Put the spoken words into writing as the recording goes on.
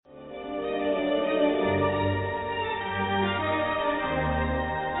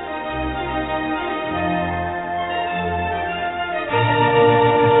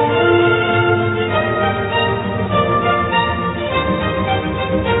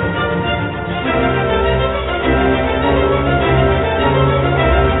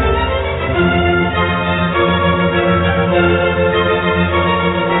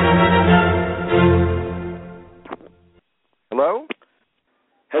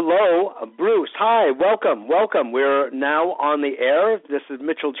Hello, Bruce. Hi, welcome. We're now on the air. This is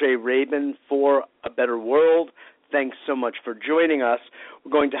Mitchell J. Rabin for A Better World. Thanks so much for joining us.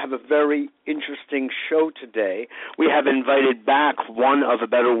 We're going to have a very interesting show today. We have invited back one of A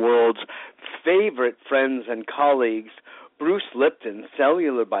Better World's favorite friends and colleagues, Bruce Lipton,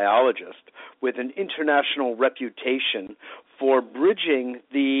 cellular biologist with an international reputation for bridging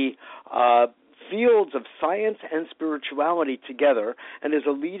the fields of science and spirituality together, and is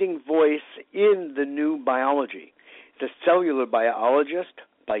a leading voice in the new biology. He's a cellular biologist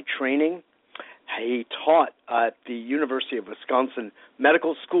by training. He taught at the University of Wisconsin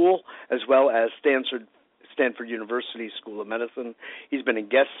Medical School as well as Stanford University School of Medicine. He's been a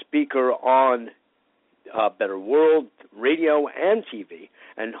guest speaker on Better World, radio and TV,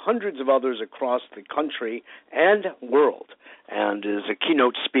 and hundreds of others across the country and world, and is a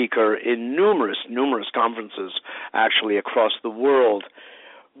keynote speaker in numerous conferences actually across the world.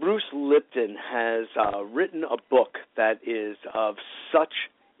 Bruce Lipton has written a book that is of such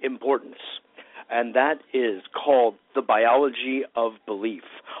importance, and that is called The Biology of Belief,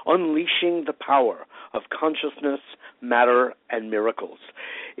 Unleashing the Power of Consciousness, Matter, and Miracles.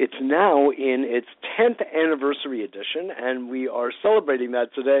 It's now in its 10th anniversary edition, and we are celebrating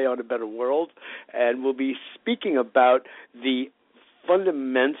that today on A Better World, and we'll be speaking about the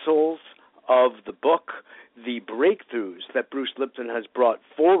fundamentals of the book, the breakthroughs that Bruce Lipton has brought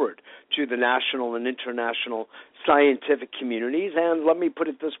forward to the national and international scientific communities, and let me put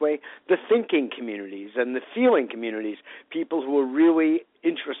it this way, the thinking communities and the feeling communities, people who are really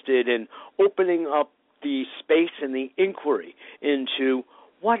interested in opening up the space and the inquiry into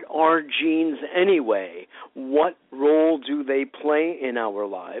what are genes anyway? What role do they play in our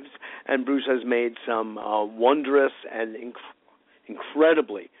lives? And Bruce has made some wondrous and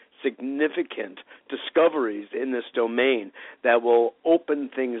incredibly significant discoveries in this domain that will open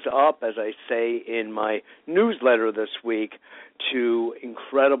things up, as I say in my newsletter this week, to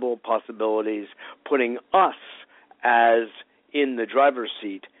incredible possibilities, putting us as in the driver's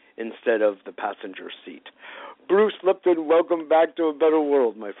seat instead of the passenger seat. Bruce Lipton, welcome back to A Better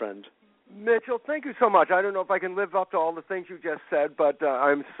World, my friend. Mitchell, thank you so much. I don't know if I can live up to all the things you just said, but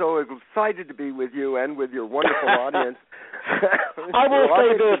I'm so excited to be with you and with your wonderful audience. I will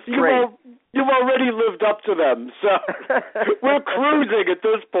say this, you've already lived up to them, so we're cruising at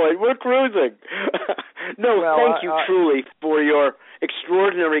this point. We're cruising. Thank you truly for your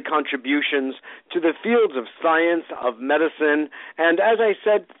extraordinary contributions to the fields of science, of medicine, and as I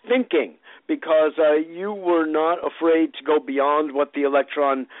said, thinking, because you were not afraid to go beyond what the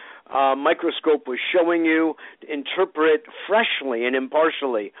electron microscope was showing you, interpret freshly and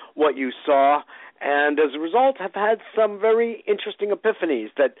impartially what you saw, and as a result have had some very interesting epiphanies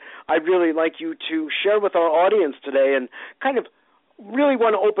that I'd really like you to share with our audience today, and kind of really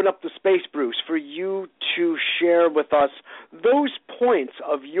want to open up the space, Bruce, for you to share with us those points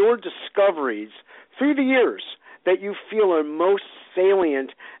of your discoveries through the years that you feel are most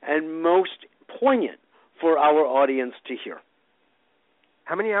salient and most poignant for our audience to hear.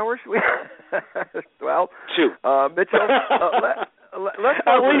 How many hours? Well, 2. Mitchell, let's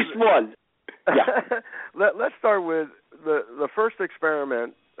at least one. Yeah. Let's start with the first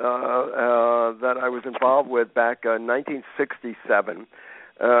experiment that I was involved with back in 1967,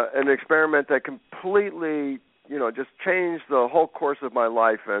 an experiment that completely, just changed the whole course of my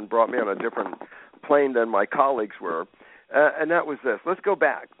life and brought me on a different plane than my colleagues were, and that was this. Let's go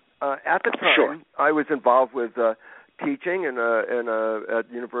back. At the time, sure. I was involved with teaching at the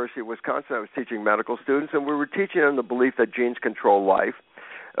University of Wisconsin. I was teaching medical students, and we were teaching on the belief that genes control life.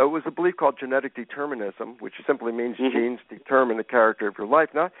 It was a belief called genetic determinism, which simply means genes determine the character of your life,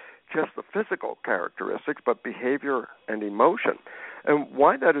 not just the physical characteristics, but behavior and emotion. And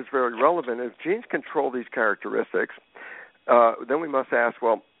why that is very relevant is genes control these characteristics. Then we must ask,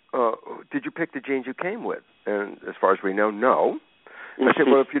 did you pick the genes you came with? And as far as we know, no. I said,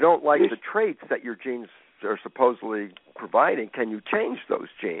 if you don't like the traits that your genes are supposedly providing, can you change those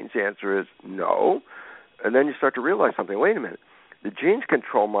genes? The answer is no. And then you start to realize something. Wait a minute. The genes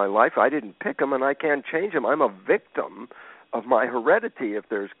control my life. I didn't pick them, and I can't change them. I'm a victim of my heredity. If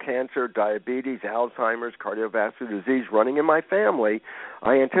there's cancer, diabetes, Alzheimer's, cardiovascular disease running in my family,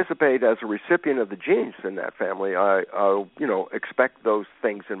 I anticipate as a recipient of the genes in that family, I'll expect those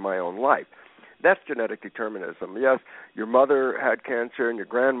things in my own life. That's genetic determinism. Yes, your mother had cancer and your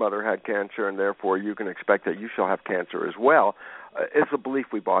grandmother had cancer, and therefore you can expect that you shall have cancer as well. It's a belief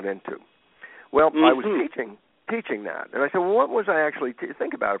we bought into. Well, I was teaching that. And I said, what was I actually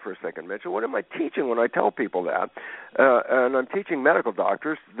think about it for a second, Mitchell. What am I teaching when I tell people that? And I'm teaching medical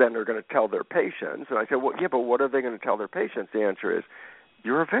doctors, then they're going to tell their patients. And I said, but what are they going to tell their patients? The answer is,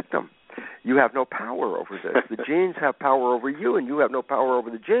 you're a victim. You have no power over this. The genes have power over you, and you have no power over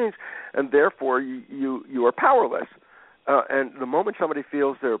the genes, and therefore you are powerless. And the moment somebody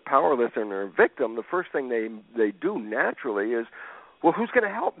feels they're powerless and they're a victim, the first thing they do naturally is, well, who's going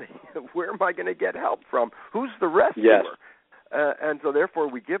to help me? Where am I going to get help from? Who's the rescuer? Yes. And so therefore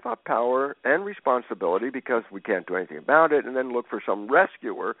we give up power and responsibility because we can't do anything about it, and then look for some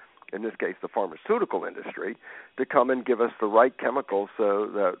rescuer, in this case the pharmaceutical industry, to come and give us the right chemicals so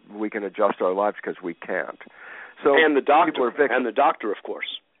that we can adjust our lives because we can't. So and the doctor, of course.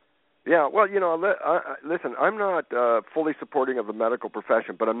 Yeah, well, listen, I'm not fully supporting of the medical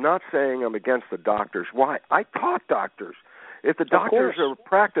profession, but I'm not saying I'm against the doctors. Why? I taught doctors. If the doctors are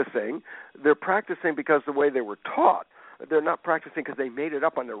practicing, they're practicing because the way they were taught. They're not practicing because they made it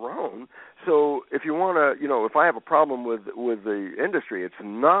up on their own. So if you want to, if I have a problem with the industry, it's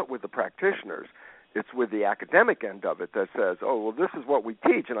not with the practitioners. It's with the academic end of it that says, oh, well, this is what we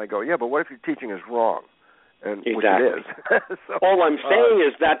teach. And I go, yeah, but what if your teaching is wrong? And exactly. Which it is. So, all I'm saying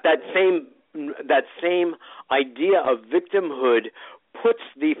is that same idea of victimhood puts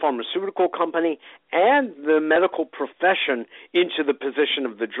the pharmaceutical company and the medical profession into the position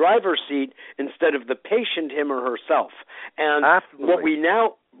of the driver's seat instead of the patient, him or herself. And absolutely. What we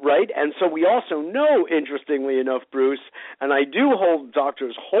now, right? And so we also know, interestingly enough, Bruce, and I do hold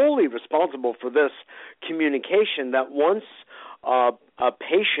doctors wholly responsible for this communication, that once a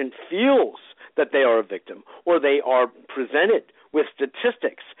patient feels that they are a victim or they are presented with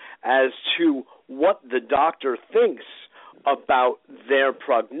statistics as to what the doctor thinks about their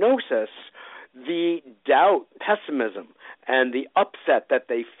prognosis, the doubt, pessimism, and the upset that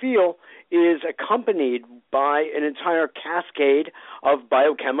they feel is accompanied by an entire cascade of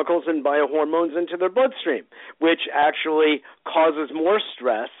biochemicals and biohormones into their bloodstream, which actually causes more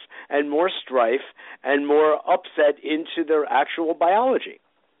stress and more strife and more upset into their actual biology.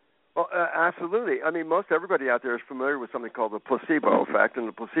 Well, absolutely. I mean, most everybody out there is familiar with something called the placebo effect, and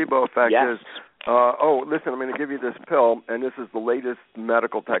the placebo effect is, listen, I'm going to give you this pill, and this is the latest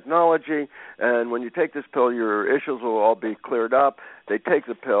medical technology, and when you take this pill, your issues will all be cleared up. They take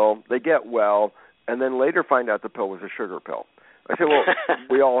the pill, they get well, and then later find out the pill was a sugar pill. I said, well,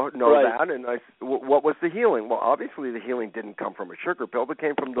 we all know right. that, and what was the healing? Well, obviously the healing didn't come from a sugar pill, but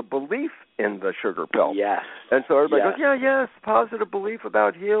came from the belief in the sugar pill. Yes. And so everybody goes, yes, positive belief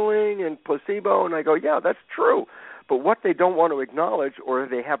about healing and placebo, and I go, yeah, that's true. But what they don't want to acknowledge or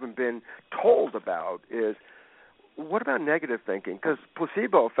they haven't been told about is, what about negative thinking? Because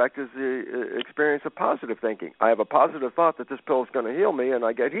placebo effect is the experience of positive thinking. I have a positive thought that this pill is going to heal me, and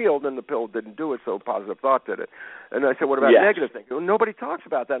I get healed, and the pill didn't do it, so positive thought did it. And I said, what about negative thinking? Well, nobody talks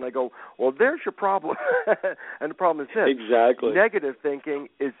about that. And I go, well, there's your problem. And the problem is this. Exactly. Negative thinking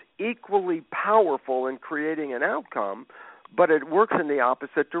is equally powerful in creating an outcome, but it works in the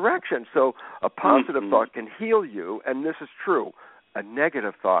opposite direction. So a positive thought can heal you, and this is true. A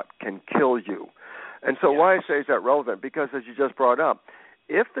negative thought can kill you. And so why I say is that relevant? Because as you just brought up,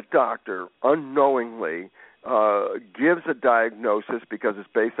 if the doctor unknowingly gives a diagnosis because it's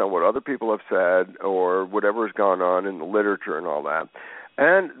based on what other people have said or whatever has gone on in the literature and all that,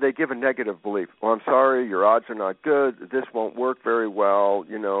 and they give a negative belief, well, I'm sorry, your odds are not good, this won't work very well,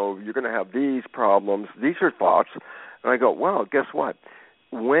 you're going to have these problems, these are thoughts. And I go, well, guess what?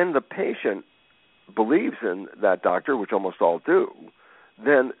 When the patient believes in that doctor, which almost all do,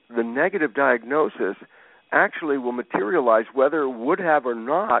 then the negative diagnosis actually will materialize, whether it would have or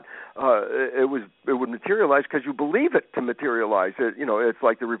not. It would materialize because you believe it to materialize. It's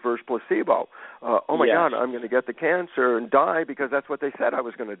like the reverse placebo. Oh my God, I'm going to get the cancer and die because that's what they said I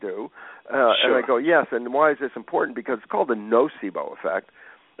was going to do. And I go, yes. And why is this important? Because it's called the nocebo effect.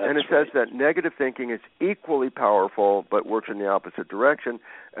 And it says that negative thinking is equally powerful but works in the opposite direction.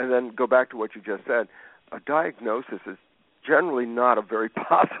 And then go back to what you just said. A diagnosis is generally not a very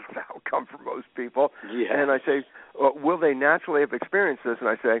positive outcome for most people. Yeah. And I say, will they naturally have experienced this? And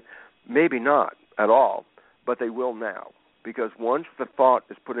I say, maybe not at all, but they will now. Because once the thought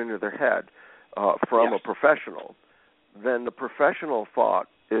is put into their head from a professional, then the professional thought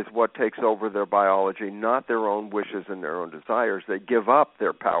is what takes over their biology, not their own wishes and their own desires. They give up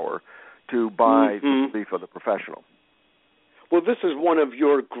their power to buy the belief of the professional. Well, this is one of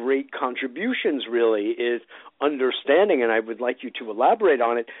your great contributions, really, is understanding, and I would like you to elaborate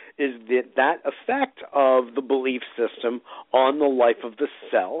on it, is that effect of the belief system on the life of the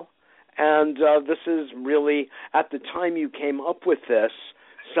cell. And this is really, at the time you came up with this,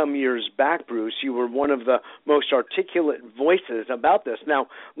 some years back, Bruce. You were one of the most articulate voices about this. Now,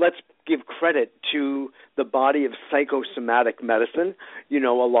 let's give credit to the body of psychosomatic medicine. A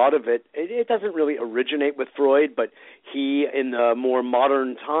lot of it doesn't really originate with Freud, but he, in the more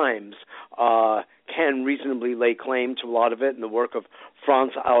modern times, can reasonably lay claim to a lot of it, in the work of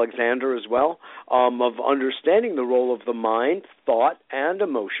Franz Alexander as well, of understanding the role of the mind, thought, and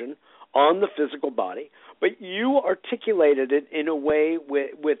emotion on the physical body. But you articulated it in a way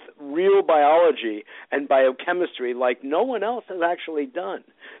with real biology and biochemistry like no one else has actually done.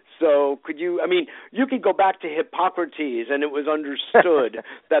 So you could go back to Hippocrates, and it was understood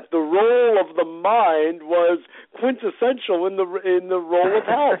that the role of the mind was quintessential in the role of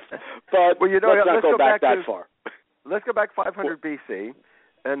health. But let's not go back that far. Let's go back 500 BC,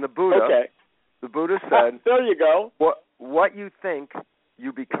 and the Buddha. Okay. The Buddha said, "There you go. What you think,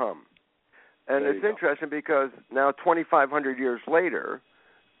 you become." And it's interesting because now, 2,500 years later,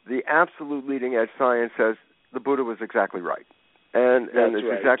 the absolute leading edge science says the Buddha was exactly right. And it's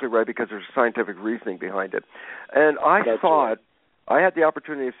right. Exactly right because there's scientific reasoning behind it. And I had the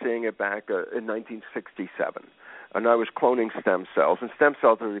opportunity of seeing it back in 1967. And I was cloning stem cells. And stem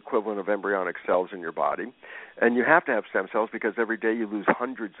cells are the equivalent of embryonic cells in your body. And you have to have stem cells because every day you lose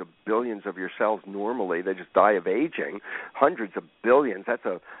hundreds of billions of your cells normally. They just die of aging. Hundreds of billions. That's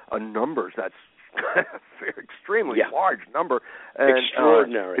a number that's extremely large number. And,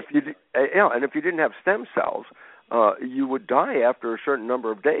 extraordinary. And if you didn't have stem cells, you would die after a certain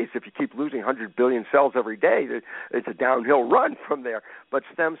number of days. If you keep losing 100 billion cells every day, it's a downhill run from there. But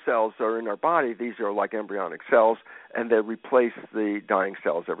stem cells are in our body. These are like embryonic cells, and they replace the dying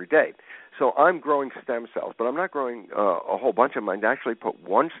cells every day. So I'm growing stem cells, but I'm not growing a whole bunch of them. I actually put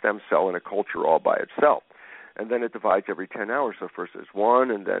one stem cell in a culture all by itself. And then it divides every 10 hours. So first there's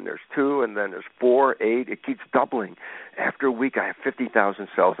 1, and then there's 2, and then there's 4, 8. It keeps doubling. After a week, I have 50,000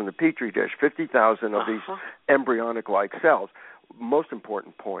 cells in the Petri dish, 50,000 of these embryonic-like cells. Most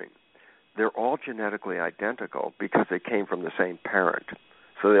important point, they're all genetically identical because they came from the same parent.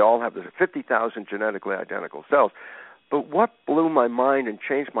 So they all have 50,000 genetically identical cells. But what blew my mind and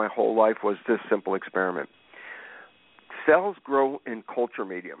changed my whole life was this simple experiment. Cells grow in culture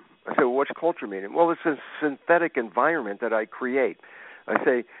medium. I say, well, what's culture medium? Well, it's a synthetic environment that I create. I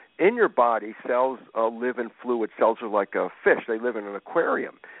say, in your body, cells live in fluid. Cells are like a fish. They live in an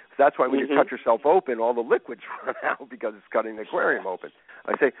aquarium. So that's why when you cut yourself open, all the liquids run out because it's cutting the aquarium open.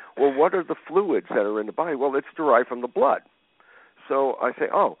 I say, well, what are the fluids that are in the body? Well, it's derived from the blood. So I say,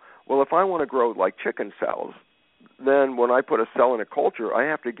 well, if I want to grow like chicken cells, then when I put a cell in a culture, I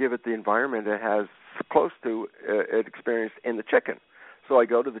have to give it the environment it has close to it experienced in the chicken. So I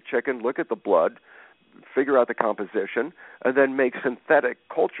go to the chicken, look at the blood, figure out the composition, and then make synthetic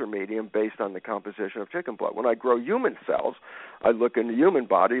culture medium based on the composition of chicken blood. When I grow human cells, I look in the human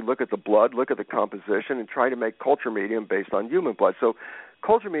body, look at the blood, look at the composition, and try to make culture medium based on human blood. So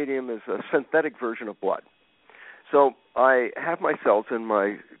culture medium is a synthetic version of blood. So I have my cells in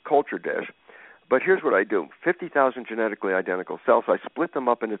my culture dish, but here's what I do. 50,000 genetically identical cells, I split them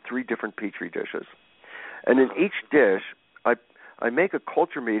up into 3 different Petri dishes. And in each dish, I make a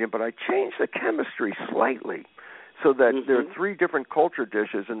culture medium, but I change the chemistry slightly so that there are 3 different culture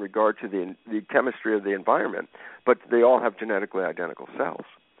dishes in regard to the chemistry of the environment, but they all have genetically identical cells.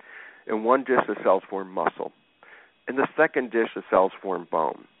 In one dish, the cells form muscle. In the second dish, the cells form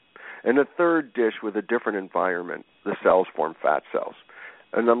bone. In the third dish with a different environment, the cells form fat cells.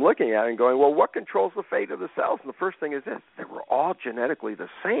 And I'm looking at it and going, well, what controls the fate of the cells? And the first thing is this: they were all genetically the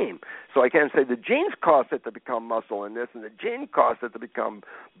same. So I can't say the genes caused it to become muscle and this, and the gene caused it to become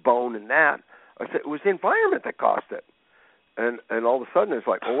bone and that. I said it was the environment that caused it. And all of a sudden it's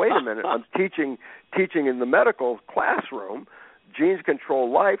like, well, wait a minute. I'm teaching in the medical classroom. Genes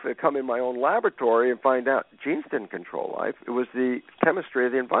control life. I come in my own laboratory and find out genes didn't control life. It was the chemistry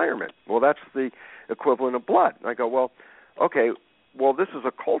of the environment. Well, that's the equivalent of blood. And I go, well, okay, well, this is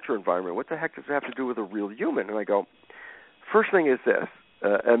a culture environment. What the heck does it have to do with a real human? And I go, first thing is this.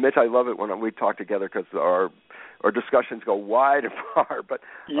 And Mitch, I love it when we talk together because our discussions go wide and far. But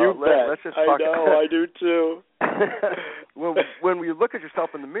let's just talk. I know, I do too. when you look at yourself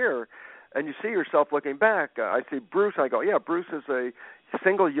in the mirror and you see yourself looking back, I see Bruce. I go, yeah, Bruce is a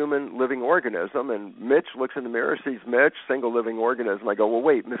single human living organism. And Mitch looks in the mirror, sees Mitch, single living organism. I go, well,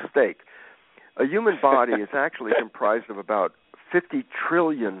 wait, mistake. A human body is actually comprised of about 50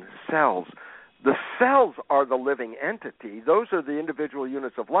 trillion cells. The cells are the living entity. Those are the individual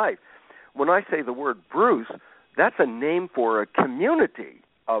units of life. When I say the word Bruce, that's a name for a community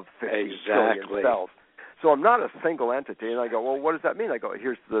of 50 trillion cells. So I'm not a single entity. And I go, well, what does that mean? I go,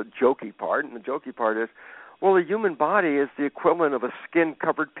 here's the jokey part. And the jokey part is, Well, the human body is the equivalent of a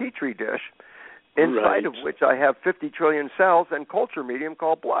skin-covered petri dish, inside of which I have 50 trillion cells and culture medium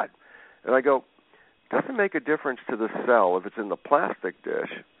called blood. And I go, doesn't make a difference to the cell if it's in the plastic dish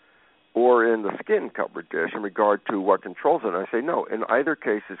or in the skin-covered dish in regard to what controls it. And I say, no, in either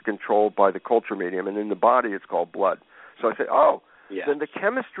case it's controlled by the culture medium, and in the body it's called blood. So I say, then the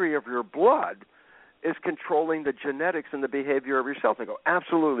chemistry of your blood is controlling the genetics and the behavior of your cells. I go,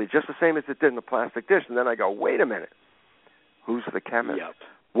 absolutely, just the same as it did in the plastic dish. And then I go, wait a minute, who's the chemist? Yep.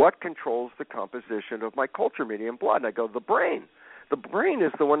 What controls the composition of my culture medium blood? And I go, the brain. The brain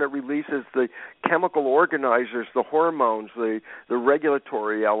is the one that releases the chemical organizers, the hormones, the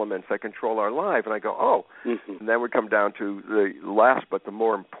regulatory elements that control our life. And I go, And then we come down to the last but the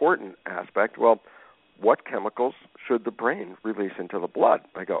more important aspect. Well, what chemicals should the brain release into the blood?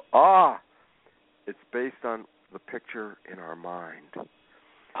 I go, it's based on the picture in our mind. So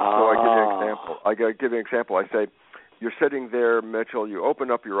I give you an example. I say, you're sitting there, Mitchell, you open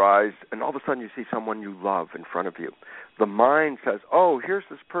up your eyes, and all of a sudden you see someone you love in front of you. The mind says, here's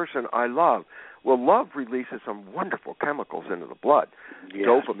this person I love. Well, love releases some wonderful chemicals into the blood. Yes.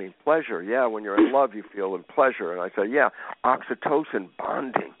 Dopamine, pleasure. Yeah, when you're in love, you feel in pleasure. And I say, oxytocin,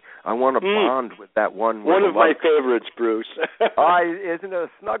 bonding. I want to bond with that one. One of my favorites, Bruce. Isn't it a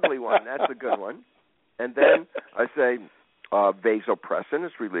snuggly one? That's a good one. And then I say, vasopressin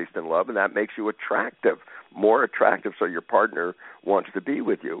is released in love, and that makes you attractive, more attractive, so your partner wants to be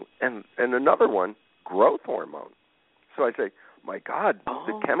with you. And another one, growth hormone. So I say, my God,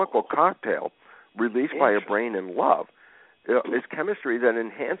 the chemical cocktail released by your brain in love is chemistry that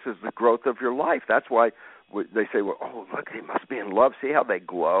enhances the growth of your life. That's why they say, look, they must be in love. See how they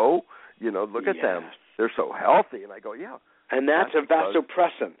glow? Look at them. They're so healthy. And I go, And that's a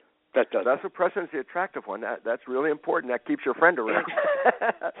vasopressin. Vasopressin is the attractive one. That's really important. That keeps your friend around.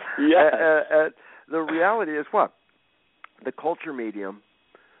 The reality is what? The culture medium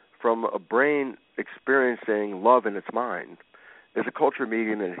from a brain experiencing love in its mind is a culture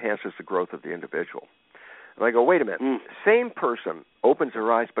medium that enhances the growth of the individual. And I go, wait a minute. Same person opens their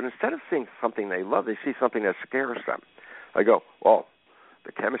eyes, but instead of seeing something they love, they see something that scares them. I go,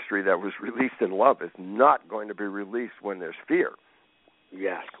 the chemistry that was released in love is not going to be released when there's fear.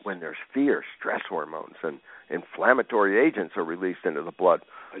 Yes. When there's fear, stress hormones and inflammatory agents are released into the blood.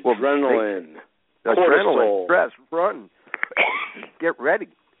 Adrenaline, cortisol. Stress, run, get ready.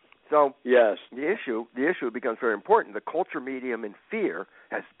 So yes, the issue becomes very important. The culture medium in fear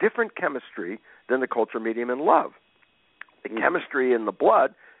has different chemistry than the culture medium in love. The chemistry in the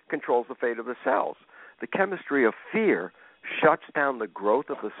blood controls the fate of the cells. The chemistry of fear shuts down the growth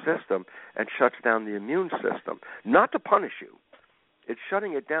of the system and shuts down the immune system, not to punish you. It's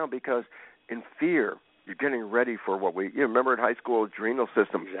shutting it down because in fear, you're getting ready for what you remember in high school, adrenal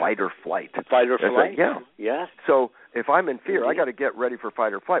system, fight or flight. Fight or flight? Yeah. So if I'm in fear, I got to get ready for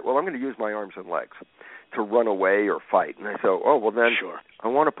fight or flight. Well, I'm going to use my arms and legs to run away or fight. And I say, sure. I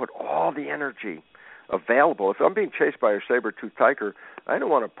want to put all the energy available. If I'm being chased by a saber-toothed tiger, I don't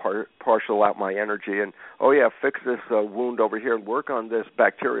want to parcel out my energy and, fix this wound over here and work on this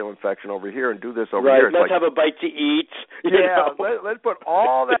bacterial infection over here and do this over here. Let's have a bite to eat. Let's put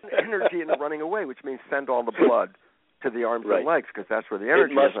all that energy into running away, which means send all the blood to the arms and legs because that's where the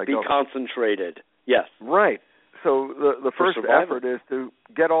energy is. It must be concentrated. Yes. Right. So the first effort is to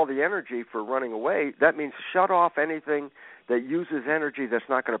get all the energy for running away. That means shut off anything that uses energy that's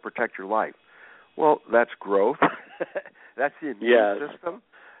not going to protect your life. Well, that's growth. That's the immune system.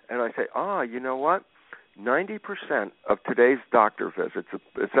 And I say, you know what? 90% of today's doctor visits,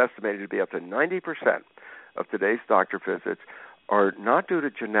 it's estimated to be up to 90% of today's doctor visits are not due to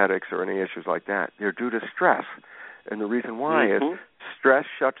genetics or any issues like that. They're due to stress. And the reason why is stress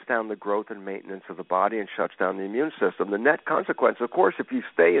shuts down the growth and maintenance of the body and shuts down the immune system. The net consequence, of course, if you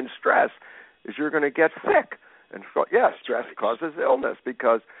stay in stress, is you're going to get sick. And so, stress causes illness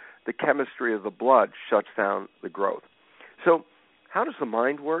because the chemistry of the blood shuts down the growth. So how does the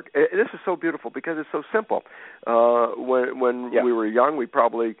mind work? This is so beautiful because it's so simple. When we were young, we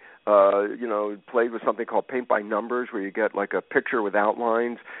probably played with something called paint by numbers, where you get like a picture with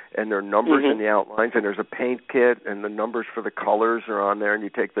outlines, and there are numbers in the outlines, and there's a paint kit, and the numbers for the colors are on there, and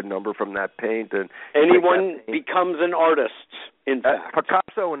you take the number from that paint. And anyone becomes an artist, in fact.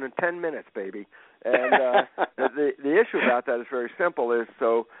 Picasso in 10 minutes, baby. And the issue about that is very simple. Is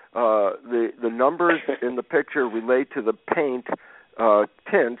the numbers in the picture relate to the paint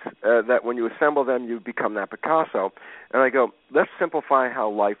tints that when you assemble them, you become that Picasso. And I go, let's simplify how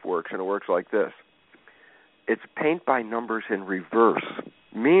life works, and it works like this. It's paint by numbers in reverse,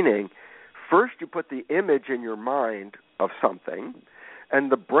 meaning first you put the image in your mind of something,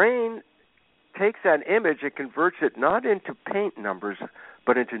 and the brain takes that image and converts it not into paint numbers,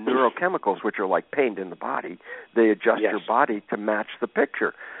 but into neurochemicals, which are like paint in the body. They adjust your body to match the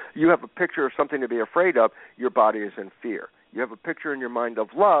picture. You have a picture of something to be afraid of, your body is in fear. You have a picture in your mind of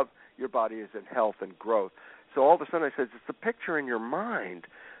love, your body is in health and growth. So all of a sudden I said, it's the picture in your mind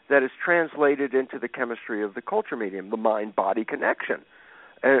that is translated into the chemistry of the culture medium, the mind-body connection.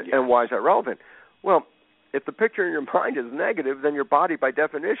 And why is that relevant? Well, if the picture in your mind is negative, then your body, by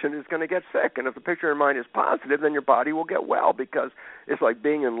definition, is going to get sick. And if the picture in your mind is positive, then your body will get well, because it's like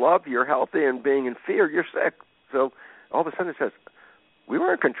being in love, you're healthy, and being in fear, you're sick. So all of a sudden it says, we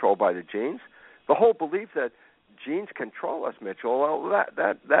weren't controlled by the genes. The whole belief that genes control us, Mitchell, well,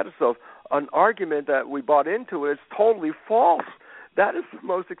 that is an argument that we bought into. It's totally false. That is the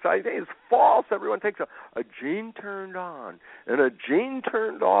most exciting thing. It's false. Everyone takes a gene turned on and a gene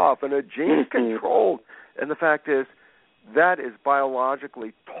turned off and a gene controlled. And the fact is, that is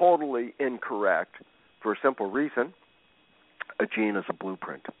biologically totally incorrect for a simple reason. A gene is a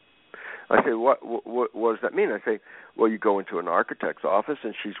blueprint. I say, what does that mean? I say, well, you go into an architect's office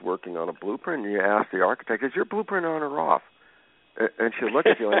and she's working on a blueprint, and you ask the architect, is your blueprint on or off? And she'll look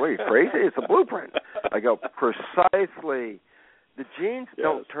at you like, what, are you crazy? It's a blueprint. I go, precisely. The genes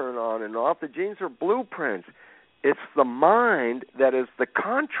don't turn on and off. The genes are blueprints. It's the mind that is the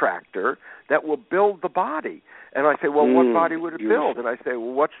contractor that will build the body. And I say, well, what body would it build? And I say,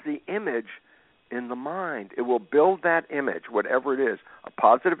 well, what's the image in the mind? It will build that image, whatever it is, a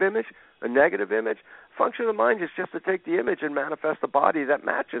positive image, a negative image. Function of the mind is just to take the image and manifest a body that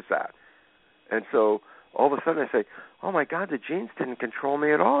matches that. And so all of a sudden I say, oh, my God, the genes didn't control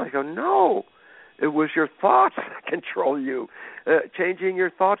me at all. I go, no. It was your thoughts that control you, changing your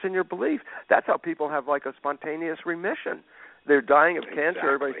thoughts and your beliefs. That's how people have like a spontaneous remission. They're dying of cancer.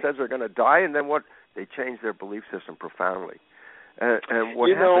 Everybody says they're going to die, and then what? They change their belief system profoundly. And what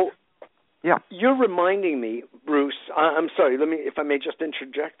happens? Yeah. You're reminding me, Bruce. I'm sorry. If I may, just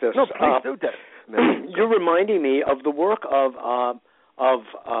interject this. No, please do that. You're reminding me of the work of God.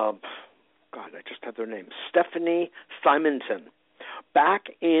 I just had their name. Stephanie Simonton. Back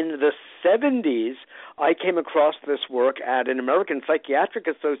in the 70s, I came across this work at an American Psychiatric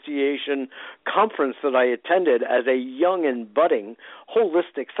Association conference that I attended as a young and budding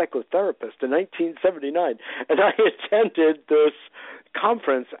holistic psychotherapist in 1979. And I attended this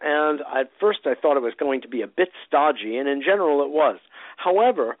conference, and at first I thought it was going to be a bit stodgy, and in general it was.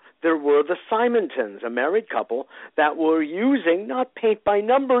 However, there were the Simontons, a married couple, that were using, not paint by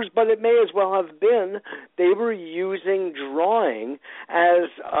numbers, but it may as well have been, they were using drawing as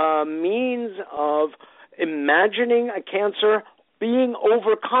a means of imagining a cancer being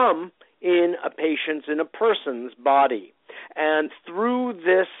overcome in a patient's, in a person's body. And through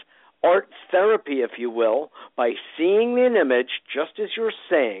this art therapy, if you will, by seeing an image, just as you're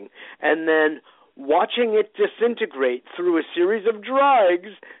saying, and then watching it disintegrate through a series of drugs,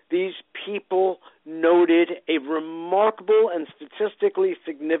 these people noted a remarkable and statistically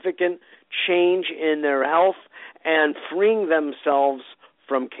significant change in their health and freeing themselves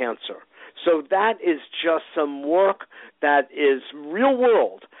from cancer. So that is just some work that is real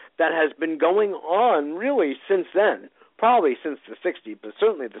world that has been going on really since then, probably since the 60s, but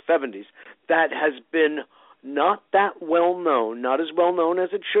certainly the 70s, that has been not that well known, not as well known as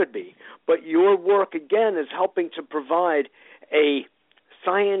it should be. But your work, again, is helping to provide a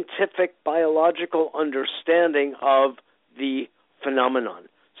scientific, biological understanding of the phenomenon.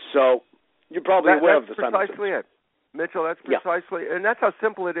 So you're probably aware of the That's precisely it. Mitchell, that's precisely, and that's how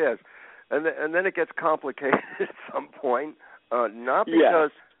simple it is. And then it gets complicated at some point, not because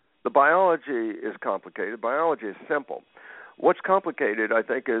the biology is complicated. Biology is simple. What's complicated, I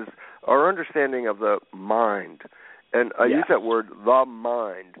think, is our understanding of the mind. And I use that word, the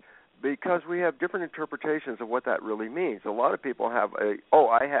mind, because we have different interpretations of what that really means. A lot of people have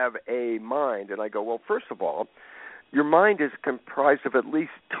I have a mind. And I go, well, first of all, your mind is comprised of at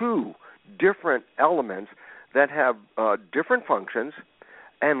least two different elements that have different functions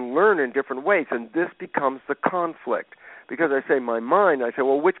and learn in different ways. And this becomes the conflict. Because I say my mind, I say,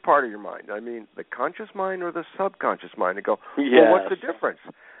 well, which part of your mind? I mean, the conscious mind or the subconscious mind? I go, well, what's the difference?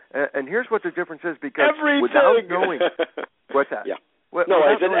 And here's what the difference is, because without knowing, what's that? Yeah.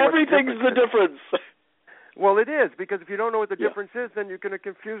 I said everything's the difference. Well, it is, because if you don't know what the difference is, then you're going to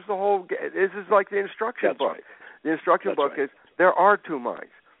confuse the whole. This is like the instruction book. Right. The instruction book is there are two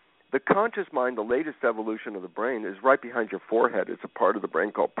minds. The conscious mind, the latest evolution of the brain, is right behind your forehead. It's a part of the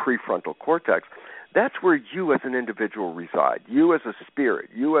brain called prefrontal cortex. That's where you as an individual reside. You as a spirit,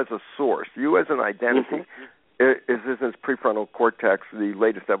 you as a source, you as an identity is in this prefrontal cortex, the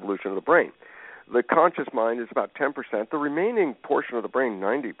latest evolution of the brain. the conscious mind is about 10%. The remaining portion of the brain,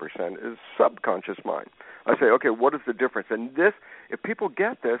 90%, is subconscious mind. I say, okay, what is the difference? And this, if people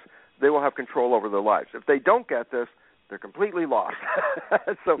get this, they will have control over their lives. If they don't get this, they're completely lost.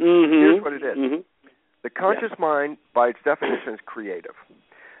 So here's what it is. Mm-hmm. The conscious mind, by its definition, is creative.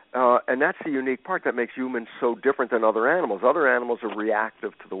 And that's the unique part that makes humans so different than other animals. Other animals are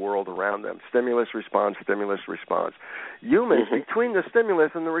reactive to the world around them. Stimulus, response, stimulus, response. Humans, between the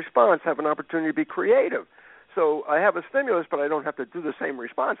stimulus and the response, have an opportunity to be creative. So I have a stimulus, but I don't have to do the same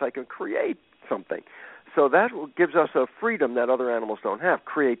response. I can create something. So that gives us a freedom that other animals don't have,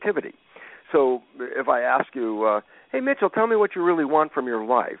 creativity. So if I ask you, hey, Mitchell, tell me what you really want from your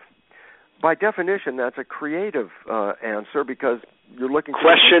life. By definition, that's a creative answer because you're looking for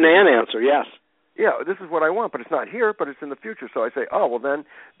question and answer, yes. Yeah, this is what I want, but it's not here, but it's in the future. So I say, oh, well, then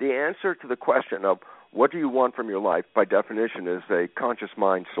the answer to the question of what do you want from your life, by definition, is a conscious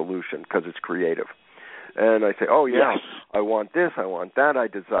mind solution because it's creative. And I say, oh, yeah, yes. I want this, I want that, I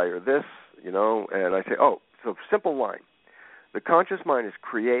desire this, and I say, oh, so simple line. The conscious mind is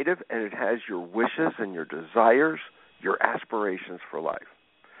creative, and it has your wishes and your desires, your aspirations for life.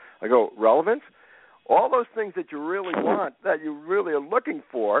 I go, relevance? All those things that you really want, that you really are looking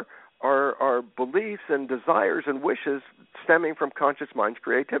for, are beliefs and desires and wishes stemming from conscious mind's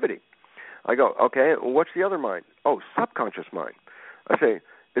creativity. I go, okay, well, what's the other mind? Oh, subconscious mind. I say,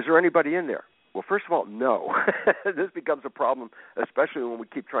 is there anybody in there? Well, first of all, no. This becomes a problem, especially when we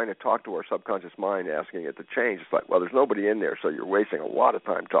keep trying to talk to our subconscious mind, asking it to change. It's like, well, there's nobody in there, so you're wasting a lot of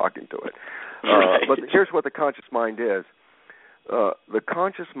time talking to it. Right. But here's what the conscious mind is. The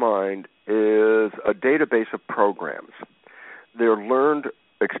conscious mind is a database of programs. They're learned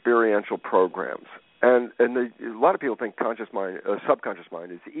experiential programs. And a lot of people think subconscious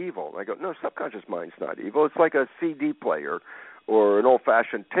mind is evil. I go, no, subconscious mind's not evil. It's like a CD player or an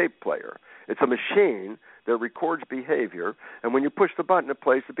old-fashioned tape player. It's a machine that records behavior, and when you push the button, it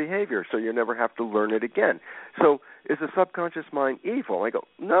plays the behavior, so you never have to learn it again. So is the subconscious mind evil? I go,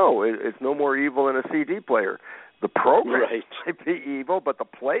 no, it's no more evil than a CD player. The program might be evil, but the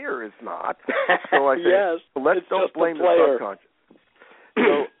player is not. So I say, yes, don't blame the subconscious.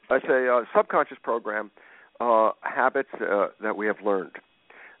 So I say, subconscious program, habits that we have learned.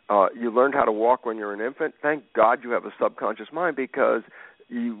 You learned how to walk when you're an infant. Thank God you have a subconscious mind because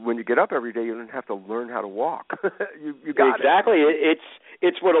when you get up every day, you don't have to learn how to walk. you got exactly.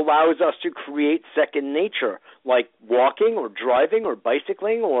 It's what allows us to create second nature, like walking or driving or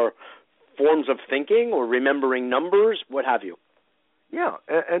bicycling or forms of thinking or remembering numbers, what have you. Yeah,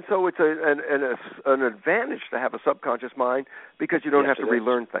 and so it's an advantage to have a subconscious mind because you don't have to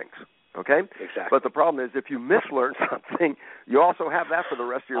relearn things, okay? Exactly. But the problem is if you mislearn something, you also have that for the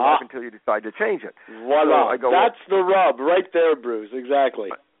rest of your life until you decide to change it. Voila. So that's the rub right there, Bruce, exactly.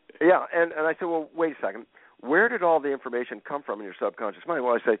 Yeah, and I said, well, wait a second. Where did all the information come from in your subconscious mind?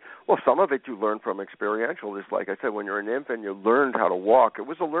 Well, I say, well, some of it you learned from experiential. Just like I said, when you're an infant, you learned how to walk. It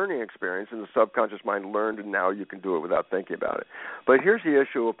was a learning experience, and the subconscious mind learned, and now you can do it without thinking about it. But here's the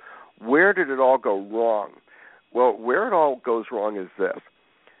issue of where did it all go wrong? Well, where it all goes wrong is this.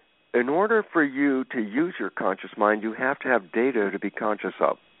 In order for you to use your conscious mind, you have to have data to be conscious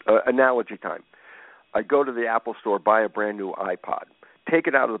of. Analogy time. I go to the Apple store, buy a brand new iPod, take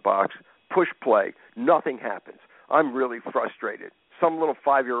it out of the box, push play. Nothing happens. I'm really frustrated. Some little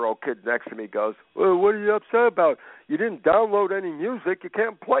 5-year-old kid next to me goes, well, what are you upset about? You didn't download any music. You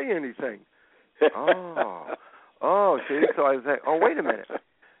can't play anything. See? So I say, wait a minute.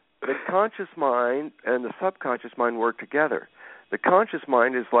 The conscious mind and the subconscious mind work together. The conscious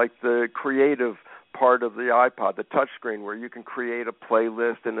mind is like the creative part of the iPod, the touch screen, where you can create a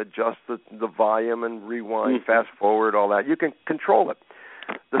playlist and adjust the volume and rewind, fast forward, all that. You can control it.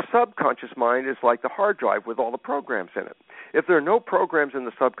 The subconscious mind is like the hard drive with all the programs in it. If there are no programs in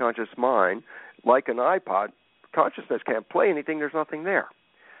the subconscious mind, like an iPod, consciousness can't play anything, there's nothing there.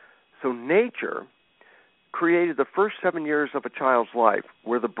 So nature created the first 7 years of a child's life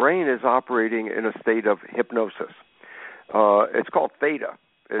where the brain is operating in a state of hypnosis. It's called theta.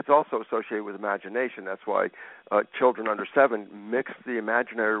 It's also associated with imagination. That's why children under 7 mix the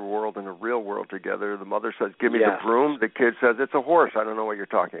imaginary world and the real world together. The mother says, give me the broom. The kid says, it's a horse. I don't know what you're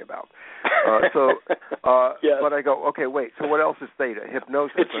talking about. But I go, okay, wait. So what else is theta?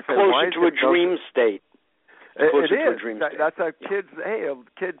 Hypnosis. It's closer to a dream state. It is. That's a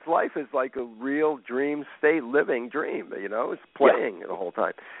kid's life is like a real dream state, living dream. It's playing the whole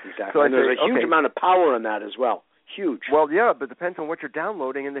time. Exactly. So and there's a huge amount of power in that as well. Huge. Well, yeah, but it depends on what you're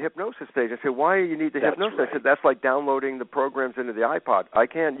downloading in the hypnosis stage. I said, why do you need the hypnosis? Right. I said, that's like downloading the programs into the iPod. I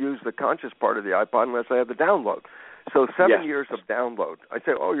can't use the conscious part of the iPod unless I have the download. So 7 years of download. I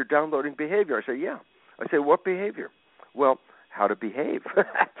say, oh, you're downloading behavior. I say, yeah. I say, what behavior? Well, how to behave,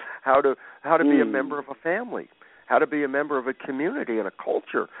 how to be a member of a family, how to be a member of a community and a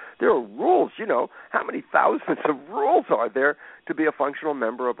culture. There are rules, how many thousands of rules are there to be a functional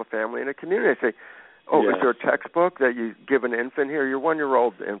member of a family and a community? I say, is there a textbook that you give an infant here? Your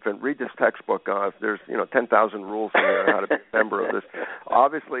 1-year-old infant, read this textbook. There's 10,000 rules in there how to be a member of this.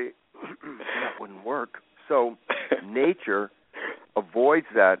 Obviously, that wouldn't work. So nature avoids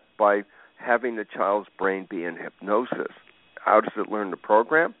that by having the child's brain be in hypnosis. How does it learn to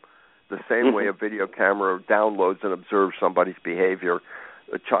program? The same way a video camera downloads and observes somebody's behavior.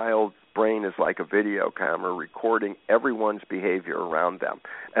 A child's brain is like a video camera recording everyone's behavior around them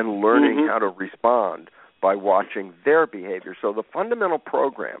and learning how to respond by watching their behavior. So the fundamental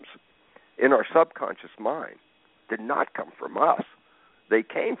programs in our subconscious mind did not come from us. They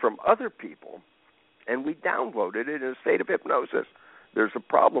came from other people, and we downloaded it in a state of hypnosis. There's a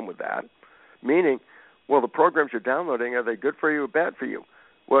problem with that, meaning, well, the programs you're downloading, are they good for you or bad for you?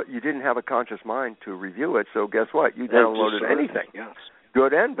 Well, you didn't have a conscious mind to review it, so guess what? You downloaded anything,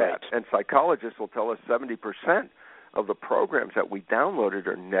 good and bad. Right. And psychologists will tell us 70% of the programs that we downloaded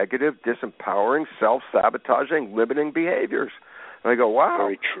are negative, disempowering, self-sabotaging, limiting behaviors. And I go, wow.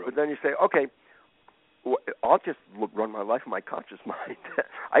 Very true. But then you say, okay, I'll just run my life with my conscious mind.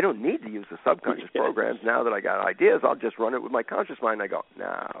 I don't need to use the subconscious programs now that I got ideas. I'll just run it with my conscious mind. I go,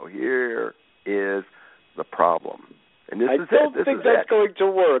 now here is the problem. And this I don't think that's going to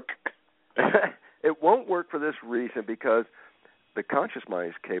work. It won't work for this reason, because the conscious mind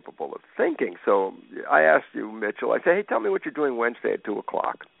is capable of thinking. So I asked you, Mitchell, I say, hey, tell me what you're doing Wednesday at 2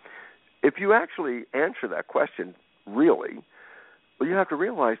 o'clock. If you actually answer that question really, well, you have to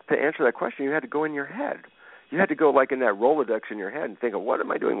realize to answer that question, you had to go in your head. You had to go like in that Rolodex in your head and think of, what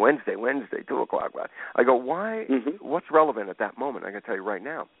am I doing Wednesday, 2 o'clock? I go, why? What's relevant at that moment? I can tell you right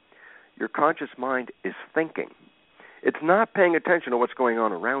now. Your conscious mind is thinking. It's not paying attention to what's going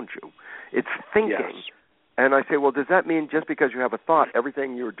on around you. It's thinking. Yes. And I say, well, does that mean just because you have a thought,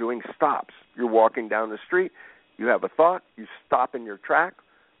 everything you're doing stops? You're walking down the street, you have a thought, you stop in your track,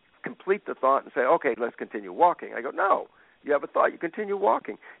 complete the thought and say, okay, let's continue walking. I go, no. You have a thought, you continue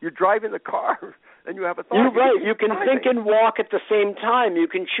walking. You're driving the car, and you have a thought. You're right. You can think and walk at the same time. You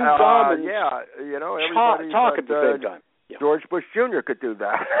can chew gum and talk at the same time. Yeah. George Bush Jr. could do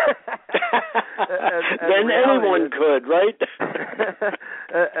that. Then anyone could, right?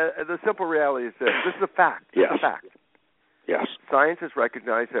 The simple reality is this. This is a fact. Yes. It's a fact. Yes. Science has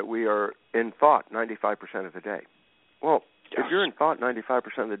recognized that we are in thought 95% of the day. Well, if you're in thought 95%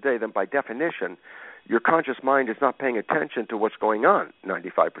 of the day, then by definition, your conscious mind is not paying attention to what's going on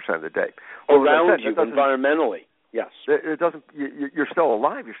 95% of the day. Around you, environmentally. Yes. It doesn't. You're still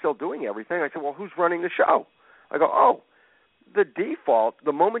alive. You're still doing everything. I said, well, who's running the show? I go, the default,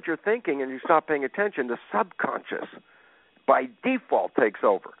 the moment you're thinking and you stop paying attention, the subconscious by default takes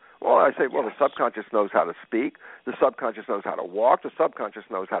over. Well, I say, the subconscious knows how to speak. The subconscious knows how to walk. The subconscious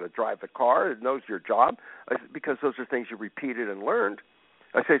knows how to drive the car. It knows your job because those are things you repeated and learned.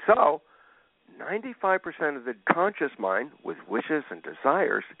 I say, so 95% of the conscious mind with wishes and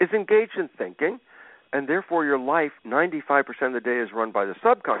desires is engaged in thinking, and therefore your life 95% of the day is run by the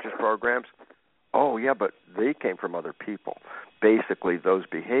subconscious programs. Oh, yeah, but they came from other people, basically those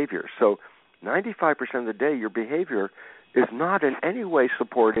behaviors. So 95% of the day, your behavior is not in any way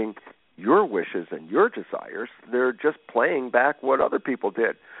supporting your wishes and your desires. They're just playing back what other people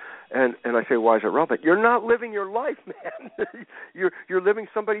did. And I say, why is it relevant? You're not living your life, man. You're living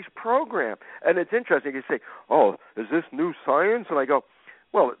somebody's program. And it's interesting. You say, oh, is this new science? And I go,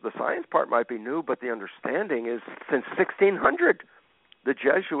 well, the science part might be new, but the understanding is since 1600. The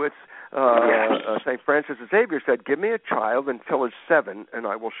Jesuits, St. Francis Xavier said, give me a child until it's 7, and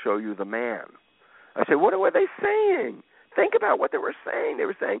I will show you the man. I said, what were they saying? Think about what they were saying. They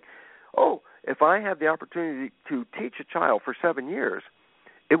were saying, if I have the opportunity to teach a child for 7 years,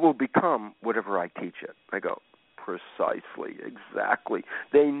 it will become whatever I teach it. I go, precisely, exactly.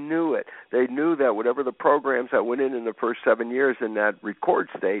 They knew it. They knew that whatever the programs that went in the first 7 years in that record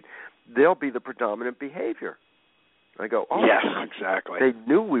state, they'll be the predominant behavior. I go, yes, exactly. They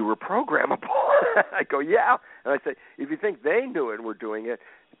knew we were programmable. I go, yeah. And I say, if you think they knew it and were doing it,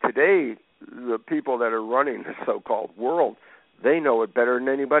 today the people that are running the so-called world, they know it better than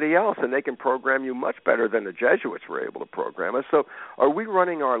anybody else, and they can program you much better than the Jesuits were able to program us. So are we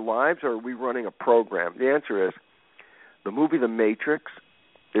running our lives or are we running a program? The answer is the movie The Matrix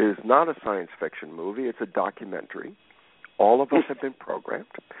is not a science fiction movie. It's a documentary. All of us have been programmed.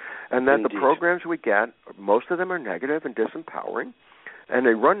 And that the programs we get, most of them are negative and disempowering, and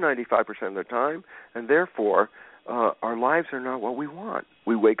they run 95% of the time, and therefore our lives are not what we want.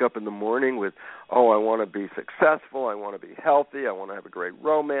 We wake up in the morning with, I want to be successful, I want to be healthy, I want to have a great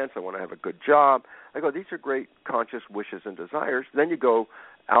romance, I want to have a good job. I go, these are great conscious wishes and desires. Then you go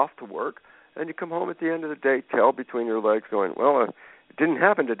off to work, and you come home at the end of the day, tail between your legs, going, it didn't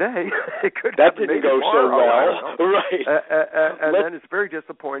happen today. It could that happen didn't go tomorrow. So well, right? And then it's very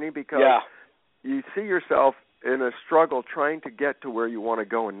disappointing because you see yourself in a struggle trying to get to where you want to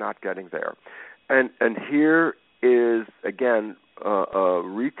go and not getting there. And here is, again,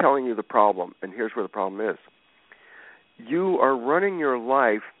 retelling you the problem, and here's where the problem is. You are running your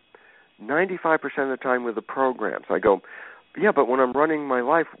life 95% of the time with the programs. I go, yeah, but when I'm running my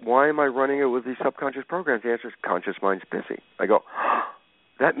life, why am I running it with these subconscious programs? The answer is conscious mind's busy. I go,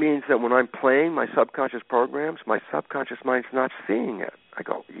 that means that when I'm playing my subconscious programs, my subconscious mind's not seeing it. I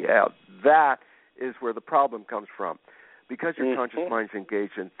go, yeah, that is where the problem comes from. Because your conscious mind's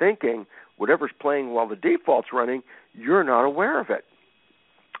engaged in thinking, whatever's playing while the default's running, you're not aware of it.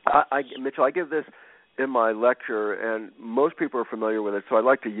 Mitchell, I give this in my lecture, and most people are familiar with it, so I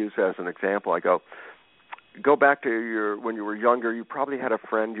like to use it as an example. I go back to when you were younger, you probably had a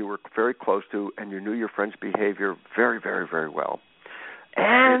friend you were very close to, and you knew your friend's behavior very, very, very well.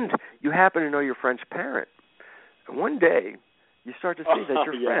 And you happen to know your friend's parent. And one day, you start to see that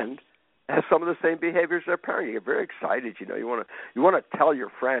your friend has some of the same behaviors as their parent. You get very excited, You want to tell your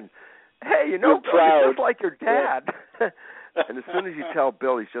friend, hey, Bill, you're just like your dad. And as soon as you tell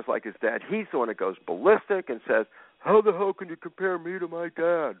Bill he's just like his dad, he's the one that goes ballistic and says, how the hell can you compare me to my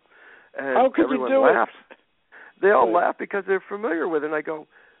dad? And how could everyone you do laughs. They all laugh because they're familiar with it. And I go,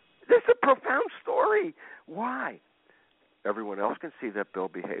 this is a profound story. Why? Everyone else can see that Bill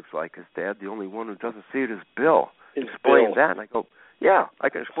behaves like his dad. The only one who doesn't see it is Bill. Explain that. And I go, yeah, I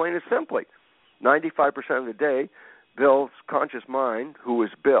can explain it simply. 95% of the day, Bill's conscious mind, who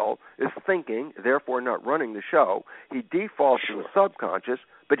is Bill, is thinking, therefore not running the show. He defaults to the subconscious,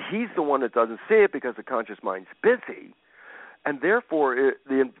 but he's the one that doesn't see it because the conscious mind's busy. And therefore,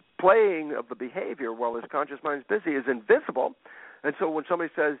 the playing of the behavior while his conscious mind's busy is invisible. And so when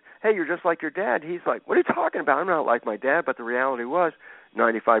somebody says, hey, you're just like your dad, he's like, what are you talking about? I'm not like my dad. But the reality was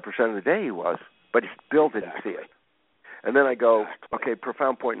 95% of the day he was, but Bill didn't see it. And then I go, okay,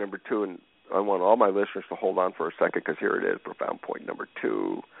 profound point number 2, and I want all my listeners to hold on for a second because here it is, profound point number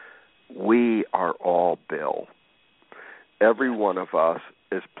 2. We are all Bill. Every one of us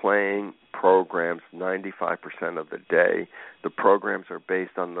is playing programs 95% of the day. The programs are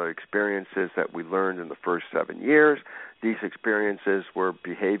based on the experiences that we learned in the first 7 years. These experiences were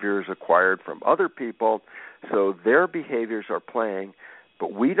behaviors acquired from other people, so their behaviors are playing,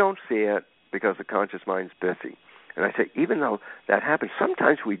 but we don't see it because the conscious mind's busy. And I say, even though that happens,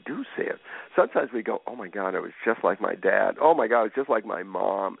 sometimes we do see it. Sometimes we go, oh, my God, it was just like my dad. Oh, my God, it's just like my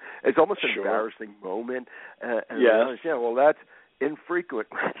mom. It's almost an embarrassing moment. And that's infrequent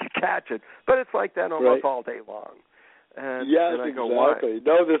when you catch it. But it's like that almost all day long. And I go, exactly. Why?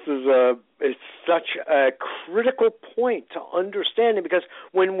 No, this is it's such a critical point to understanding, because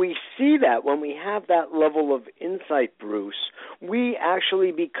when we see that, when we have that level of insight, Bruce, we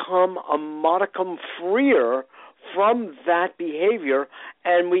actually become a modicum freer from that behavior,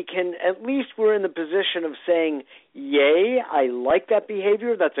 and we can, at least we're in the position of saying, yay, I like that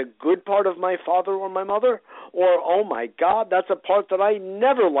behavior, that's a good part of my father or my mother, or, oh my God, that's a part that I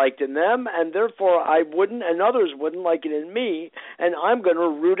never liked in them, and therefore I wouldn't, and others wouldn't like it in me, and I'm going to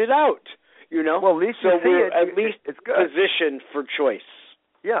root it out, Well, at least so we're it. at least it's good. Positioned for choice.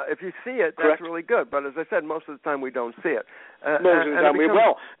 Yeah, if you see it, Correct. That's really good. But as I said, most of the time we don't see it. Most of the time we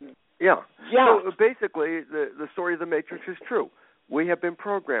will. Yeah. Yeah. So basically, the story of the Matrix is true. We have been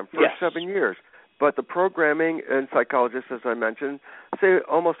programmed for 7 years. But the programming, and psychologists, as I mentioned, say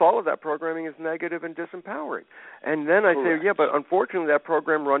almost all of that programming is negative and disempowering. And then I say, yeah, but unfortunately that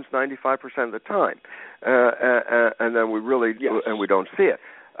program runs 95% of the time. And then we really, and we don't see it.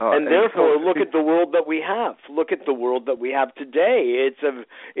 And therefore, look at the world that we have. Look at the world that we have today.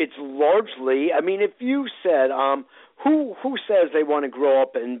 It's largely, I mean, if you said, who says they want to grow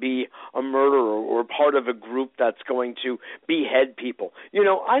up and be a murderer or part of a group that's going to behead people?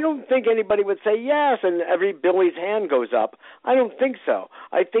 I don't think anybody would say yes, and every Billy's hand goes up. I don't think so.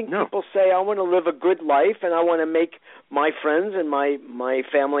 I think people say, I want to live a good life, and I want to make my friends and my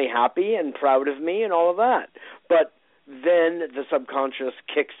family happy and proud of me and all of that. But then the subconscious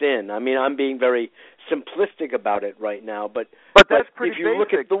kicks in. I mean, I'm being very simplistic about it right now, but that's pretty if you basic.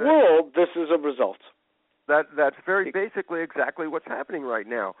 Look at the world, this is a result. That's very basically exactly what's happening right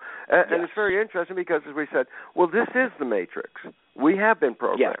now. And it's very interesting because, as we said, this is the Matrix. We have been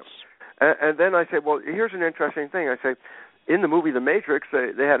programmed. Yes. And then I say, here's an interesting thing. I say, in the movie The Matrix,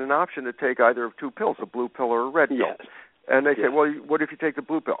 they had an option to take either of two pills, a blue pill or a red pill. Yes. And they say, well, what if you take the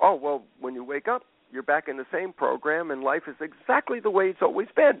blue pill? Oh, well, when you wake up, you're back in the same program, and life is exactly the way it's always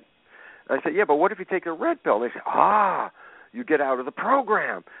been. And I say, yeah, but what if you take a red pill? And they say, you get out of the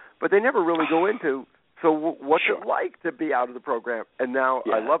program. But they never really go into, so what's it like to be out of the program? And now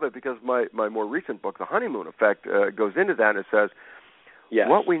I love it because my more recent book, The Honeymoon Effect, goes into that and it says,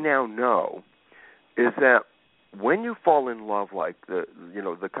 what we now know is that when you fall in love, like the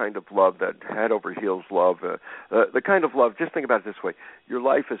kind of love that head over heels love, the kind of love, just think about it this way. Your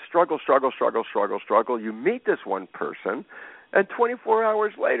life is struggle. You meet this one person, and 24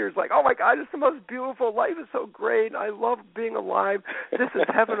 hours later, it's like, oh, my God, it's the most beautiful. Life is so great. I love being alive. This is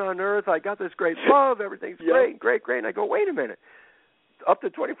heaven on earth. I got this great love. Everything's great. And I go, wait a minute. Up to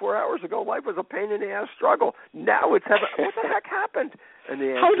 24 hours ago, life was a pain-in-the-ass struggle. Now it's heaven. What the heck happened? And the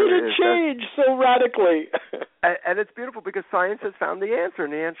answer how did it change so radically? and it's beautiful because science has found the answer.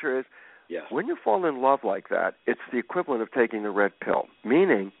 And the answer is, when you fall in love like that, it's the equivalent of taking the red pill,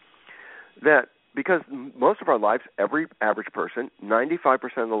 meaning that because most of our lives, every average person, 95%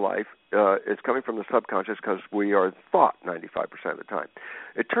 of the life is coming from the subconscious because we are thought 95% of the time.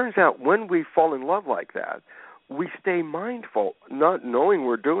 It turns out when we fall in love like that, we stay mindful, not knowing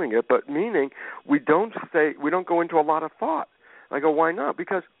we're doing it, but meaning we don't go into a lot of thought. I go, why not?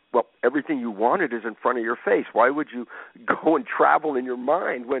 Because, well, everything you wanted is in front of your face. Why would you go and travel in your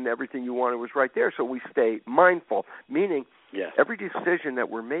mind when everything you wanted was right there? So we stay mindful, meaning every decision that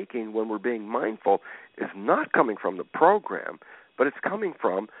we're making when we're being mindful is not coming from the program, but it's coming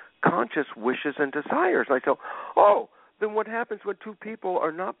from conscious wishes and desires. And I go, then what happens when two people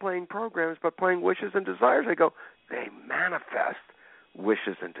are not playing programs but playing wishes and desires? I go, they manifest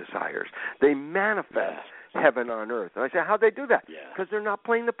wishes and desires. They manifest heaven on earth. And I say, how'd they do that? Because they're not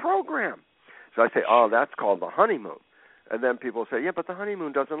playing the program. So I say, that's called the honeymoon. And then people say, but the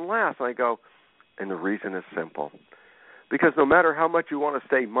honeymoon doesn't last. And I go, and the reason is simple. Because no matter how much you want to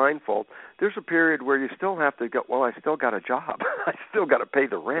stay mindful, there's a period where you still have to go, I still got a job. I still got to pay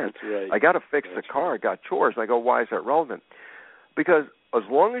the rent. I got to fix the car. I got chores. And I go, why is that relevant? Because as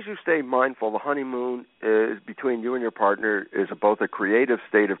long as you stay mindful, the honeymoon is between you and your partner is both a creative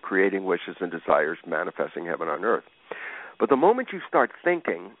state of creating wishes and desires, manifesting heaven on earth. But the moment you start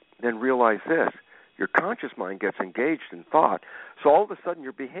thinking, then realize this. Your conscious mind gets engaged in thought. So all of a sudden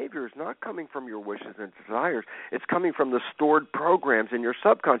your behavior is not coming from your wishes and desires. It's coming from the stored programs in your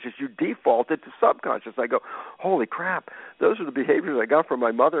subconscious. You defaulted to subconscious. I go, holy crap, those are the behaviors I got from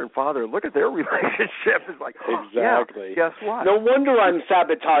my mother and father. Look at their relationship. It's like, exactly. Guess what? No wonder I'm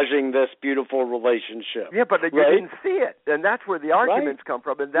sabotaging this beautiful relationship. Yeah, but you didn't see it. And that's where the arguments come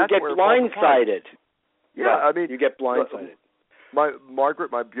from. And that's you get blindsided. You get blindsided.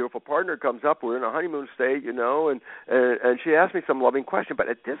 Margaret, my beautiful partner, comes up. We're in a honeymoon state, and she asked me some loving question. But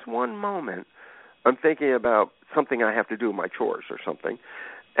at this one moment, I'm thinking about something I have to do, my chores or something.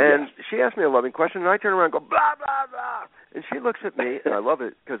 And she asked me a loving question, and I turn around and go, blah, blah, blah. And she looks at me, and I love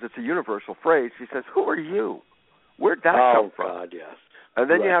it because it's a universal phrase. She says, who are you? Where'd that come from? Oh, God, yes.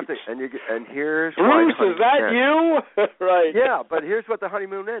 And then you have to, and here's Bruce, is that you? Right. Yeah, but here's what the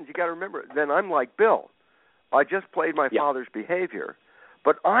honeymoon ends. You got to remember, then I'm like Bill. I just played my father's behavior,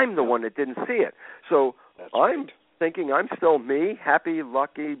 but I'm the one that didn't see it. So I'm thinking I'm still me, happy,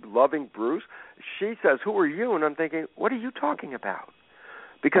 lucky, loving Bruce. She says, who are you? And I'm thinking, what are you talking about?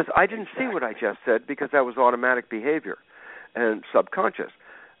 Because I didn't see what I just said because that was automatic behavior and subconscious.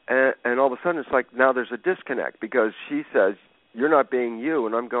 And all of a sudden it's like now there's a disconnect because she says, you're not being you.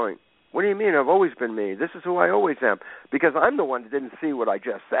 And I'm going, what do you mean? I've always been me. This is who I always am because I'm the one that didn't see what I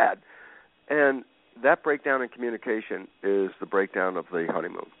just said. And that breakdown in communication is the breakdown of the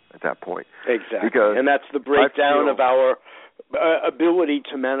honeymoon at that point. Exactly. And that's the breakdown of our ability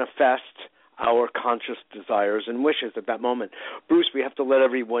to manifest our conscious desires and wishes at that moment. Bruce, we have to let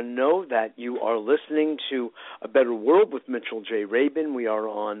everyone know that you are listening to A Better World with Mitchell J. Rabin. We are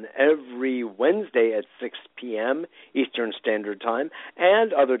on every Wednesday at 6 p.m. Eastern Standard Time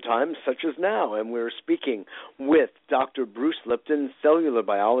and other times such as now. And we're speaking with Dr. Bruce Lipton, cellular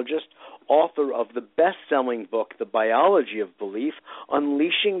biologist, author of the best-selling book, The Biology of Belief,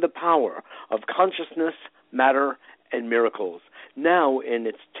 Unleashing the Power of Consciousness, Matter, and Miracles, now in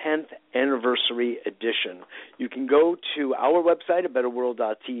its 10th anniversary edition. You can go to our website,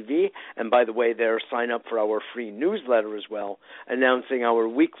 abetterworld.tv, and by the way, there, sign up for our free newsletter as well, announcing our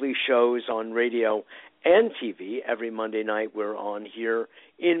weekly shows on radio and TV. Every Monday night we're on here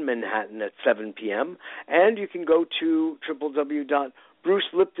in Manhattan at 7 p.m., and you can go to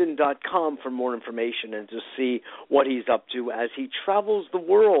BruceLipton.com for more information and to see what he's up to as he travels the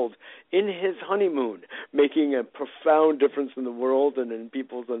world in his honeymoon, making a profound difference in the world and in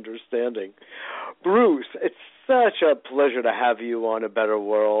people's understanding. Bruce, it's such a pleasure to have you on A Better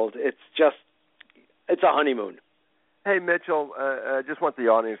World. It's a honeymoon. Hey, Mitchell, I just want the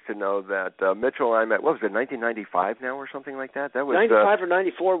audience to know that Mitchell and I met, what was it, 1995 now or something like that? That was 95 or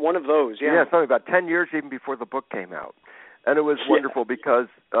 94, one of those, yeah. Yeah, something about 10 years even before the book came out. And it was wonderful because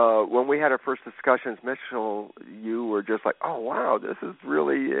when we had our first discussions, Mitchell, you were just like, oh, wow, this is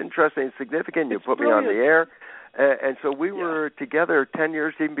really interesting and significant. You put me on the air. And so we were together 10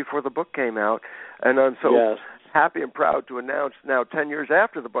 years even before the book came out. And I'm so happy and proud to announce now 10 years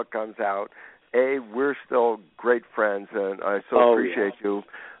after the book comes out, we're still great friends. And I so appreciate you,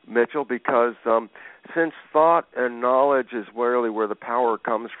 Mitchell, because since thought and knowledge is really where the power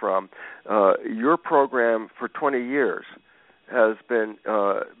comes from, your program for 20 years has been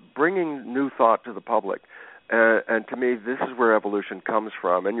bringing new thought to the public. And to me, this is where evolution comes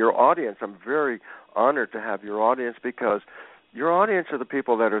from. And your audience, I'm very honored to have your audience because your audience are the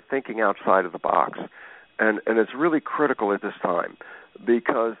people that are thinking outside of the box. And it's really critical at this time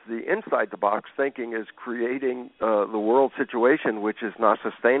because the inside-the-box thinking is creating the world situation which is not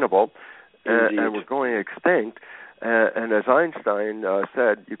sustainable and we're going extinct. And as Einstein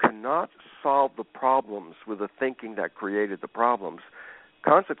said, you cannot solve the problems with the thinking that created the problems.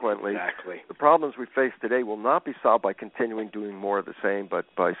 Consequently, the problems we face today will not be solved by continuing doing more of the same, but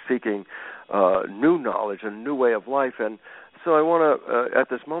by seeking new knowledge and a new way of life. And so I want to, at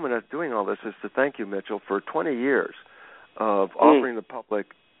this moment, as doing all this, is to thank you, Mitchell, for 20 years of offering the public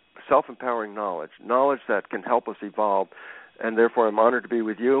self-empowering knowledge that can help us evolve. And therefore, I'm honored to be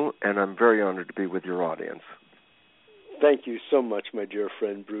with you, and I'm very honored to be with your audience. Thank you so much, my dear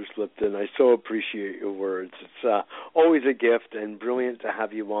friend Bruce Lipton. I so appreciate your words. It's always a gift and brilliant to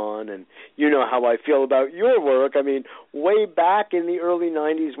have you on. And you know how I feel about your work. I mean, way back in the early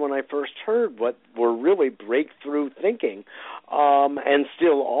 90s when I first heard what were really breakthrough thinking and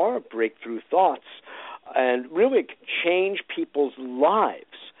still are breakthrough thoughts and really change people's lives,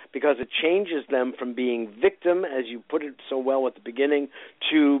 because it changes them from being victim, as you put it so well at the beginning,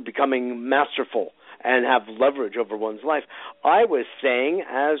 to becoming masterful and have leverage over one's life. I was saying,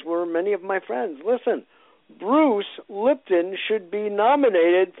 as were many of my friends, listen, Bruce Lipton should be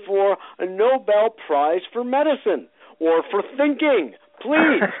nominated for a Nobel Prize for medicine or for thinking,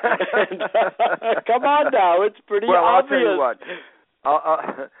 please. Come on now, it's pretty obvious. I'll tell you what.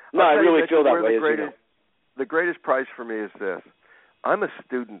 I really feel that way. The greatest prize for me is this. I'm a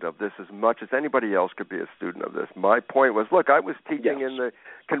student of this as much as anybody else could be a student of this. My point was, look, I was teaching in the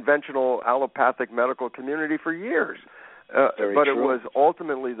conventional allopathic medical community for years. But it was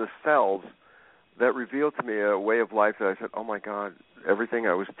ultimately the cells that revealed to me a way of life that I said, oh, my God, everything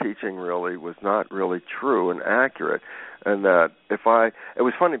I was teaching really was not really true and accurate. And that it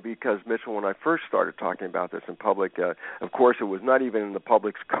was funny because, Mitchell, when I first started talking about this in public, of course, it was not even in the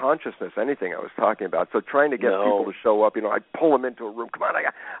public's consciousness, anything I was talking about. So trying to get people to show up, I'd pull them into a room. Come on,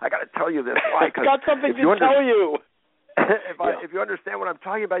 I got to tell you this. Why? I've got something to tell you. If you understand what I'm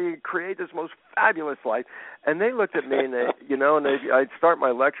talking about, you can create this most fabulous life. And they looked at me, and I'd start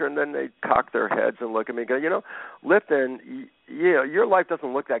my lecture, and then they'd cock their heads and look at me and go, Lipton, your life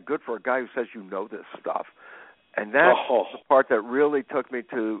doesn't look that good for a guy who says you know this stuff. And that's the part that really took me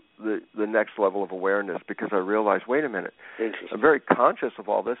to the next level of awareness, because I realized, wait a minute, I'm very conscious of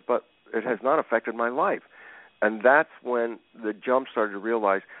all this, but it has not affected my life. And that's when the jump started to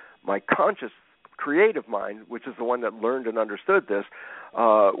realize my conscious creative mind, which is the one that learned and understood this,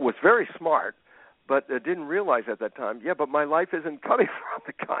 was very smart, but didn't realize at that time, but my life isn't coming from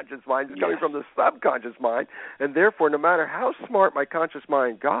the conscious mind, it's coming from the subconscious mind, and therefore, no matter how smart my conscious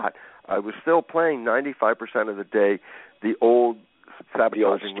mind got, I was still playing 95% of the day the old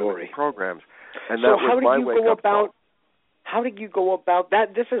sabotaging programs. And so that was my wake-up call. How did you go about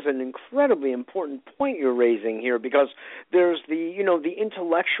that? This is an incredibly important point you're raising here, because there's the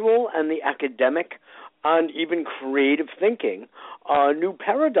intellectual and the academic and even creative thinking, new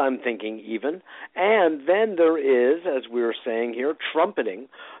paradigm thinking even, and then there is, as we were saying here, trumpeting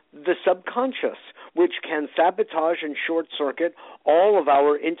the subconscious, which can sabotage and short-circuit all of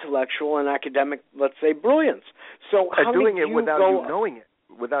our intellectual and academic, let's say, brilliance. So how doing it without you knowing it,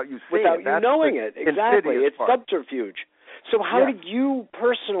 without you seeing it. Without you knowing it, exactly. It's subterfuge. So how did you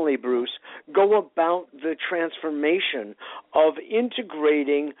personally, Bruce, go about the transformation of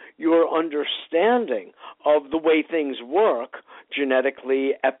integrating your understanding of the way things work,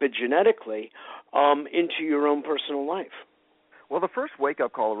 genetically, epigenetically, into your own personal life? Well, the first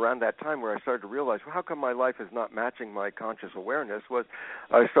wake-up call around that time where I started to realize, well, how come my life is not matching my conscious awareness, was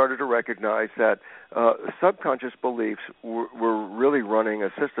I started to recognize that subconscious beliefs were really running a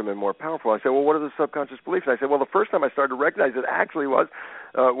system and more powerful. I said, well, what are the subconscious beliefs? And I said, well, the first time I started to recognize it actually was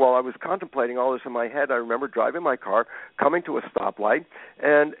while I was contemplating all this in my head. I remember driving my car, coming to a stoplight,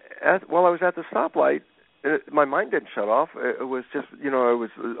 and while I was at the stoplight, my mind didn't shut off. It was just, it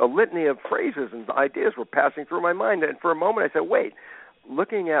was a litany of phrases and ideas were passing through my mind. And for a moment I said, wait,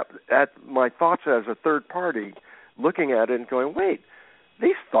 looking at my thoughts as a third party, looking at it and going, wait,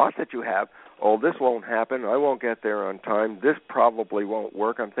 these thoughts that you have, oh, this won't happen, I won't get there on time, this probably won't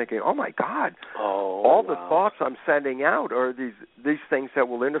work. I'm thinking, oh, my God, all the thoughts I'm sending out are these things that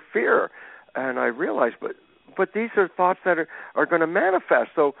will interfere. And I realized, but these are thoughts that are going to manifest.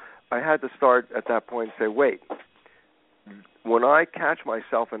 So I had to start at that point and say, wait, when I catch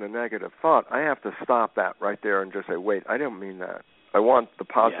myself in a negative thought, I have to stop that right there and just say, wait, I didn't mean that. I want the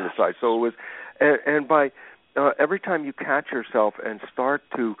positive side. So it was, and by every time you catch yourself and start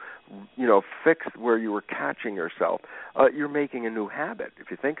to, fix where you were catching yourself, you're making a new habit, if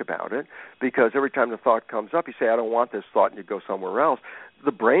you think about it, because every time the thought comes up, you say, I don't want this thought, and you go somewhere else.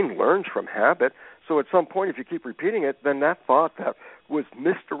 The brain learns from habit. So at some point, if you keep repeating it, then that thought that was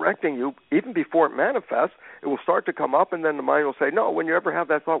misdirecting you, even before it manifests, it will start to come up, and then the mind will say, no, when you ever have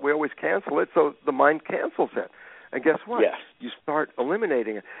that thought, we always cancel it, so the mind cancels it. And guess what? Yes. You start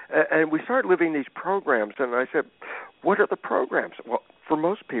eliminating it. And we start living these programs, and I said, what are the programs? Well, for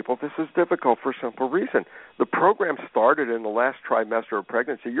most people, this is difficult for a simple reason. The program started in the last trimester of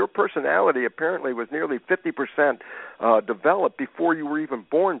pregnancy. Your personality apparently was nearly 50% developed before you were even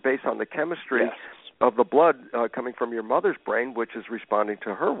born based on the chemistry of the blood coming from your mother's brain, which is responding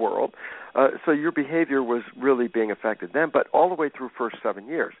to her world. So your behavior was really being affected then, but all the way through first 7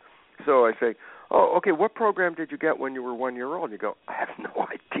 years. So I say, oh, okay, what program did you get when you were 1 year old? And you go, I have no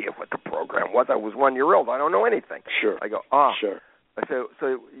idea what the program was. I was 1 year old. I don't know anything. Sure. I go, Sure. I say,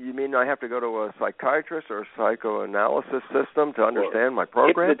 so you mean I have to go to a psychiatrist or a psychoanalysis system to understand my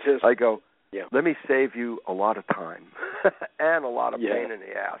program? Hypnotist. I go, let me save you a lot of time and a lot of pain in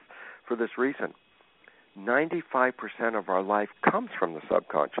the ass for this reason. 95% of our life comes from the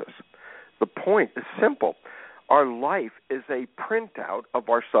subconscious. The point is simple. Our life is a printout of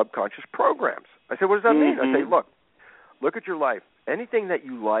our subconscious programs. I say, what does that mean? I say, look at your life. Anything that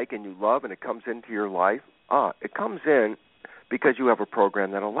you like and you love and it comes into your life, it comes in because you have a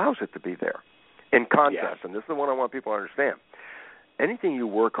program that allows it to be there. In contrast, and this is the one I want people to understand, anything you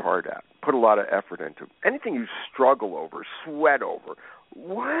work hard at, put a lot of effort into, anything you struggle over, sweat over,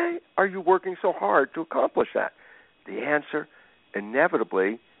 why are you working so hard to accomplish that? The answer,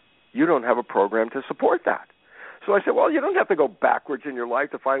 inevitably, you don't have a program to support that. So I said, well, you don't have to go backwards in your life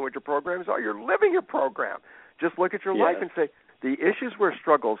to find what your programs are. You're living your program. Just look at your life and say, the issues where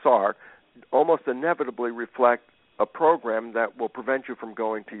struggles are almost inevitably reflect a program that will prevent you from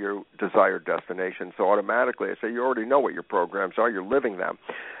going to your desired destination. So automatically I say, you already know what your programs are. You're living them.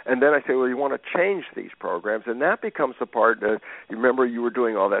 And then I say, well, you want to change these programs. And that becomes the part that, you remember you were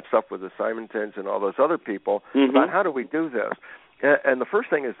doing all that stuff with the Simontons and all those other people about how do we do this? And the first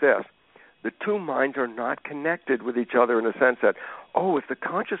thing is this. The two minds are not connected with each other in the sense that, if the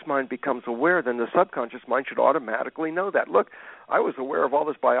conscious mind becomes aware, then the subconscious mind should automatically know that. Look, I was aware of all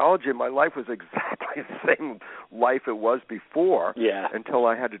this biology, and my life was exactly the same life it was before until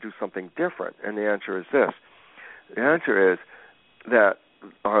I had to do something different. And the answer is this. The answer is that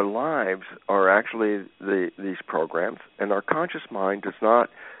our lives are actually these programs, and our conscious mind does not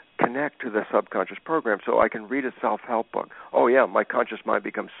connect to the subconscious program. So I can read a self-help book. Oh, yeah, my conscious mind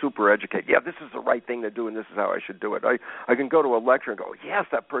becomes super educated. Yeah, this is the right thing to do, and this is how I should do it. I can go to a lecture and go, yes,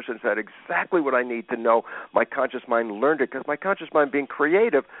 that person said exactly what I need to know. My conscious mind learned it because my conscious mind, being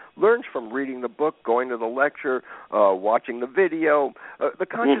creative, learns from reading the book, going to the lecture, watching the video. The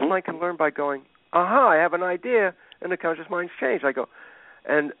conscious mind can learn by going, I have an idea, and the conscious mind's changed. I go,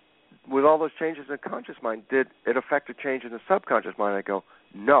 and with all those changes in the conscious mind, did it affect a change in the subconscious mind? I go,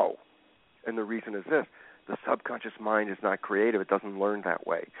 no. And the reason is this. The subconscious mind is not creative. It doesn't learn that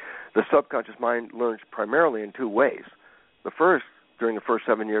way. The subconscious mind learns primarily in two ways. The first, during the first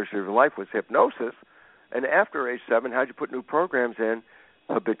 7 years of your life, was hypnosis. And after age 7, how'd you put new programs in?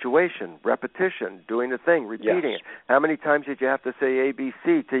 Habituation, repetition, doing the thing, repeating it. How many times did you have to say A, B,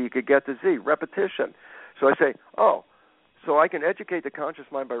 C till you could get to Z? Repetition. So I say, so I can educate the conscious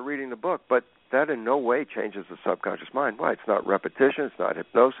mind by reading the book, but that in no way changes the subconscious mind. Why? It's not repetition. It's not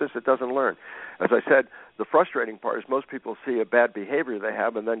hypnosis. It doesn't learn. As I said, the frustrating part is most people see a bad behavior they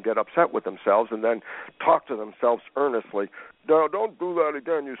have and then get upset with themselves and then talk to themselves earnestly. no, don't do that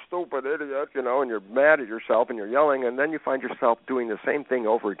again, you stupid idiot, and you're mad at yourself and you're yelling, and then you find yourself doing the same thing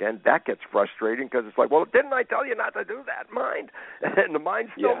over again. That gets frustrating because it's like, well, didn't I tell you not to do that, mind? And the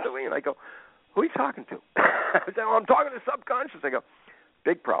mind's still doing it. I go, who are you talking to? I say, well, I'm talking to subconscious. I go,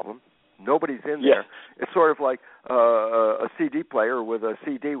 big problem. Nobody's in there. It's sort of like a CD player with a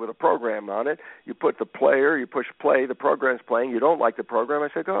CD with a program on it. You put the player, you push play, the program's playing. You don't like the program. I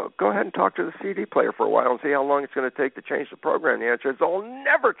say, go ahead and talk to the CD player for a while and see how long it's going to take to change the program. The answer is, I'll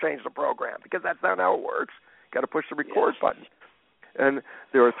never change the program because that's not how it works. You've got to push the record button. And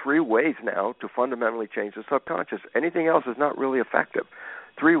there are 3 ways now to fundamentally change the subconscious. Anything else is not really effective.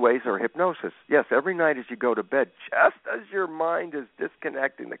 3 ways are hypnosis. Yes, every night as you go to bed, just as your mind is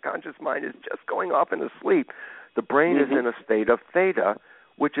disconnecting, the conscious mind is just going off into sleep, the brain is in a state of theta,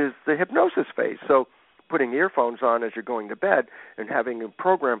 which is the hypnosis phase. So putting earphones on as you're going to bed and having a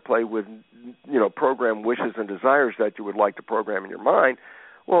program play with, program wishes and desires that you would like to program in your mind,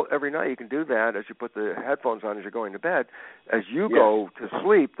 well, every night you can do that as you put the headphones on as you're going to bed. As you go to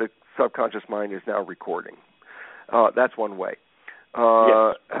sleep, the subconscious mind is now recording. That's one way.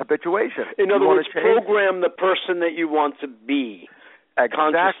 Habituation. In other words, program the person that you want to be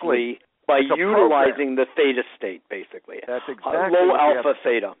consciously by utilizing the theta state, basically. That's exactly low alpha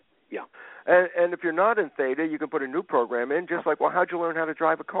theta. Yeah. And if you're not in theta, you can put a new program in, just like, well, how'd you learn how to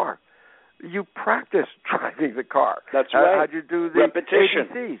drive a car? You practice driving the car. That's right. How'd you do the repetition?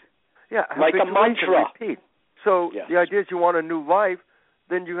 ABCs? Yeah, like a mantra. Repeat. So the idea is you want a new life,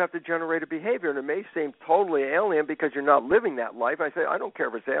 then you have to generate a behavior. And it may seem totally alien because you're not living that life. I say, I don't care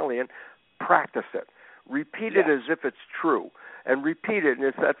if it's alien. Practice it. Repeat it as if it's true. And repeat it. And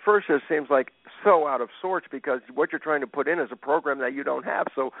at first it seems like so out of sorts because what you're trying to put in is a program that you don't have.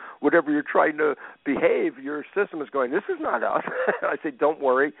 So whatever you're trying to behave, your system is going, this is not us. I say, don't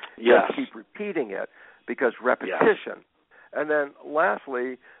worry. Just keep repeating it because repetition. And then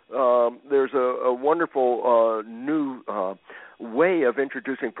lastly, there's a wonderful new way of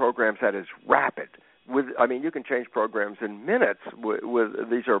introducing programs that is rapid. You can change programs in minutes.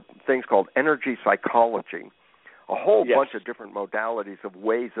 These are things called energy psychology, a whole bunch of different modalities of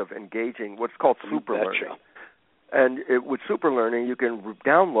ways of engaging what's called superlearning. And with superlearning, you can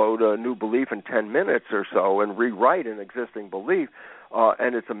download a new belief in 10 minutes or so and rewrite an existing belief.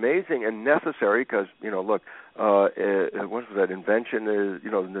 And it's amazing and necessary because, what was that? Invention is,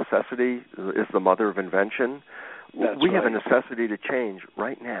 necessity is the mother of invention. We have a necessity to change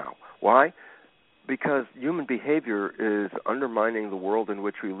right now. Why? Because human behavior is undermining the world in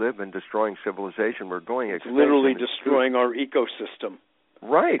which we live and destroying civilization. We're going extinct. Literally destroying our ecosystem.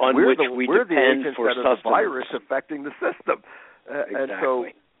 Right. We're the agents that are the virus affecting the system. Exactly. And so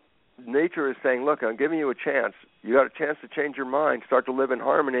nature is saying, look, I'm giving you a chance. You got a chance to change your mind, start to live in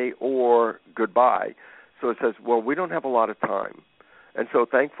harmony, or goodbye. So it says, well, we don't have a lot of time. And so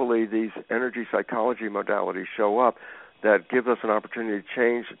thankfully these energy psychology modalities show up that give us an opportunity to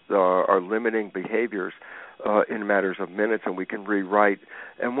change our limiting behaviors in matters of minutes, and we can rewrite.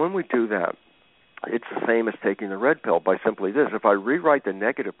 And when we do that, it's the same as taking the red pill by simply this. If I rewrite the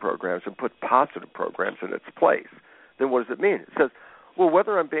negative programs and put positive programs in its place, then what does it mean? It says, well,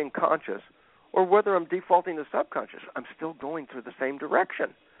 whether I'm being conscious or whether I'm defaulting to subconscious, I'm still going through the same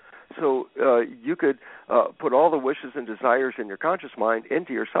direction. So you could put all the wishes and desires in your conscious mind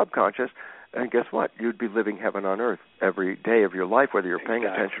into your subconscious, and guess what? You'd be living heaven on earth every day of your life, whether you're paying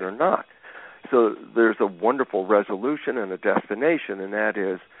attention or not. So there's a wonderful resolution and a destination, and that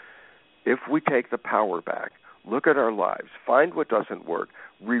is, if we take the power back, look at our lives, find what doesn't work,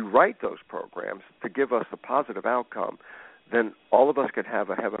 rewrite those programs to give us a positive outcome, then all of us could have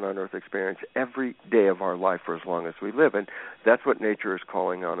a heaven on earth experience every day of our life for as long as we live. And that's what nature is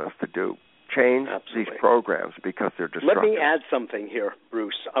calling on us to do. Change these programs because they're destructive. Let me add something here,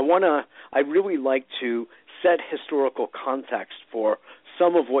 Bruce. I really like to set historical context for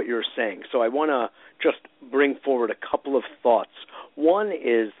some of what you're saying. So I want to just bring forward a couple of thoughts. One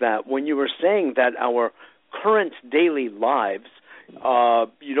is that when you were saying that our current daily lives,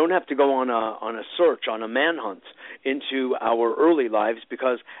 you don't have to go on a search, on a manhunt into our early lives,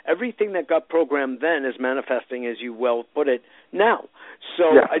 because everything that got programmed then is manifesting, as you well put it, now. So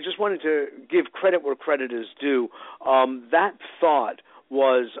I just wanted to give credit where credit is due. That thought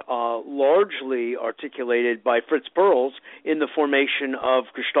was largely articulated by Fritz Perls in the formation of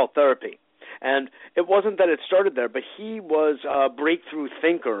Gestalt therapy. And it wasn't that it started there, but he was a breakthrough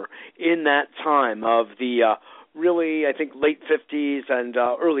thinker in that time of the really, I think, late 50s and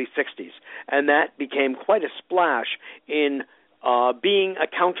early 60s. And that became quite a splash in being a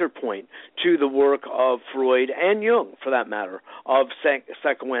counterpoint to the work of Freud and Jung, for that matter, of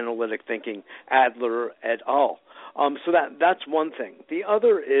psychoanalytic thinking, Adler et al. So that's one thing. The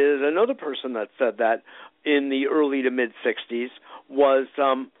other is another person that said that in the early to mid-'60s was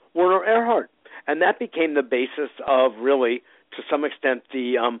Werner Erhard. And that became the basis of really, to some extent,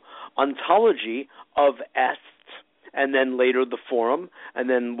 the ontology of est, and then later the forum, and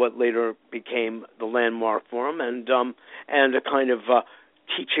then what later became the Landmark Forum, and a kind of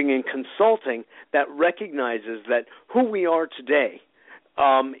teaching and consulting that recognizes that who we are today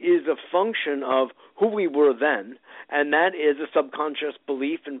is a function of who we were then, and that is a subconscious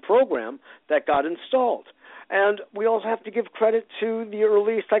belief and program that got installed. And we also have to give credit to the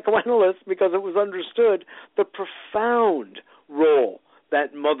early psychoanalysts because it was understood the profound role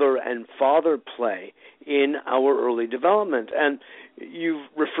that mother and father play in our early development. And you've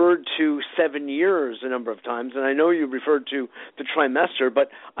referred to 7 years a number of times, and I know you referred to the trimester, but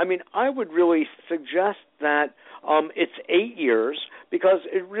I mean, I would really suggest that it's 8 years because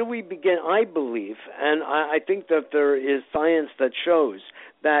it really began, I believe, and I think that there is science that shows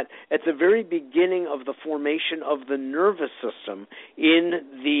that at the very beginning of the formation of the nervous system in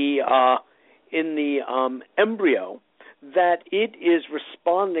the embryo, that it is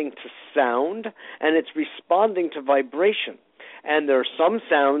responding to sound and it's responding to vibration. And there are some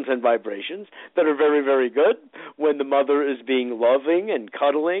sounds and vibrations that are very, very good when the mother is being loving and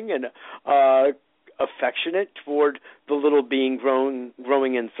cuddling and affectionate toward the little being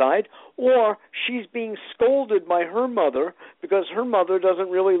growing inside, or she's being scolded by her mother because her mother doesn't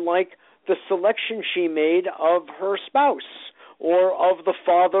really like the selection she made of her spouse or of the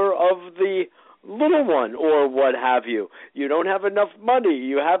father of the little one, or what have you. You don't have enough money.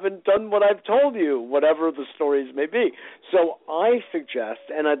 You haven't done what I've told you, whatever the stories may be. So I suggest,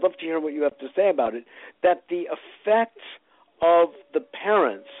 and I'd love to hear what you have to say about it, that the effect of the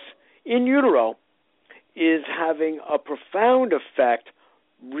parents in utero is having a profound effect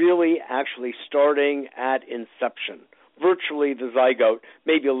really actually starting at inception, virtually the zygote,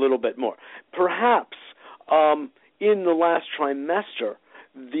 maybe a little bit more. Perhaps in the last trimester,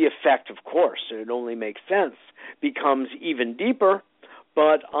 the effect, of course, it only makes sense, becomes even deeper,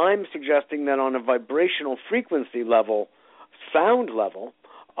 but I'm suggesting that on a vibrational frequency level, sound level,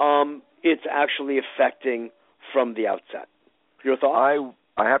 it's actually affecting from the outset. Your thoughts?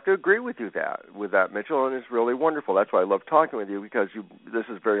 I have to agree with you with that, Mitchell, and it's really wonderful. That's why I love talking with you, because this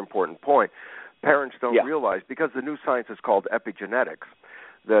is a very important point. Parents don't realize, because the new science is called epigenetics,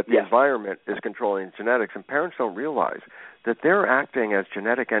 that the environment is controlling genetics, and parents don't realize that they're acting as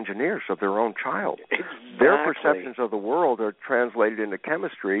genetic engineers of their own child. Exactly. Their perceptions of the world are translated into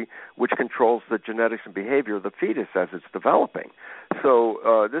chemistry, which controls the genetics and behavior of the fetus as it's developing.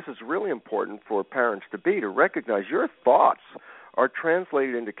 So this is really important for parents to recognize your thoughts are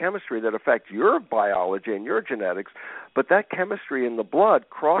translated into chemistry that affect your biology and your genetics, but that chemistry in the blood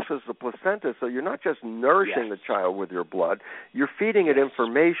crosses the placenta, so you're not just nourishing the child with your blood, you're feeding it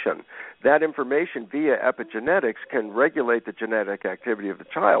information. That information via epigenetics can regulate the genetic activity of the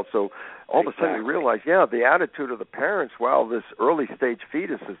child. So all of a sudden you realize, the attitude of the parents while this early stage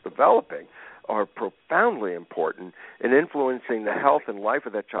fetus is developing are profoundly important in influencing the health and life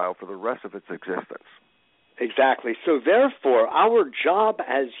of that child for the rest of its existence. Exactly. So therefore, our job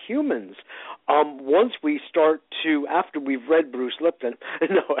as humans, once we start to, after we've read Bruce Lipton,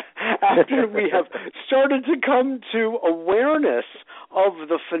 after we have started to come to awareness of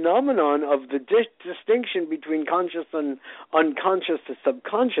the phenomenon of the distinction between conscious and unconscious to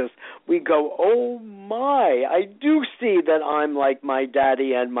subconscious, we go, oh my, I do see that I'm like my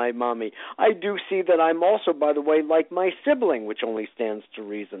daddy and my mommy. I do see that I'm also, by the way, like my sibling, which only stands to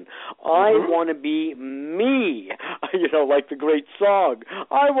reason. I want to be me, like the great song.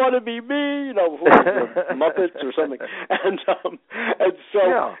 I want to be me, Muppets or something. And so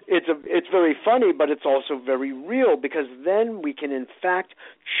it's very funny, but it's also very real, because then we can in fact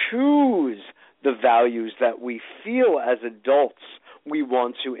choose the values that we feel as adults we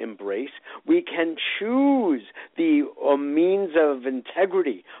want to embrace. We can choose the means of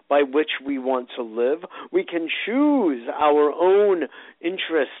integrity by which we want to live. We can choose our own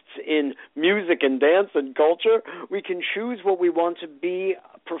interests in music and dance and culture. We can choose what we want to be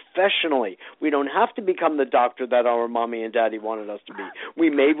professionally. We don't have to become the doctor that our mommy and daddy wanted us to be. We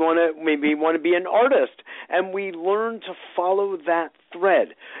may want to be an artist, and we learn to follow that thread.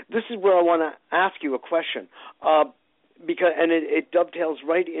 This is where I want to ask you a question. Because it dovetails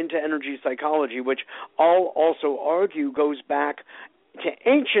right into energy psychology, which I'll also argue goes back to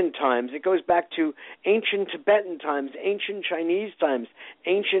ancient times. It goes back to ancient Tibetan times, ancient Chinese times,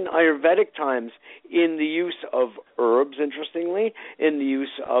 ancient Ayurvedic times, in the use of herbs, interestingly, in the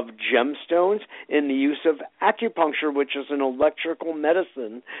use of gemstones, in the use of acupuncture, which is an electrical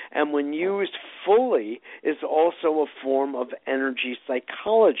medicine, and when used fully is also a form of energy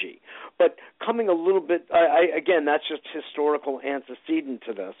psychology. But coming a little bit, again, that's just historical antecedent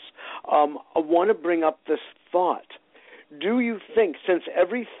to this. I want to bring up this thought. Do you think, since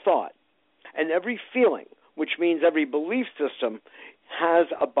every thought and every feeling, which means every belief system, has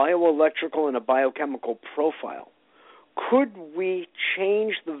a bioelectrical and a biochemical profile, could we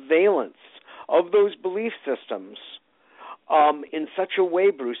change the valence of those belief systems in such a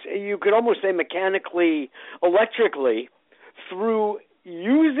way, Bruce? You could almost say mechanically, electrically, through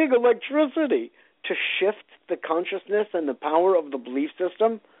using electricity to shift the consciousness and the power of the belief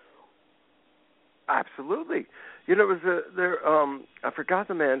system? Absolutely. You know, it was I forgot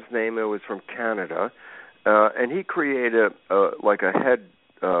the man's name. It was from Canada, and he created like a head,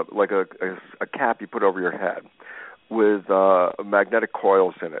 like a cap you put over your head with magnetic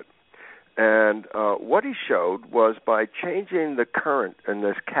coils in it. And what he showed was by changing the current in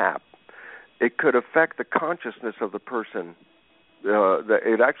this cap, it could affect the consciousness of the person. That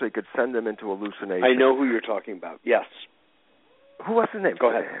it actually could send them into hallucination. I know who you're talking about. Yes. What's his name? Go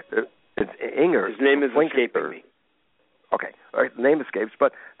ahead. It's Inger. His name is escaping me. Okay, all right, the name escapes,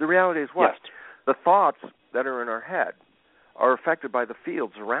 but the reality is what? Yes. The thoughts that are in our head are affected by the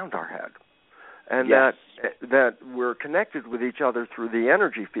fields around our head. And yes. that we're connected with each other through the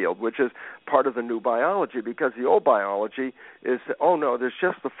energy field, which is part of the new biology, because the old biology is, oh, no, there's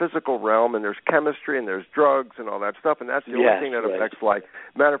just the physical realm, and there's chemistry, and there's drugs, and all that stuff, and that's the only thing that affects life.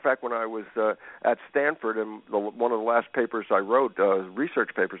 Matter of fact, when I was at Stanford, and one of the last papers I wrote, research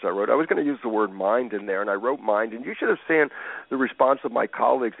papers I wrote, I was going to use the word mind in there, and I wrote mind, and you should have seen the response of my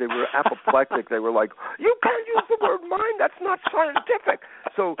colleagues. They were apoplectic. They were like, you can't use the word mind. That's not scientific.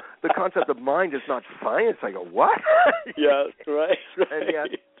 So the concept of mind is not science. I go, what? Yes, right. And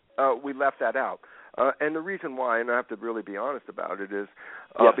yet we left that out. And the reason why, and I have to really be honest about it, is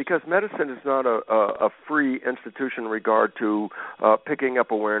because medicine is not a free institution in regard to picking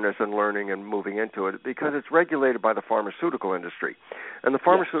up awareness and learning and moving into it, because it's regulated by the pharmaceutical industry. And the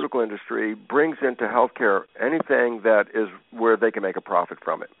pharmaceutical industry brings into healthcare anything that is where they can make a profit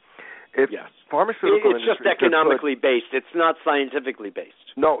from it. If pharmaceutical it's just economically based. It's not scientifically based.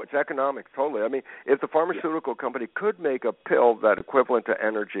 No, it's economic, totally. I mean, if the pharmaceutical company could make a pill that equivalent to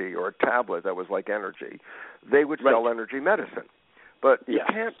energy, or a tablet that was like energy, they would sell energy medicine. But you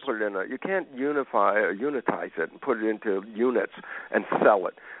can't put it in you can't unitize it and put it into units and sell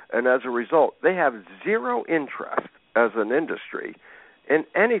it. And as a result, they have zero interest as an industry in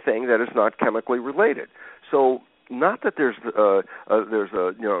anything that is not chemically related. So not that there's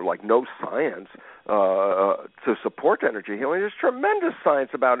like no science to support energy healing. There's tremendous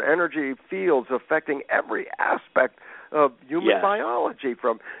science about energy fields affecting every aspect of human biology,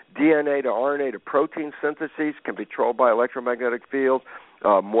 from DNA to RNA to protein synthesis, can be controlled by electromagnetic fields,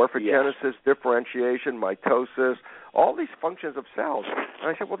 morphogenesis, differentiation, mitosis, all these functions of cells.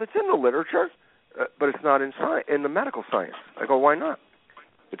 And I said, well, it's in the literature, but it's not in the medical science. I go, why not?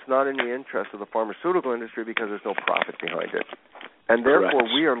 It's not in the interest of the pharmaceutical industry because there's no profit behind it. And therefore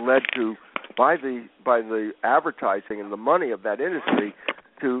we are led to, by the advertising and the money of that industry,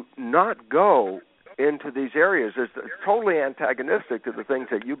 to not go into these areas. It's totally antagonistic to the things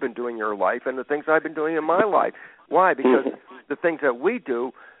that you've been doing in your life and the things I've been doing in my life. Why? Because the things that we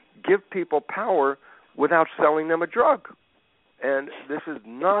do give people power without selling them a drug. And this is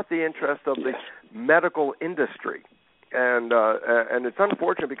not the interest of the medical industry. And it's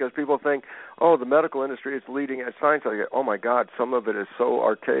unfortunate because people think, oh, the medical industry is leading edge science. I go, oh my God, some of it is so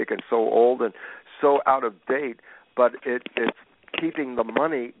archaic and so old and so out of date, but it's keeping the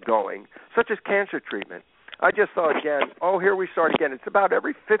money going, such as cancer treatment. I just saw again, here we start again. It's about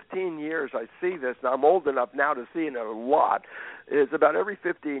every 15 years I see this. Now, I'm old enough now to see it a lot. It's about every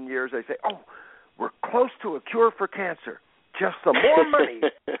 15 years they say, we're close to a cure for cancer. Just some more money.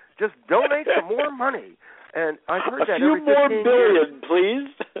 Just donate some more money. And I've heard that every 15 years. A few more billion, please.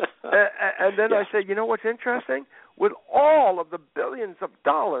 And then I say, you know what's interesting? With all of the billions of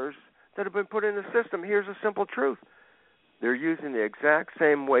dollars that have been put in the system, here's a simple truth. They're using the exact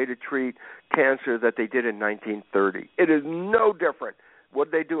same way to treat cancer that they did in 1930. It is no different.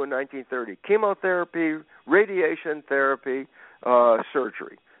 What did they do in 1930? Chemotherapy, radiation therapy,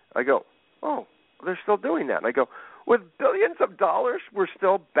 surgery. I go, they're still doing that. And I go, with billions of dollars, we're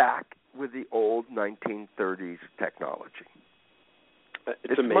still back with the old 1930s technology.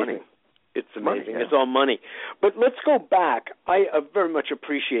 It's amazing. Money. It's amazing. Money, It's all money. But let's go back. I very much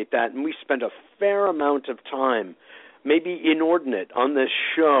appreciate that, and we spent a fair amount of time, maybe inordinate, on this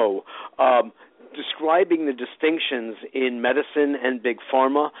show describing the distinctions in medicine and big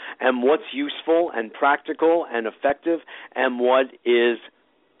pharma and what's useful and practical and effective and what is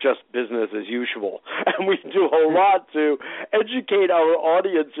just business as usual. And we do a lot to educate our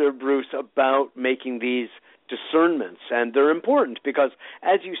audience here, Bruce, about making these discernments. And they're important because,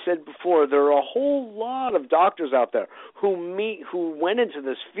 as you said before, there are a whole lot of doctors out there who went into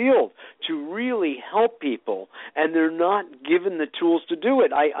this field to really help people, and they're not given the tools to do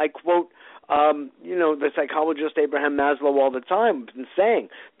it. I quote the psychologist Abraham Maslow all the time, been saying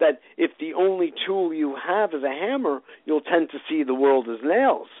that if the only tool you have is a hammer, you'll tend to see the world as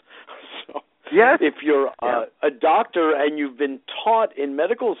nails. So yes. If you're a doctor and you've been taught in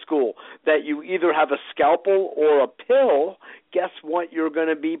medical school that you either have a scalpel or a pill, guess what you're going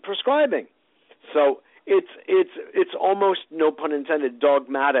to be prescribing? So it's almost, no pun intended,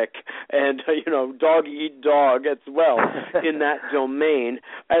 dogmatic, and dog eat dog as well in that domain.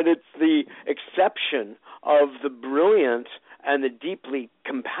 And it's the exception of the brilliant and the deeply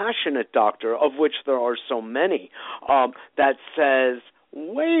compassionate doctor, of which there are so many, that says,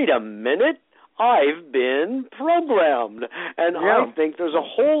 wait a minute, I've been programmed. And I think there's a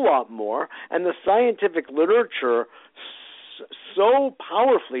whole lot more, and the scientific literature so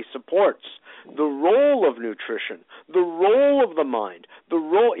powerfully supports the role of nutrition, the role of the mind, the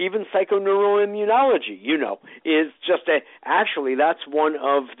role, even psychoneuroimmunology, is just actually that's one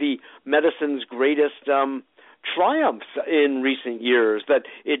of the medicine's greatest triumphs in recent years, that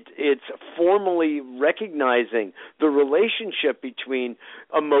it's formally recognizing the relationship between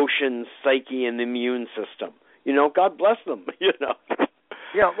emotions, psyche, and the immune system. God bless them,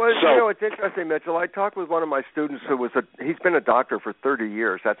 Yeah, well, it's interesting, Mitchell. I talked with one of my students who he's been a doctor for 30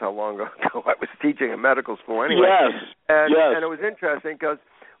 years. That's how long ago I was teaching in medical school anyway. Yes, and it was interesting because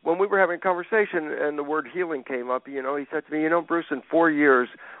when we were having a conversation and the word healing came up, he said to me, Bruce, in 4 years,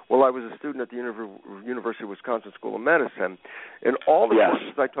 while I was a student at the University of Wisconsin School of Medicine, in all the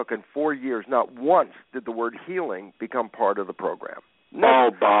courses I took in 4 years, not once did the word healing become part of the program. Never.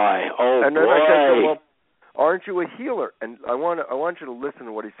 And then I said to him, well, aren't you a healer? And I want you to listen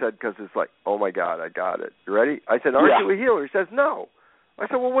to what he said, because it's like, oh my God, I got it. You ready? I said, aren't you a healer? He says, no. I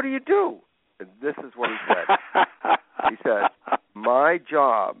said, well, what do you do? And this is what he said. He said, my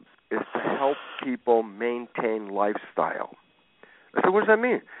job is to help people maintain lifestyle. I said, what does that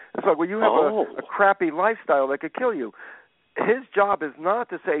mean? It's like, well, you have a crappy lifestyle that could kill you. His job is not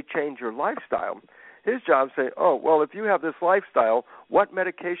to say change your lifestyle. His job is to say, oh, well, if you have this lifestyle, what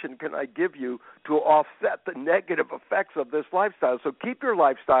medication can I give you to offset the negative effects of this lifestyle? So keep your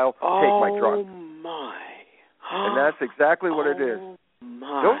lifestyle, take my drug. Oh, my. And that's exactly what it is.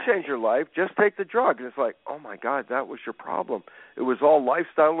 My. Don't change your life, just take the drug. And it's like, oh, my God, that was your problem. It was all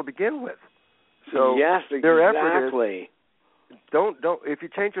lifestyle to begin with. So yes, exactly. Their effort is, don't. If you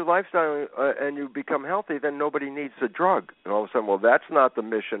change your lifestyle and you become healthy, then nobody needs a drug. And all of a sudden, well, that's not the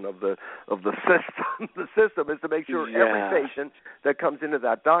mission of the system. The system is to make sure every patient that comes into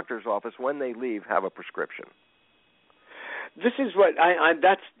that doctor's office, when they leave, have a prescription. This is what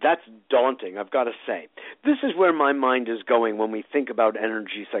that's daunting, I've got to say. This is where my mind is going when we think about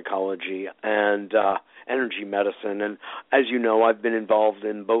energy psychology and energy medicine. And as you know, I've been involved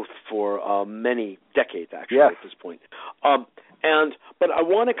in both for many decades, actually, at this point. But I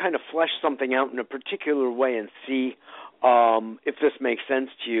want to kind of flesh something out in a particular way and see if this makes sense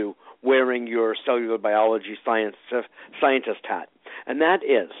to you, wearing your cellular biology scientist hat. And that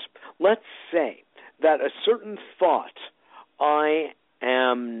is, let's say that a certain thought, I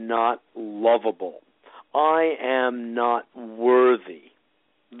am not lovable, I am not worthy,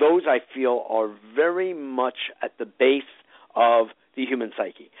 those I feel are very much at the base of the human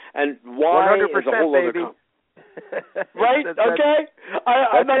psyche. And why 100%, is a whole baby. other right? Okay?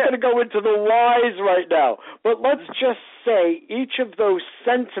 I'm not going to go into the whys right now. But let's just say each of those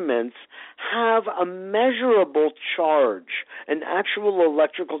sentiments have a measurable charge, an actual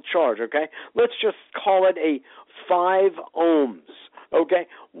electrical charge, okay? Let's just call it a 5 ohms, okay?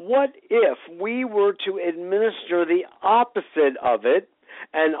 What if we were to administer the opposite of it?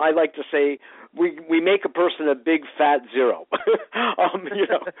 And I like to say we make a person a big fat 0. I'm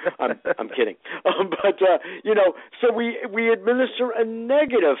kidding. So we administer a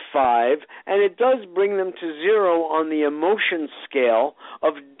 -5, and it does bring them to 0 on the emotion scale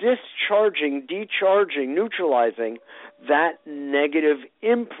of discharging, decharging, neutralizing that negative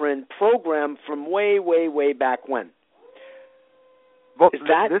imprint program from way, way, way back when. Well, is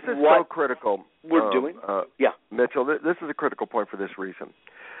that this is what so critical. We're doing? Mitchell, this is a critical point for this reason.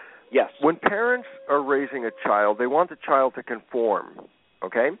 Yes. When parents are raising a child, they want the child to conform,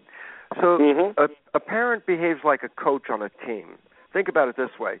 okay? So a parent behaves like a coach on a team. Think about it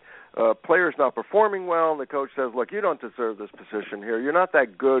this way. A player's not performing well, and the coach says, look, you don't deserve this position here. You're not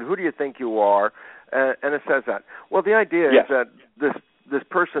that good. Who do you think you are? And it says that. Well, the idea is that this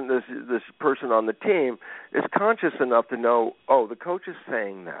person on the team is conscious enough to know, oh, the coach is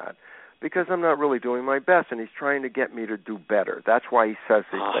saying that because I'm not really doing my best, and he's trying to get me to do better. That's why he says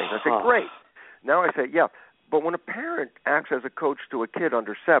these things. I say, great. Now I say, yeah. But when a parent acts as a coach to a kid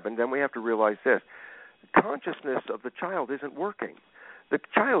under 7, then we have to realize this. Consciousness of the child isn't working. The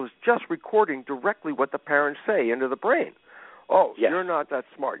child is just recording directly what the parents say into the brain. Oh, you're not that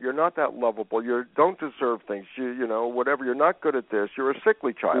smart. You're not that lovable. You don't deserve things. You know, whatever. You're not good at this. You're a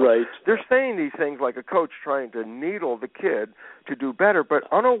sickly child. Right. They're saying these things like a coach trying to needle the kid to do better, but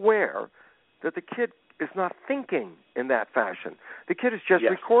unaware that the kid is not thinking in that fashion. The kid is just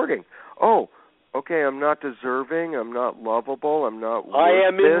recording. Oh, okay, I'm not deserving. I'm not lovable. I'm not worth I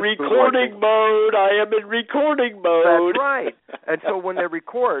am in recording mode. I am in recording mode. That's right. And so when they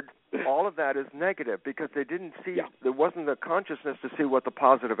record, all of that is negative because they didn't see, there wasn't the consciousness to see what the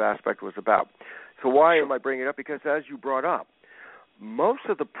positive aspect was about. So why am I bringing it up? Because as you brought up, most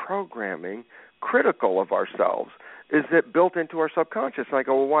of the programming critical of ourselves is that built into our subconscious. And I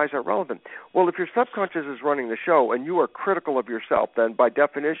go, well, why is that relevant? Well, if your subconscious is running the show and you are critical of yourself, then by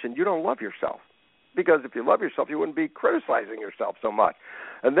definition, you don't love yourself. Because if you love yourself, you wouldn't be criticizing yourself so much.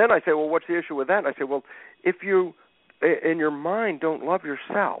 And then I say, well, what's the issue with that? And I say, well, if you, in your mind, don't love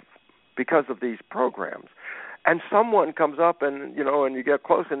yourself because of these programs, and someone comes up and, you know, and you get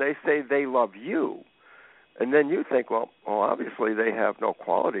close and they say they love you, and then you think, well, obviously they have no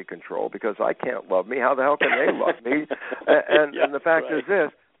quality control because I can't love me. How the hell can they love me? And the fact is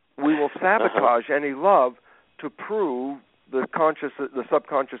this, we will sabotage any love to prove the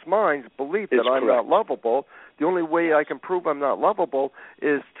subconscious mind's belief that I'm not lovable. The only way I can prove I'm not lovable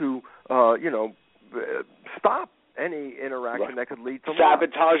is to, stop any interaction that could lead to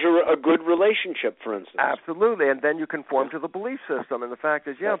sabotage a good relationship, for instance. Absolutely, and then you conform to the belief system. And the fact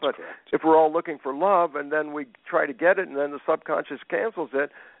is, if we're all looking for love and then we try to get it and then the subconscious cancels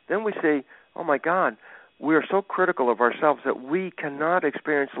it, then we see, oh my God, we are so critical of ourselves that we cannot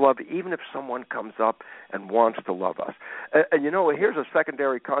experience love even if someone comes up and wants to love us. And here's a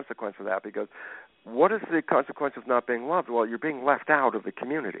secondary consequence of that, because what is the consequence of not being loved? Well, you're being left out of the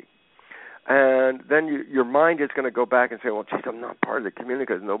community. And then your mind is going to go back and say, well, geez, I'm not part of the community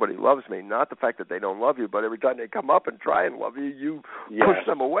because nobody loves me. Not the fact that they don't love you, but every time they come up and try and love you, you push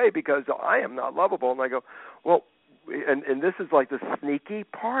them away because I am not lovable. And I go, well, and this is like the sneaky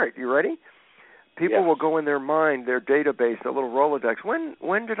part. You ready? People will go in their mind, their database, their little Rolodex.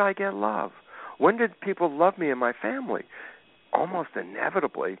 When did I get love? When did people love me and my family? Almost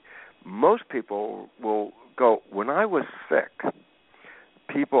inevitably, most people will go, when I was sick,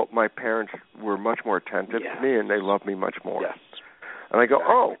 my parents were much more attentive to me and they loved me much more. Yes. And I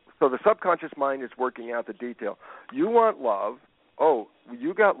go, so the subconscious mind is working out the detail. You want love. Oh,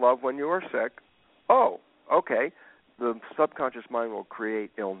 you got love when you were sick. Oh, okay. The subconscious mind will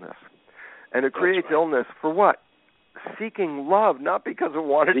create illness. And it creates illness for what? Seeking love, not because it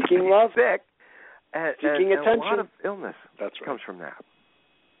wanted to be sick. Seeking attention. A lot of illness comes from that.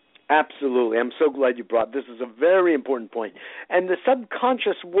 Absolutely. I'm so glad you brought this. Is a very important point. And the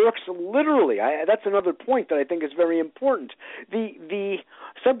subconscious works literally. That's another point that I think is very important. The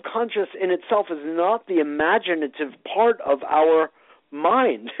subconscious in itself is not the imaginative part of our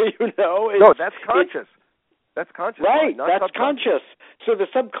mind. No, that's conscious. That's conscious. Right, mind, not that's conscious. So the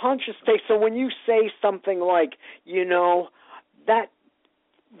subconscious takes, so when you say something like, that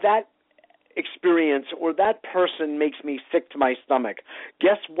experience or that person makes me sick to my stomach,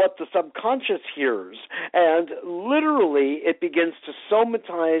 guess what the subconscious hears? And literally it begins to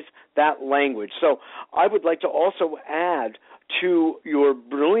somatize that language. So I would like to also add to your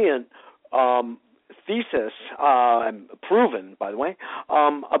brilliant thesis, proven, by the way,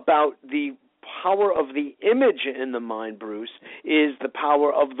 about the power of the image in the mind, Bruce, is the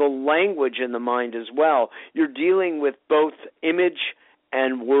power of the language in the mind as well. You're dealing with both image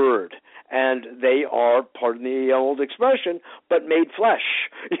and word, and they are, pardon the old expression, but made flesh,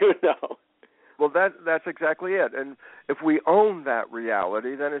 Well, that's exactly it. And if we own that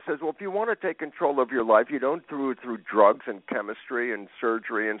reality, then it says, well, if you want to take control of your life, you don't do it through drugs and chemistry and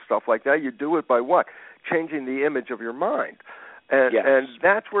surgery and stuff like that. You do it by what? Changing the image of your mind. And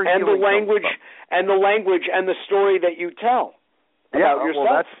that's where healing comes from. And the language and the story that you tell about yourself.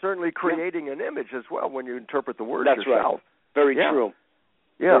 Well, that's certainly creating an image as well when you interpret the words yourself. Right. Very true.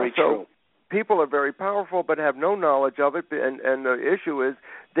 Yeah, Very true. people are very powerful but have no knowledge of it, and the issue is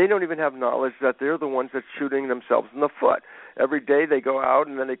they don't even have knowledge that they're the ones that's shooting themselves in the foot. Every day they go out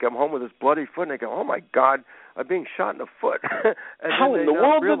and then they come home with this bloody foot and they go, oh my God, I'm being shot in the foot. And how in the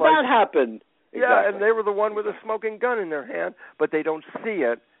world did that happen? Yeah, and they were the one with a smoking gun in their hand, but they don't see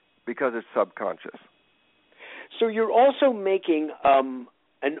it because it's subconscious. So you're also making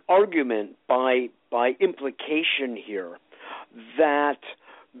an argument by implication here that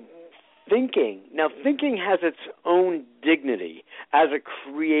thinking has its own dignity as a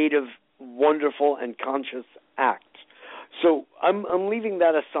creative, wonderful, and conscious act. So I'm leaving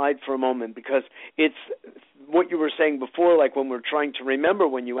that aside for a moment because it's what you were saying before, like when we're trying to remember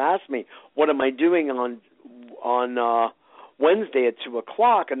when you asked me, what am I doing on Wednesday at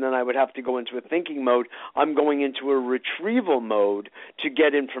 2:00, and then I would have to go into a thinking mode. I'm going into a retrieval mode to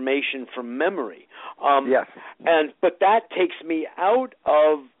get information from memory. Yes. But that takes me out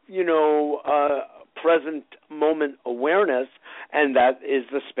of, present moment awareness, and that is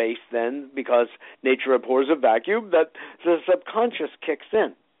the space then, because nature abhors a vacuum, that the subconscious kicks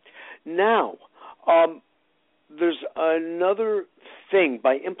in. Now, there's another thing,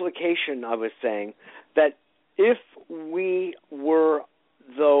 by implication I was saying, that if we were,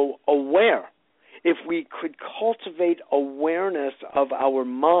 though, aware, if we could cultivate awareness of our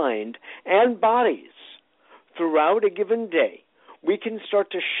mind and bodies throughout a given day, we can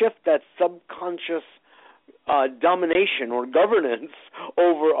start to shift that subconscious domination or governance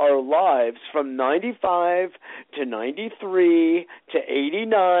over our lives from 95 to 93 to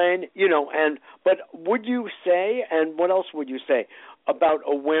 89, but would you say, and what else would you say about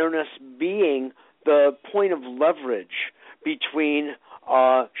awareness being the point of leverage between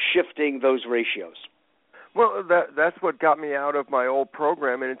shifting those ratios? Well, that's what got me out of my old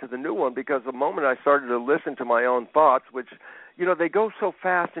program and into the new one, because the moment I started to listen to my own thoughts, which, they go so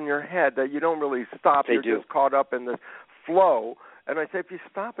fast in your head that you don't really stop. You're just caught up in the flow. And I say, if you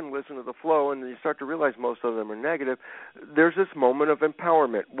stop and listen to the flow and you start to realize most of them are negative, there's this moment of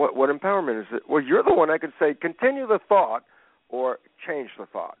empowerment. What empowerment is it? Well, you're the one I could say, continue the thought or change the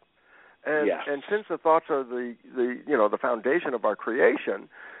thought. And since the thoughts are the foundation of our creation,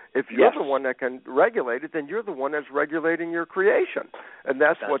 if you're the one that can regulate it, then you're the one that's regulating your creation. And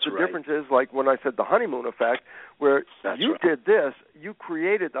that's what the difference is, like when I said the honeymoon effect, where did this, you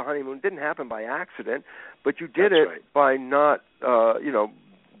created the honeymoon. It didn't happen by accident, but you did by not,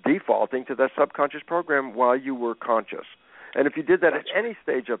 defaulting to that subconscious program while you were conscious. And if you did that at any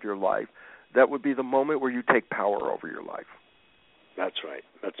stage of your life, that would be the moment where you take power over your life. That's right.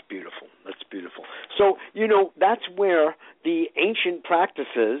 That's beautiful. That's beautiful. So, that's where the ancient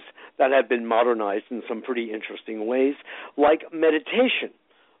practices that have been modernized in some pretty interesting ways, like meditation,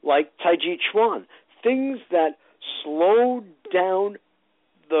 like Tai Chi Chuan, things that slow down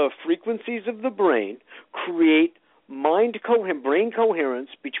the frequencies of the brain, create brain coherence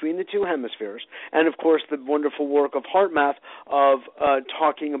between the two hemispheres, and, of course, the wonderful work of HeartMath of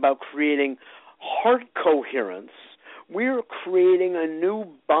talking about creating heart coherence. We're creating a new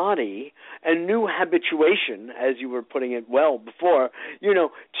body, a new habituation, as you were putting it well before,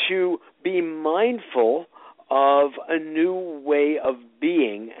 to be mindful of a new way of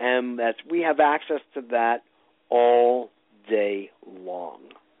being, and that we have access to that all day long.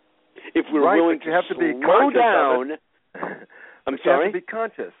 If we're willing to slow down, I'm sorry? You have to be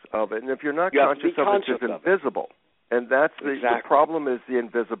conscious of it, and if you're not conscious of it, it's invisible. And that's the problem, is the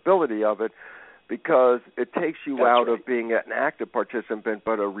invisibility of it, because it takes you out of being an active participant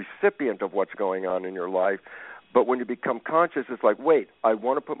but a recipient of what's going on in your life. But when you become conscious, it's like, wait, I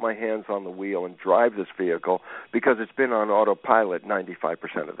want to put my hands on the wheel and drive this vehicle because it's been on autopilot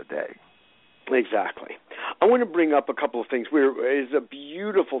 95% of the day. Exactly. I want to bring up a couple of things. It's a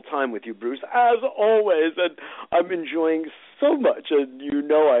beautiful time with you, Bruce, as always, and I'm enjoying so much. And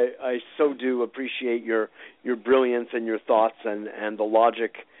I so do appreciate your brilliance and your thoughts and the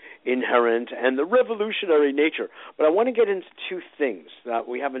logic inherent and the revolutionary nature. But I want to get into two things that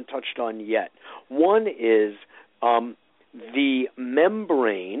we haven't touched on yet. One is the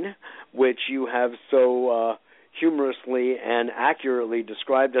membrane, which you have so humorously and accurately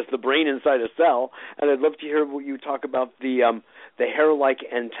described as the brain inside a cell, and I'd love to hear what you talk about the hair-like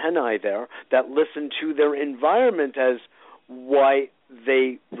antennae there that listen to their environment as why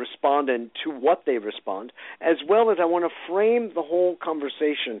they respond and to what they respond, as well as I want to frame the whole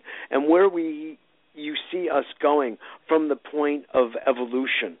conversation and where you see us going from the point of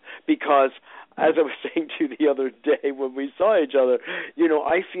evolution, because as I was saying to you the other day when we saw each other,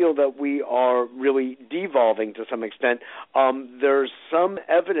 I feel that we are really devolving to some extent. There's some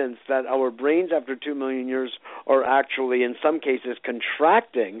evidence that our brains after 2 million years are actually, in some cases,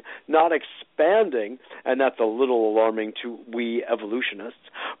 contracting, not expanding, and that's a little alarming to we evolutionists.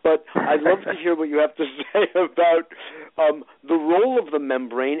 But I'd love to hear what you have to say about the role of the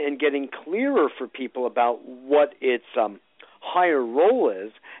membrane and getting clearer for people about what its higher role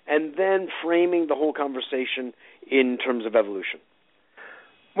is, and then framing the whole conversation in terms of evolution.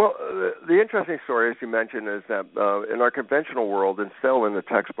 Well, the interesting story, as you mentioned, is that in our conventional world, and still in the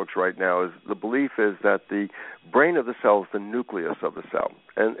textbooks right now, is the belief is that the brain of the cell is the nucleus of the cell.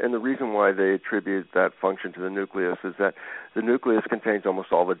 And the reason why they attribute that function to the nucleus is that the nucleus contains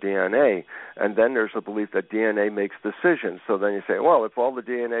almost all the DNA. And then there's a belief that DNA makes decisions. So then you say, well, if all the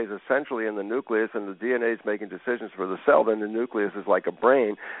DNA is essentially in the nucleus and the DNA is making decisions for the cell, then the nucleus is like a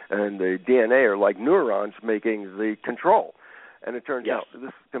brain, and the DNA are like neurons making the control. And it turns out this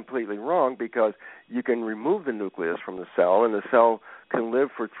is completely wrong, because you can remove the nucleus from the cell, and the cell can live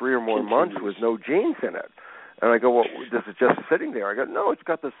for 3 or more months with no genes in it. And I go, well, this is just sitting there. I go, no, it's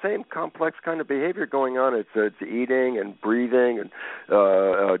got the same complex kind of behavior going on. It's eating and breathing and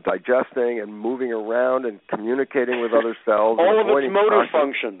digesting and moving around and communicating with other cells. All of its motor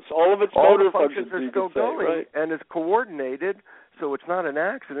functions. All of its motor functions are still going, right? And it's coordinated. So it's not an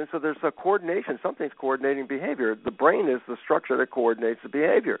accident. So there's a coordination. Something's coordinating behavior. The brain is the structure that coordinates the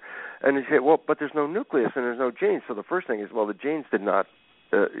behavior. And you say, well, but there's no nucleus and there's no genes. So the first thing is, well, the genes did not,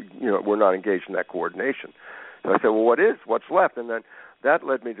 were not engaged in that coordination. So I said, well, what's left? And then that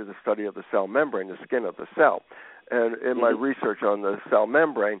led me to the study of the cell membrane, the skin of the cell. And in my research on the cell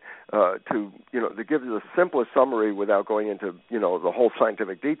membrane, to give you the simplest summary without going into, the whole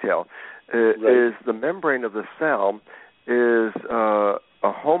scientific detail, is the membrane of the cell is a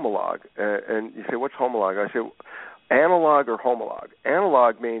homolog. And you say, what's homolog? I say, analog or homolog.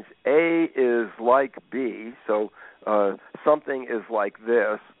 Analog means A is like B, so something is like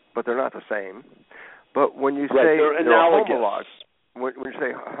this, but they're not the same. But when you say homolog, when you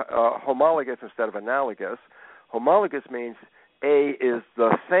say homologous instead of analogous, homologous means A is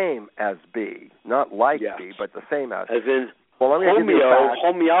the same as B, not like B, but the same as. As in well, let me give you a fact.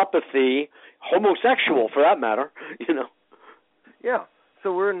 Homeopathy, homosexual for that matter, Yeah.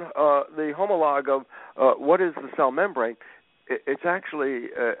 So we're in the homolog of what is the cell membrane. It's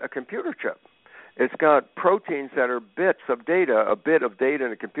actually a computer chip. It's got proteins that are bits of data. A bit of data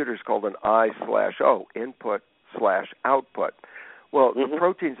in a computer is called an I/O, input/output. Well, the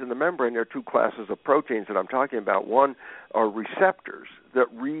proteins in the membrane, there are 2 classes of proteins that I'm talking about. One are receptors that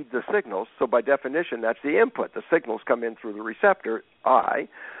read the signals. So by definition, that's the input. The signals come in through the receptor, I.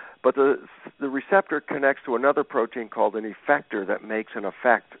 But the receptor connects to another protein called an effector that makes an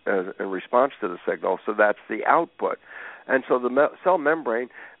effect in response to the signal. So that's the output. And so the cell membrane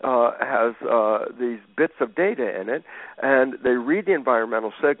has these bits of data in it, and they read the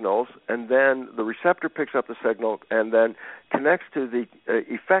environmental signals, and then the receptor picks up the signal and then connects to the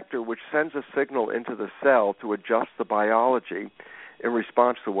effector, which sends a signal into the cell to adjust the biology in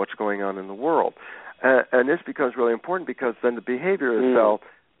response to what's going on in the world. And this becomes really important, because then the behavior of the cell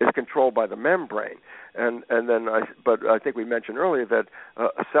is controlled by the membrane. But I think we mentioned earlier that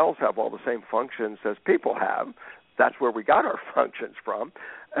cells have all the same functions as people have. That's where we got our functions from.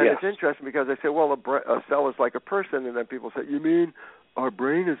 And it's interesting, because they say, well, a cell is like a person, and then people say, you mean our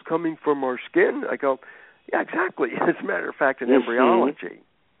brain is coming from our skin? I go, yeah, exactly. As a matter of fact, in embryology,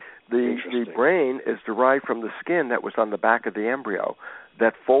 the brain is derived from the skin that was on the back of the embryo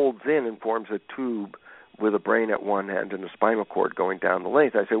that folds in and forms a tube with a brain at one end and a spinal cord going down the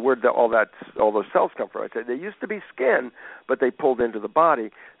length. I say, where did all those cells come from? I said, they used to be skin, but they pulled into the body.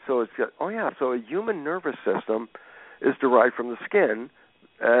 So it's so a human nervous system is derived from the skin,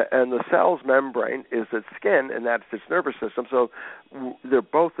 and the cell's membrane is its skin, and that's its nervous system. So they're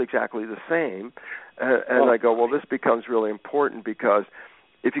both exactly the same. And I go, well, this becomes really important, because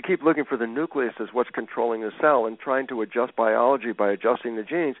if you keep looking for the nucleus as what's controlling the cell and trying to adjust biology by adjusting the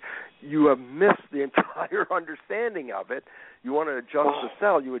genes, you have missed the entire understanding of it. You want to adjust the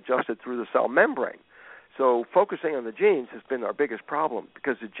cell, you adjust it through the cell membrane. So focusing on the genes has been our biggest problem,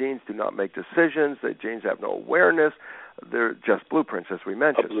 because the genes do not make decisions. The genes have no awareness. They're just blueprints, as we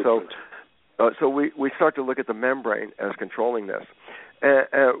mentioned. So we start to look at the membrane as controlling this.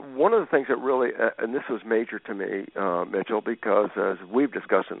 One of the things that really, and this was major to me, Mitchell, because as we've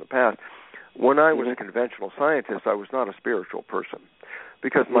discussed in the past, when I was a conventional scientist, I was not a spiritual person,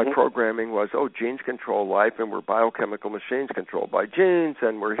 because my programming was, genes control life, and we're biochemical machines controlled by genes,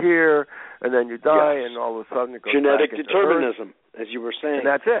 and we're here, and then you die, and all of a sudden it goes genetic back into determinism. Earth. as you were saying. And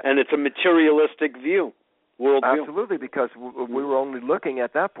that's it. And it's a materialistic view, worldview. Absolutely, because we were only looking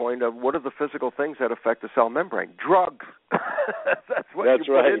at that point of what are the physical things that affect the cell membrane. Drugs. That's what you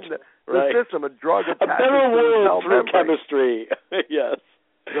put in the system, a drug attached to the cell membrane. A better world through chemistry. Yes.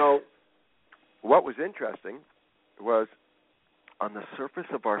 So what was interesting was on the surface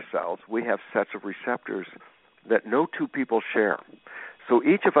of our cells, we have sets of receptors that no two people share. So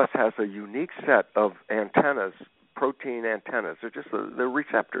each of us has a unique set of antennas, protein antennas. They're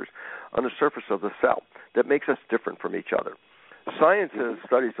receptors on the surface of the cell that makes us different from each other. Science has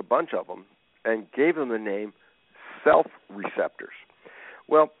studied a bunch of them and gave them the name self-receptors.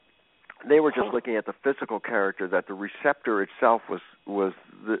 Well, they were just looking at the physical character, that the receptor itself was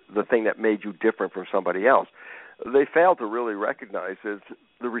the thing that made you different from somebody else. They failed to really recognize is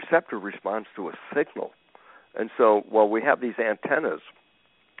the receptor responds to a signal. And so while we have these antennas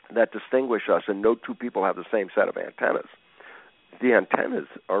that distinguish us, and no two people have the same set of antennas, the antennas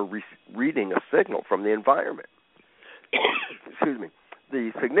are reading a signal from the environment. Excuse me.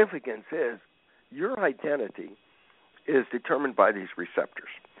 The significance is your identity is determined by these receptors.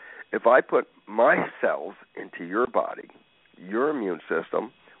 If I put my cells into your body, your immune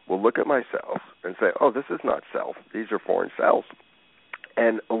system will look at my cells and say, oh, this is not self. These are foreign cells,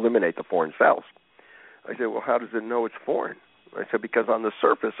 and eliminate the foreign cells. I say, well, how does it know it's foreign? I said, because on the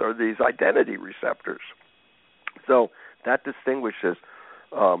surface are these identity receptors. So that distinguishes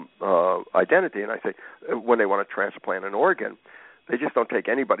identity. And I say, when they want to transplant an organ, they just don't take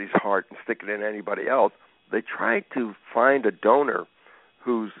anybody's heart and stick it in anybody else. They try to find a donor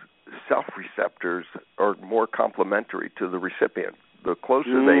whose self-receptors are more complementary to the recipient. The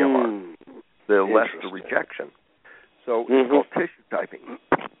closer they are, the less the rejection. So it's called tissue typing.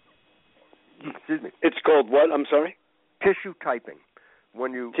 Excuse me. It's called what? I'm sorry? Tissue typing.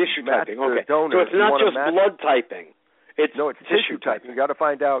 When you tissue match typing. the Okay. donor, so it's not just blood typing. It's tissue typing. You got to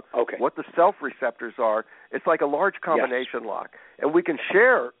find out what the self-receptors are. It's like a large combination lock. And we can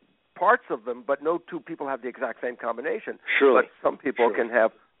share parts of them, but no two people have the exact same combination. Surely. But some people can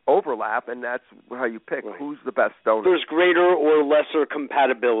have overlap, and that's how you pick who's the best donor. There's greater or lesser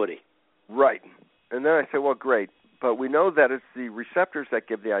compatibility. Right. And then I say, well, great. But we know that it's the receptors that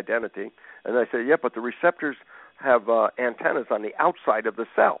give the identity. And I say, yeah, but the receptors have antennas on the outside of the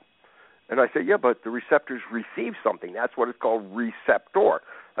cell. And I say, yeah, but the receptors receive something. That's what it's called, receptor.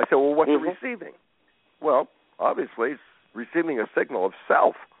 I say, well, what's it receiving? Well, obviously, it's receiving a signal of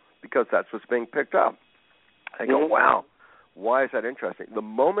self because that's what's being picked up. I go, wow, why is that interesting? The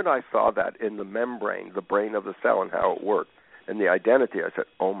moment I saw that in the membrane, the brain of the cell and how it worked, and the identity, I said,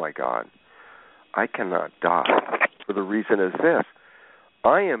 oh, my God, I cannot die. For the reason is this.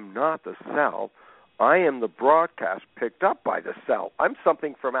 I am not the cell. I am the broadcast picked up by the cell. I'm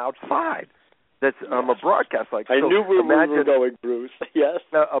something from outside. I'm a broadcast. I knew we were going, Bruce. Yes,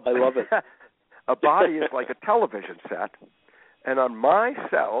 I love it. A body is like a television set, and on my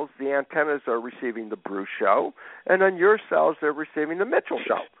cells, the antennas are receiving the Bruce show, and on your cells, they're receiving the Mitchell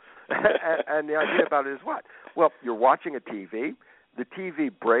show. And the idea about it is what? Well, you're watching a TV. The TV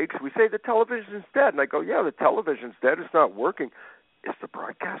breaks. We say the television's dead. And I go, yeah, the television's dead. It's not working. Is the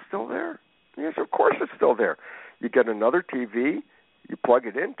broadcast still there? Yes, of course it's still there. You get another TV, you plug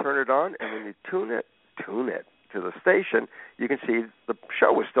it in, turn it on, and when you tune it to the station, you can see the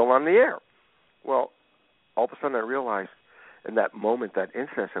show is still on the air. Well, all of a sudden I realized in that moment, that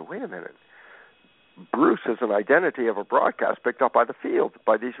instant, I said, wait a minute. Bruce is an identity of a broadcast picked up by the field,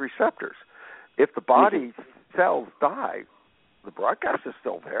 by these receptors. If the body cells die, the broadcast is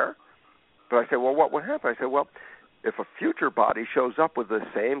still there. But I said, well, what would happen? I said, well, if a future body shows up with the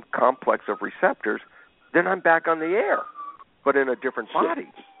same complex of receptors, then I'm back on the air, but in a different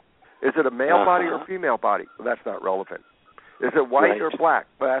body. Is it a male body or a female body? Well, that's not relevant. Is it white or black?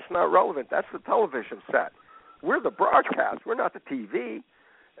 Well, that's not relevant. That's the television set. We're the broadcast. We're not the TV.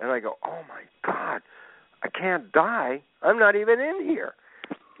 And I go, oh, my God, I can't die. I'm not even in here.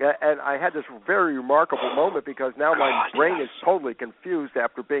 And I had this very remarkable moment because now my brain is totally confused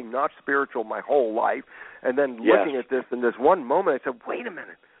after being not spiritual my whole life. And then looking at this in this one moment, I said, wait a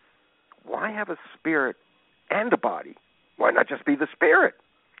minute. Why have a spirit and a body? Why not just be the spirit?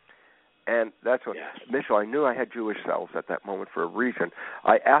 And that's what, Mitchell, I knew I had Jewish cells at that moment for a reason.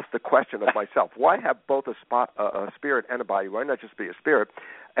 I asked the question of myself, why have both a spirit and a body? Why not just be a spirit?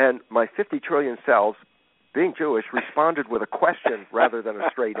 And my 50 trillion cells, being Jewish, responded with a question rather than a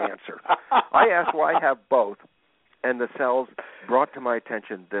straight answer. I asked why I have both, and the cells brought to my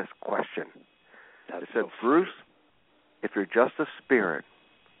attention this question. I said, Bruce, if you're just a spirit,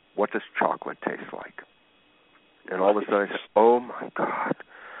 what does chocolate taste like? And all of a sudden I said, oh, my God,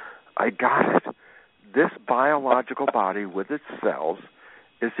 I got it. this biological body with its cells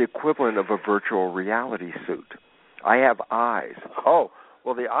is the equivalent of a virtual reality suit. I have eyes. Oh,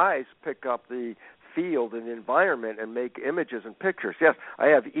 well, the eyes pick up the field and the environment and make images and pictures. Yes, I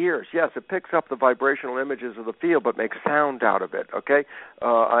have ears. Yes, it picks up the vibrational images of the field but makes sound out of it, okay?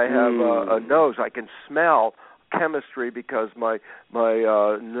 I have a nose. I can smell chemistry because my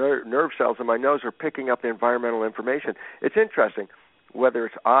nerve cells in my nose are picking up the environmental information. It's interesting, whether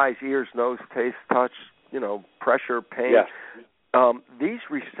it's eyes, ears, nose, taste, touch, pressure, pain. Yes. These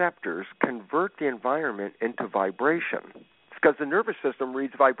receptors convert the environment into vibration. Because the nervous system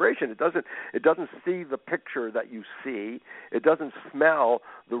reads vibration. It doesn't see the picture that you see. It doesn't smell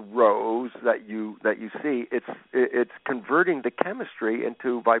the rose that you see. It's converting the chemistry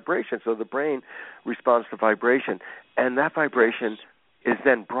into vibration. So the brain responds to vibration, and that vibration is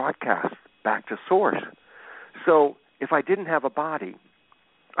then broadcast back to source. So if I didn't have a body,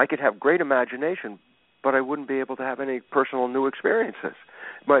 I could have great imagination, but I wouldn't be able to have any personal new experiences.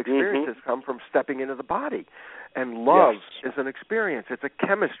 My experiences come from stepping into the body. And love is an experience. It's a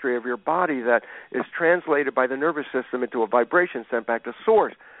chemistry of your body that is translated by the nervous system into a vibration sent back to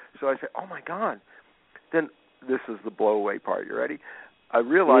source. So I say, oh, my God. Then this is the blow-away part. You ready? I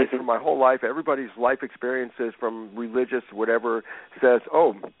realized for my whole life, everybody's life experiences from religious whatever says,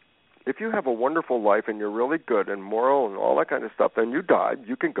 oh, if you have a wonderful life and you're really good and moral and all that kind of stuff, then you died,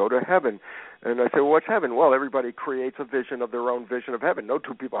 you can go to heaven. And I say, well, what's heaven? Well, everybody creates a vision of their own vision of heaven. No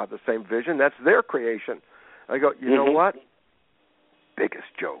two people have the same vision. That's their creation. I go, you know what? Biggest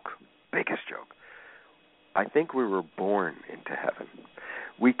joke. I think we were born into heaven.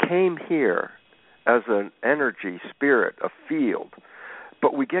 We came here as an energy, spirit, a field.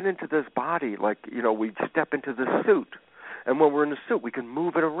 But we get into this body like, we step into the suit. And when we're in the suit, we can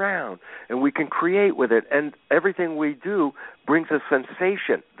move it around and we can create with it. And everything we do brings a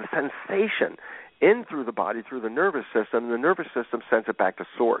sensation. The sensation in through the body, through the nervous system. The nervous system sends it back to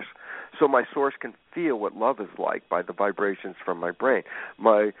source. So my source can feel what love is like by the vibrations from my brain.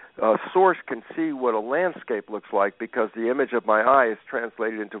 My source can see what a landscape looks like because the image of my eye is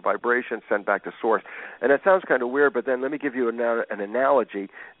translated into vibration sent back to source. And it sounds kind of weird, but then let me give you an analogy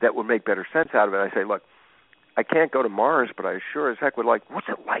that would make better sense out of it. I say, look, I can't go to Mars, but I sure as heck would like, what's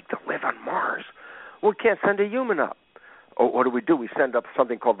it like to live on Mars? Well, we can't send a human up. Oh, what do? We send up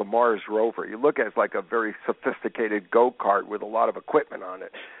something called the Mars rover. You look at it, it's like a very sophisticated go-kart with a lot of equipment on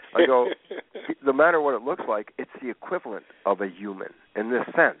it. I go, no matter what it looks like, it's the equivalent of a human in this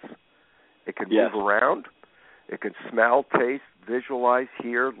sense. It can move around. It can smell, taste, visualize,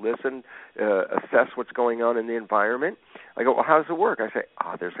 hear, listen, assess what's going on in the environment. I go, well, how does it work? I say,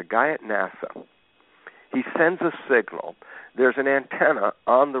 there's a guy at NASA. He sends a signal. There's an antenna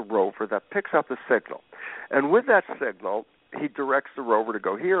on the rover that picks up the signal. And with that signal, he directs the rover to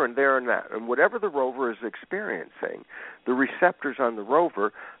go here and there and that. And whatever the rover is experiencing, the receptors on the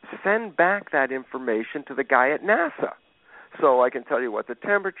rover send back that information to the guy at NASA. So I can tell you what the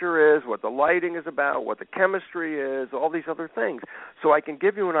temperature is, what the lighting is about, what the chemistry is, all these other things. So I can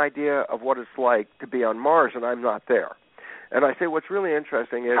give you an idea of what it's like to be on Mars, and I'm not there. And I say what's really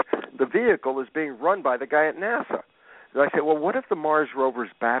interesting is the vehicle is being run by the guy at NASA. And I say, well, what if the Mars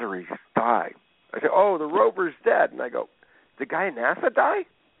rover's batteries die? I say, oh, the rover's dead. And I go, the guy at NASA die?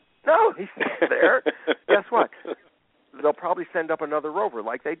 No, he's there. Guess what? They'll probably send up another rover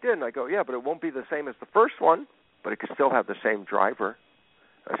like they did. And I go, yeah, but it won't be the same as the first one, but it could still have the same driver.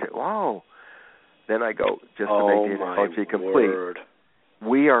 I say, wow. Then I go, just to make the analogy complete,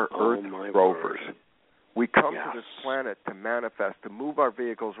 we are Earth rovers. We come to this planet to manifest, to move our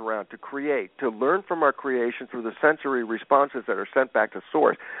vehicles around, to create, to learn from our creation through the sensory responses that are sent back to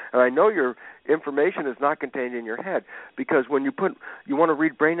source. And I know your information is not contained in your head because when you want to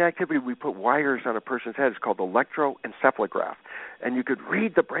read brain activity, we put wires on a person's head. It's called electroencephalograph. And you could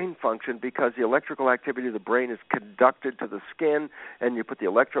read the brain function because the electrical activity of the brain is conducted to the skin, and you put the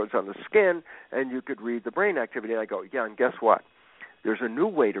electrodes on the skin, and you could read the brain activity. And I go, yeah, and guess what? There's a new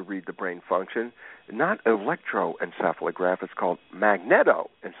way to read the brain function, not electroencephalograph. It's called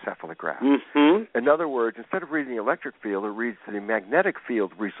magnetoencephalograph. Mm-hmm. In other words, instead of reading the electric field, it reads the magnetic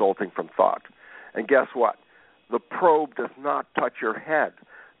field resulting from thought. And guess what? The probe does not touch your head.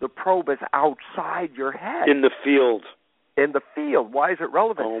 The probe is outside your head. In the field. In the field. Why is it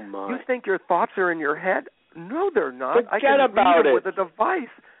relevant? Oh, my. You think your thoughts are in your head? No, they're not. Forget I can about read them it. with a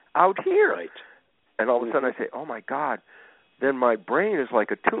device out here. Right. And all of a sudden I say, oh, my God. Then my brain is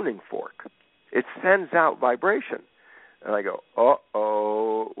like a tuning fork. It sends out vibration. And I go,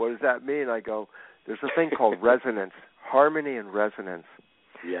 uh-oh, what does that mean? I go, there's a thing called resonance, harmony and resonance.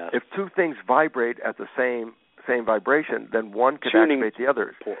 Yes. If two things vibrate at the same vibration, then one can activate the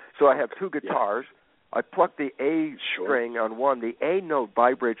other. So I have two guitars. I pluck the A string on one. The A note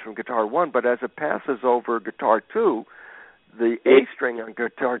vibrates from guitar 1, but as it passes over guitar 2, the A string on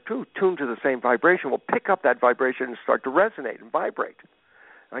guitar 2, tuned to the same vibration, will pick up that vibration and start to resonate and vibrate.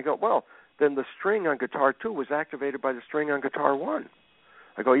 And I go, well, then the string on guitar 2 was activated by the string on guitar 1.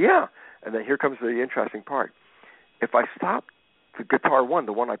 I go, yeah. And then here comes the interesting part. If I stop the guitar 1,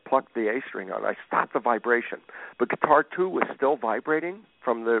 the one I plucked the A string on, I stop the vibration, but guitar 2 was still vibrating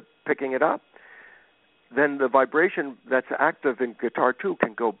from the picking it up, then the vibration that's active in guitar 2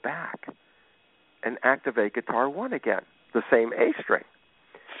 can go back and activate guitar 1 again, the same A string.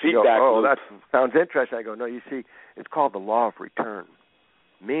 Feedback loop. That sounds interesting. I go, no, you see, it's called the law of return,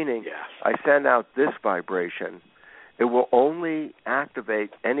 meaning I send out this vibration. It will only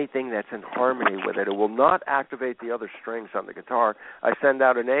activate anything that's in harmony with it. It will not activate the other strings on the guitar. I send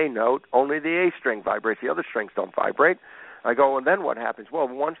out an A note, only the A string vibrates. The other strings don't vibrate. I go, and then what happens? Well,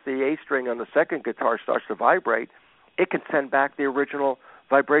 once the A string on the second guitar starts to vibrate, it can send back the original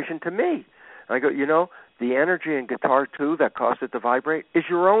vibration to me. I go, the energy in guitar 2 that caused it to vibrate is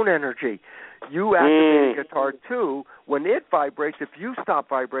your own energy. You activated guitar 2. When it vibrates, if you stop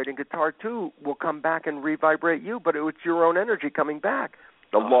vibrating, guitar 2 will come back and re-vibrate you, but it's your own energy coming back.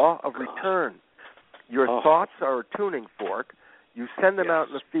 The law of return. Your thoughts are a tuning fork. You send them out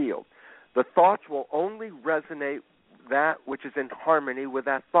in the field. The thoughts will only resonate that which is in harmony with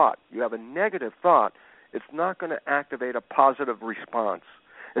that thought. You have a negative thought, it's not going to activate a positive response.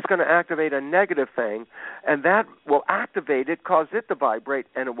 It's going to activate a negative thing, and that will activate it, cause it to vibrate,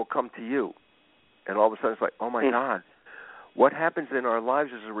 and it will come to you. And all of a sudden it's like, oh, my God. What happens in our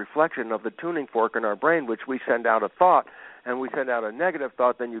lives is a reflection of the tuning fork in our brain, which we send out a thought, and we send out a negative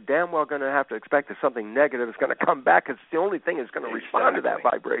thought, then you're damn well going to have to expect that something negative is going to come back, because it's the only thing that's going to respond to that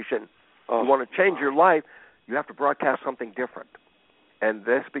vibration. You want to change your life, you have to broadcast something different. And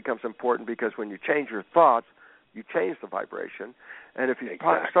this becomes important because when you change your thoughts, you change the vibration. And if you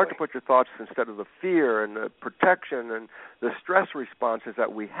start to put your thoughts instead of the fear and the protection and the stress responses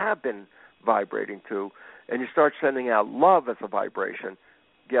that we have been vibrating to, and you start sending out love as a vibration,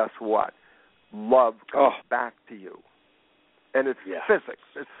 guess what? Love comes back to you. And it's physics.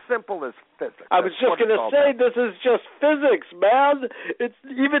 It's simple as physics. I was just going to say, this is just physics, man. It's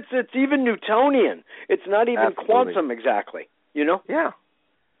even Newtonian. It's not even quantum exactly, Yeah.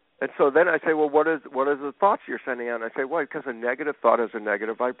 And so then I say, well, what is the thoughts you're sending out? And I say, well, because a negative thought has a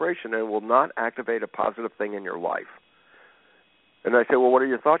negative vibration and will not activate a positive thing in your life. And I say, well, what are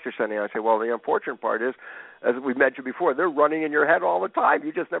your thoughts you're sending out? I say, well, the unfortunate part is, as we mentioned before, they're running in your head all the time.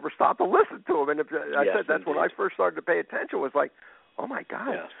 You just never stop to listen to them. And I said that's when I first started to pay attention, was like, oh, my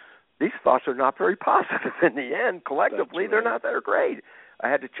God, these thoughts are not very positive in the end. Collectively, they're not that great. I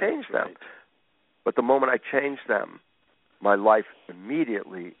had to change them. But the moment I changed them, my life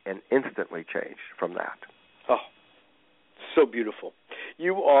immediately and instantly changed from that. Oh, so beautiful.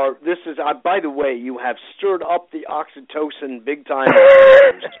 By the way, you have stirred up the oxytocin big time.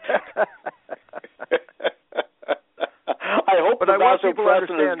 I hope the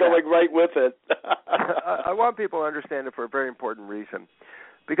vasopressin is going right with it. I want people to understand it for a very important reason.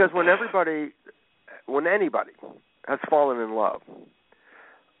 Because when anybody has fallen in love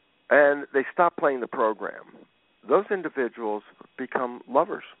and they stop playing the program, those individuals become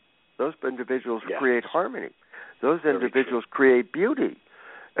lovers. Those individuals create harmony. Those individuals create beauty.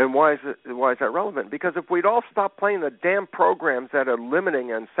 And why is that relevant? Because if we'd all stop playing the damn programs that are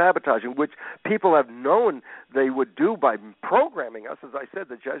limiting and sabotaging, which people have known they would do by programming us, as I said,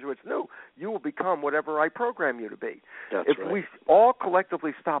 the Jesuits knew, you will become whatever I program you to be. If we all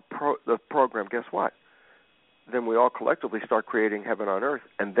collectively stop the program, guess what? Then we all collectively start creating heaven on earth,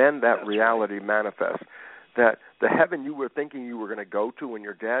 and then that reality manifests. That the heaven you were thinking you were going to go to when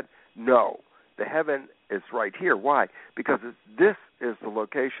you're dead, no. The heaven is right here. Why? Because this is the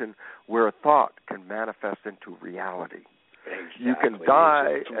location where a thought can manifest into reality. Exactly. You can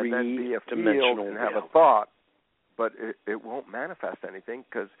die and then be a field and have a thought, but it won't manifest anything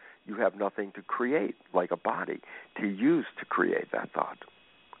because you have nothing to create, like a body, to use to create that thought.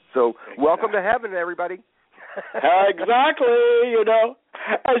 So welcome to heaven, everybody. Exactly,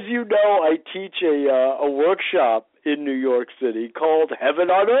 As you know, I teach a workshop in New York City called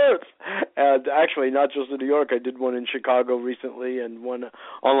Heaven on Earth. And actually, not just in New York. I did one in Chicago recently and one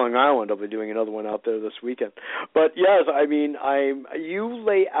on Long Island. I'll be doing another one out there this weekend. But yes, you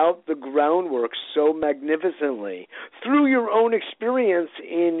lay out the groundwork so magnificently through your own experience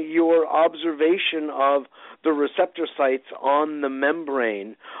in your observation of the receptor sites on the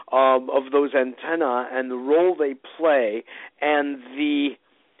membrane of those antennae and the role they play and the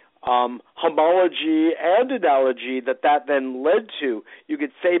homology and analogy that then led to. You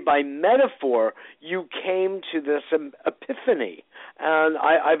could say by metaphor, you came to this epiphany. And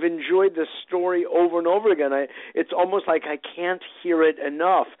I've enjoyed this story over and over again. It's almost like I can't hear it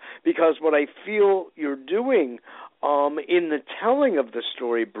enough, because what I feel you're doing in the telling of the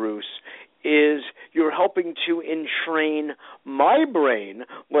story, Bruce, is you're helping to entrain my brain,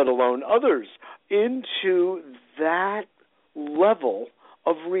 let alone others, into that level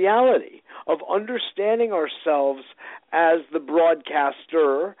of reality, of understanding ourselves as the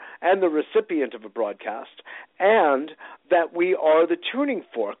broadcaster and the recipient of a broadcast, and that we are the tuning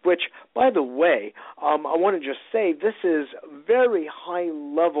fork, which, by the way, I want to just say this is very high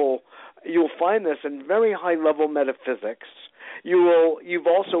level. You'll find this in very high level metaphysics. You've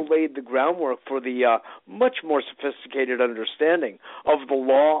also laid the groundwork for the much more sophisticated understanding of the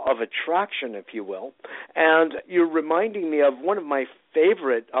law of attraction, if you will. And you're reminding me of one of my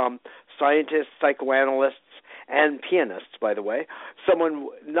favorite scientists, psychoanalysts, and pianists, by the way, someone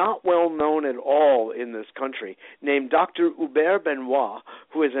not well known at all in this country, named Dr. Hubert Benoit,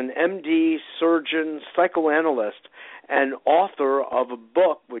 who is an MD, surgeon, psychoanalyst, and author of a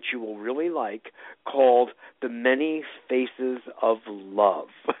book which you will really like called The Many Faces of Love.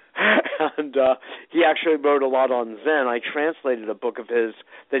 And he actually wrote a lot on Zen. I translated a book of his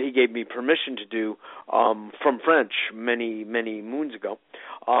that he gave me permission to do from French many, many moons ago,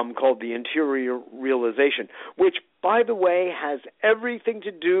 called The Interior Realization, which, by the way, has everything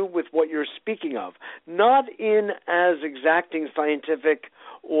to do with what you're speaking of, not in as exacting scientific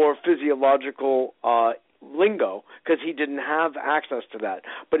or physiological lingo, because he didn't have access to that,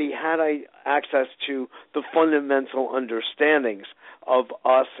 but he had access to the fundamental understandings of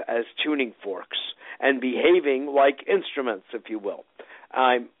us as tuning forks and behaving like instruments, if you will.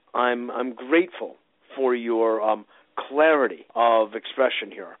 I'm grateful for your clarity of expression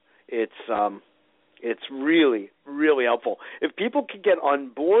here. It's really, really helpful. If people could get on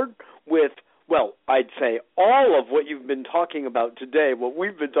board with, well, I'd say all of what you've been talking about today, what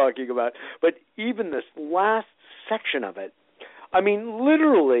we've been talking about, but even this last section of it, I mean,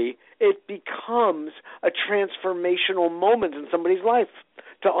 literally, it becomes a transformational moment in somebody's life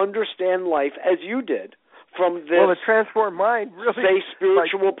to understand life as you did from this, well, it transformed mine, really, say,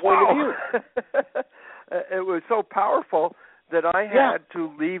 spiritual point of view. It was so powerful that I had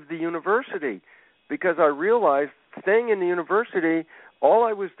to leave the university, because I realized staying in the university, all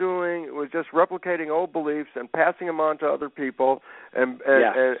I was doing was just replicating old beliefs and passing them on to other people and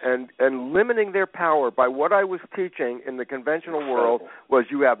limiting their power by what I was teaching in the conventional world was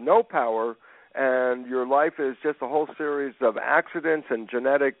you have no power and your life is just a whole series of accidents and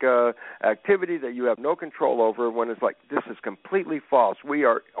genetic activity that you have no control over, when it's like, this is completely false. We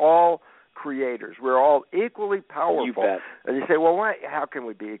are all creators. We're all equally powerful. You bet. And you say, well, why? How can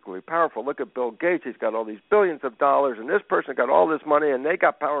we be equally powerful? Look at Bill Gates. He's got all these billions of dollars, and this person got all this money, and they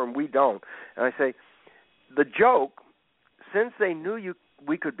got power, and we don't. And I say, the joke, since they knew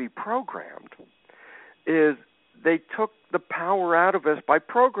we could be programmed, is they took the power out of us by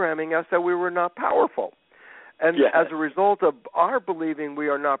programming us that we were not powerful. And as a result of our believing we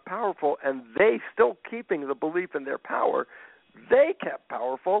are not powerful and they still keeping the belief in their power, they kept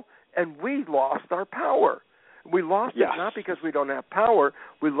powerful, and we lost our power. We lost it not because we don't have power.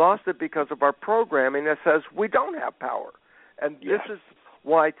 We lost it because of our programming that says we don't have power. And this is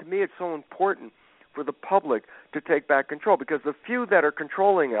why, to me, it's so important for the public to take back control, because the few that are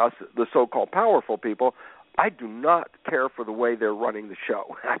controlling us, the so-called powerful people, I do not care for the way they're running the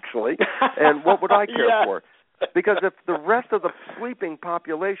show, actually. And what would I care for? Because if the rest of the sleeping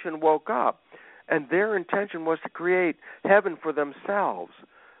population woke up and their intention was to create heaven for themselves,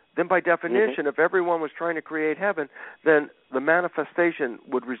 then by definition, if everyone was trying to create heaven, then the manifestation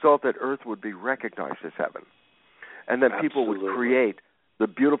would result that earth would be recognized as heaven. And then people would create the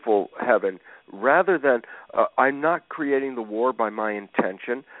beautiful heaven, rather than I'm not creating the war by my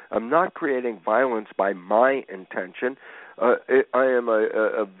intention. I'm not creating violence by my intention. I am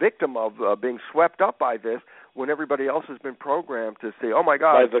a victim of being swept up by this when everybody else has been programmed to say, oh, my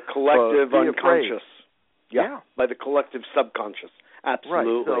God. By the collective unconscious. By the collective subconscious.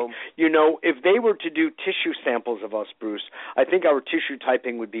 Absolutely. Right, so, you know, if they were to do tissue samples of us, Bruce, I think our tissue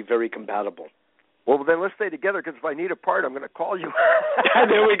typing would be very compatible. Well, then let's stay together, because if I need a part, I'm going to call you.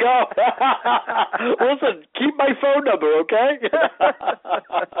 There we go. Listen, keep my phone number, okay?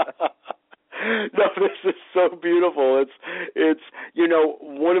 No, this is so beautiful. It's you know,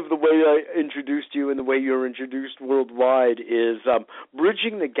 one of the ways I introduced you and the way you're introduced worldwide is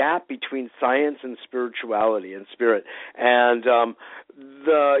bridging the gap between science and spirituality and spirit. And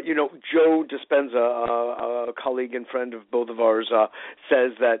Joe Dispenza, a colleague and friend of both of ours,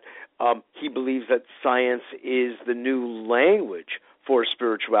 says that he believes that science is the new language for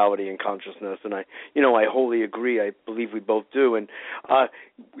spirituality and consciousness, and I wholly agree. I believe we both do, and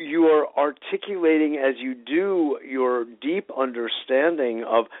you are articulating as you do your deep understanding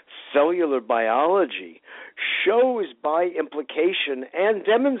of cellular biology shows by implication and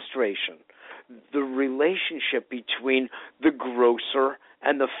demonstration the relationship between the grosser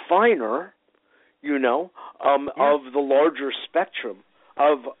and the finer, of the larger spectrum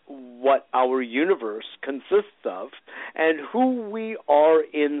of what our universe consists of, and who we are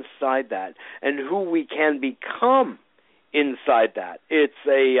inside that, and who we can become inside that. It's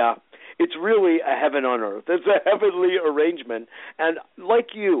really a heaven on earth. It's a heavenly arrangement, and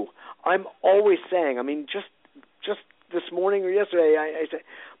like you, I'm always saying. I mean, just this morning or yesterday, I said,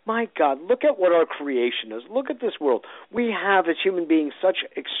 my God, look at what our creation is. Look at this world. We have, as human beings, such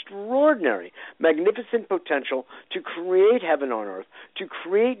extraordinary, magnificent potential to create heaven on earth, to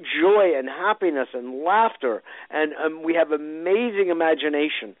create joy and happiness and laughter, and we have amazing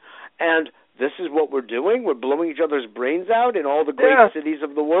imagination. And this is what we're doing? We're blowing each other's brains out in all the great cities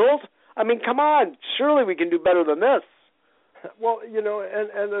of the world? I mean, come on. Surely we can do better than this. Well,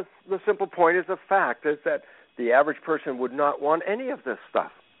 and the simple point is a fact, is that the average person would not want any of this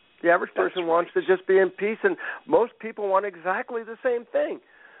stuff. The average person wants to just be in peace, and most people want exactly the same thing.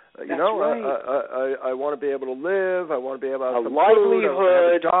 I want to be able to live. I want to be able to have some livelihood,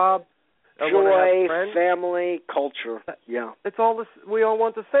 food, a job, joy, family, culture. Yeah, it's all. We all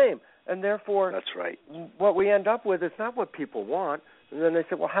want the same, and therefore, that's right. What we end up with is not what people want. And then they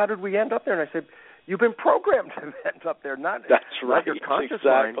said, "Well, how did we end up there?" And I said, "You've been programmed to end up there, not your conscious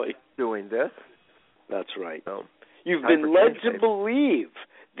mind doing this." That's right. So, you've been led to believe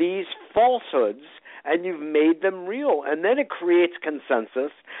these falsehoods, and you've made them real. And then it creates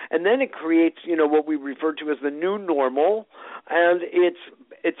consensus, and then it creates, what we refer to as the new normal, and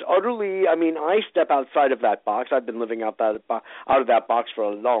it's utterly, I step outside of that box. I've been living out of that box for a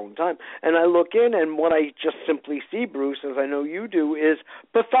long time, and I look in, and what I just simply see, Bruce, as I know you do, is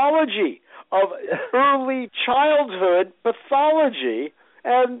pathology of early childhood pathology,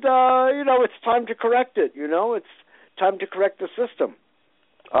 and, it's time to correct it, it's time to correct the system.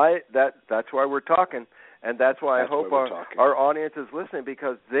 That's why we're talking, and that's why I hope our audience is listening,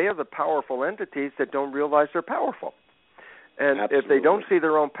 because they are the powerful entities that don't realize they're powerful. And if they don't see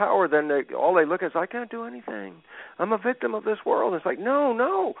their own power, then all they look at is, I can't do anything. I'm a victim of this world. It's like,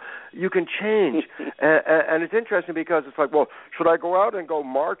 no, you can change. and it's interesting because it's like, well, should I go out and go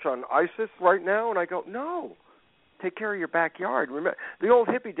march on ISIS right now? And I go, no. Take care of your backyard. Remember the old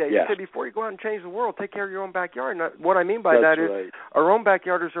hippie days. You said before you go out and change the world, take care of your own backyard. And what I mean by that is our own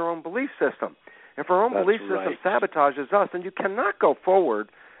backyard is our own belief system. If our own belief system sabotages us, then you cannot go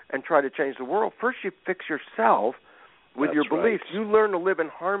forward and try to change the world. First, you fix yourself with your beliefs. You learn to live in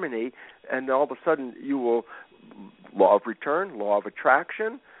harmony, and all of a sudden you will, law of return, law of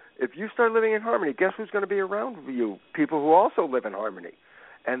attraction. If you start living in harmony, guess who's going to be around you? People who also live in harmony.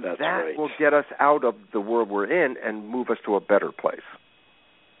 And that will get us out of the world we're in and move us to a better place.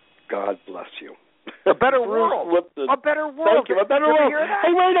 God bless you. A better world. A better world. Thank you. A better world.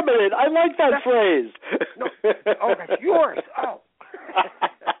 Hey, wait a minute. I like that phrase. No. Oh, that's yours. Oh.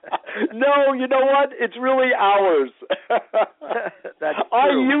 No, you know what? It's really ours. That's true.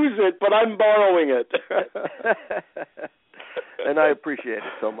 I use it, but I'm borrowing it. And I appreciate it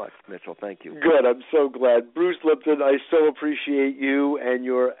so much, Mitchell. Thank you. Good. I'm so glad. Bruce Lipton, I so appreciate you and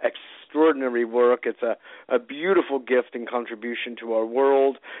your extraordinary work. It's a beautiful gift and contribution to our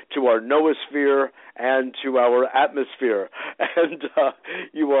world, to our noosphere, and to our atmosphere. And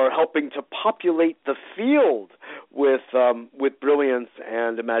you are helping to populate the field with brilliance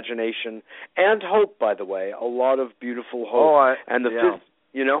and imagination and hope, by the way. A lot of beautiful hope. The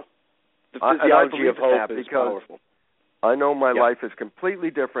physiology of hope is powerful. I know my life is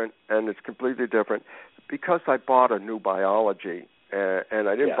completely different, and it's completely different because I bought a new biology, and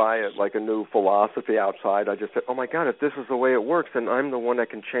I didn't buy it like a new philosophy outside. I just said, oh, my God, if this is the way it works, then I'm the one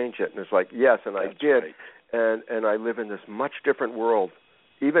that can change it. And it's like, yes, and I did, and I live in this much different world.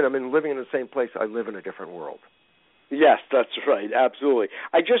 Even living in the same place, I live in a different world. Yes, that's right, absolutely.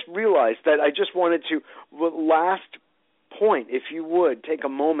 I just realized that I just wanted to, last point, if you would, take a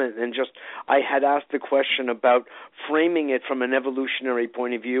moment and I had asked the question about framing it from an evolutionary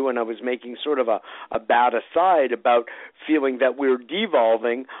point of view, and I was making sort of a bad aside about feeling that we're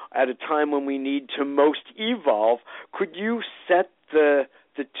devolving at a time when we need to most evolve. Could you set the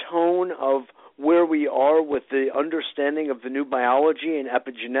tone of where we are with the understanding of the new biology and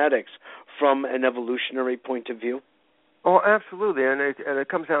epigenetics from an evolutionary point of view? Oh, absolutely, and it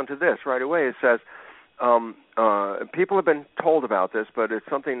comes down to this right away. It says people have been told about this, but it's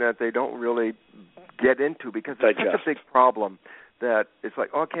something that they don't really get into because it's such a big problem that it's like,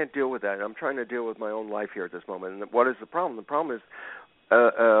 oh, I can't deal with that. I'm trying to deal with my own life here at this moment. And what is the problem? The problem is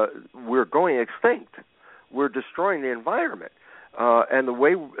we're going extinct. We're destroying the environment. And the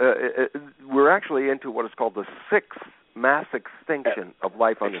way we're actually into what is called the sixth mass extinction of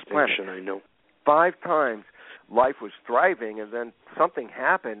life on this planet. I know. 5 times life was thriving, and then something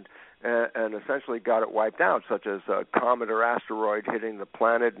happened and essentially got it wiped out, such as a comet or asteroid hitting the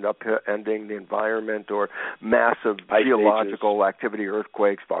planet and upending the environment, or massive geological activity,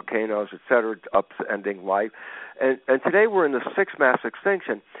 earthquakes, volcanoes, etc., upending life. And today we're in the sixth mass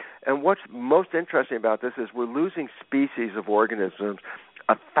extinction. And what's most interesting about this is we're losing species of organisms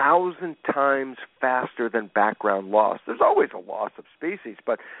 1,000 times faster than background loss. There's always a loss of species,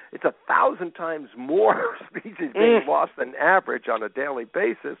 but it's 1,000 times more species being lost than average on a daily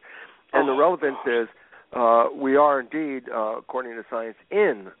basis. And the relevance is we are indeed, according to science,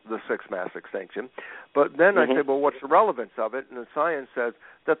 in the sixth mass extinction. But then I say, well, what's the relevance of it? And the science says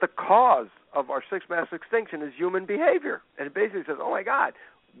that the cause of our sixth mass extinction is human behavior. And it basically says, oh, my God,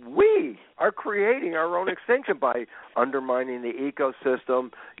 we are creating our own extinction by undermining the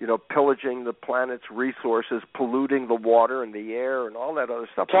ecosystem, pillaging the planet's resources, polluting the water and the air and all that other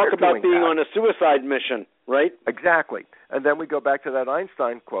stuff. Talk about being on a suicide mission, right? Exactly. And then we go back to that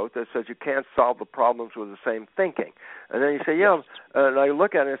Einstein quote that says you can't solve the problems with the same thinking. And then you say, and I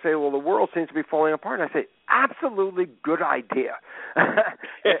look at it and say, well, the world seems to be falling apart. And I say, absolutely good idea.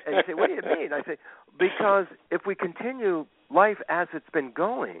 And you say, what do you mean? I say, because if we continue life as it's been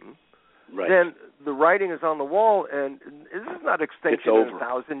going, then the writing is on the wall, and this is not extinction in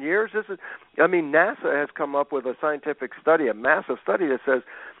 1,000 years. NASA has come up with a scientific study, a massive study that says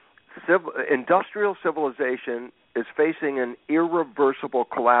industrial civilization is facing an irreversible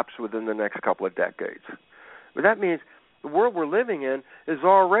collapse within the next couple of decades. But that means the world we're living in is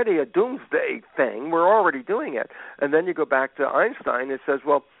already a doomsday thing. We're already doing it. And then you go back to Einstein, it says,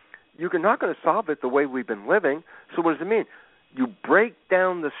 well, you're not going to solve it the way we've been living. So what does it mean? You break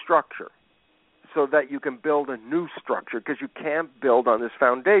down the structure so that you can build a new structure, because you can't build on this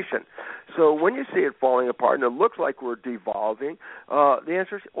foundation. So when you see it falling apart and it looks like we're devolving, the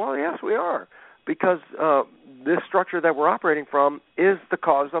answer is, well, yes, we are, because this structure that we're operating from is the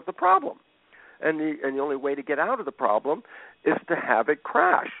cause of the problem. And the only way to get out of the problem is to have it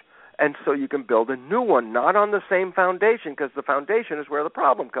crash. And so you can build a new one, not on the same foundation, because the foundation is where the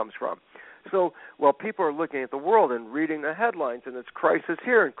problem comes from. So while people are looking at the world and reading the headlines, and it's crisis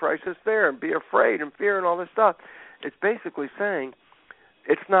here and crisis there, and be afraid and fear and all this stuff, it's basically saying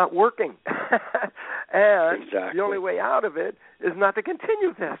it's not working. And the only way out of it is not to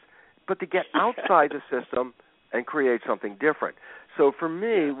continue this, but to get outside the system and create something different. So for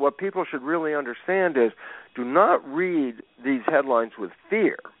me, what people should really understand is, do not read these headlines with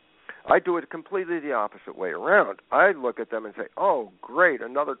fear. I do it completely the opposite way around. I look at them and say, oh, great,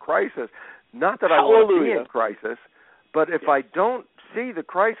 another crisis. Not that I want to be in crisis, but if I don't see the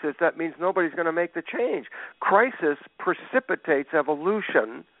crisis, that means nobody's going to make the change. Crisis precipitates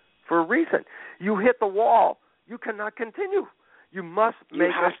evolution for a reason. You hit the wall. You cannot continue. You must make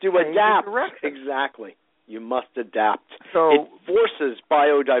a change in direction. Exactly. You must adapt. So it forces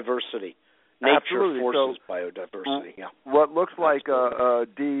biodiversity. Nature absolutely. Forces biodiversity. What looks like a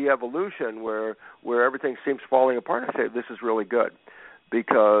de-evolution where everything seems falling apart, I say this is really good,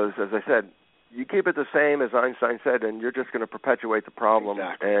 because, as I said, you keep it the same as Einstein said, and you're just going to perpetuate the problem.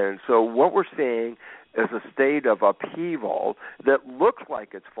 Exactly. And so what we're seeing is a state of upheaval that looks like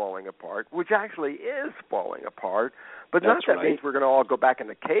it's falling apart, which actually is falling apart. But not that means we're going to all go back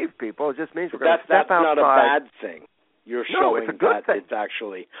into cave people. It just means we're going to step outside. That's not a bad thing. You're showing it's a good thing. It's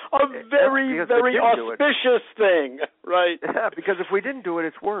actually a very, very auspicious thing, right? Yeah, because if we didn't do it,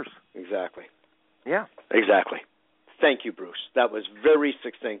 it's worse. Exactly. Yeah. Exactly. Thank you, Bruce. That was very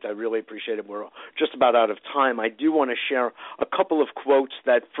succinct. I really appreciate it. We're just about out of time. I do want to share a couple of quotes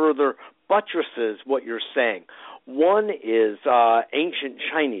that further buttresses what you're saying. One is ancient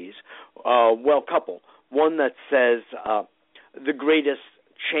Chinese, couple. One that says the greatest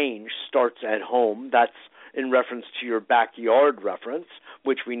change starts at home. That's in reference to your backyard reference,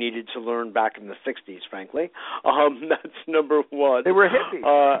 which we needed to learn back in the 60s, frankly. That's number one. They were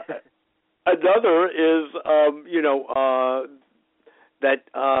hippies. Another is, that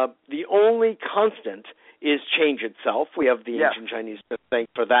the only constant is change itself. We have the ancient Chinese to thank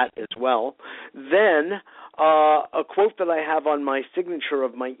for that as well. Then A quote that I have on my signature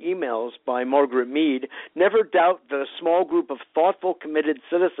of my emails by Margaret Mead: never doubt that a small group of thoughtful, committed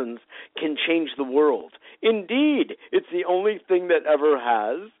citizens can change the world. Indeed, it's the only thing that ever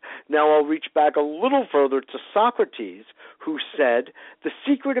has. Now I'll reach back a little further to Socrates, who said, the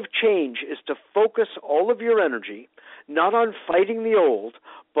secret of change is to focus all of your energy not on fighting the old,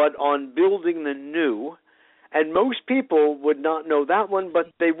 but on building the new. And most people would not know that one,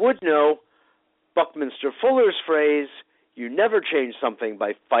 but they would know Buckminster Fuller's phrase, you never change something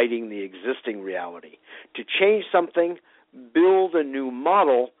by fighting the existing reality. To change something, build a new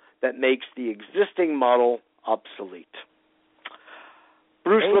model that makes the existing model obsolete.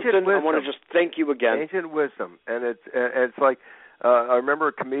 Bruce Lipton, I want to just thank you again. Ancient wisdom. And it's like, I remember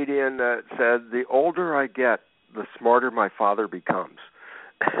a comedian that said, the older I get, the smarter my father becomes.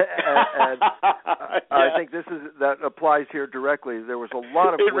 and yes. I think that applies here directly. There was a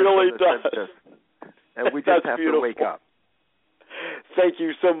lot of wisdom really that said this, and we just have beautiful. to wake up. Thank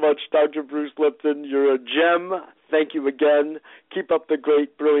you so much, Dr. Bruce Lipton. You're a gem. Thank you again. Keep up the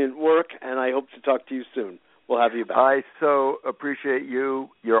great, brilliant work, and I hope to talk to you soon. We'll have you back. I so appreciate you,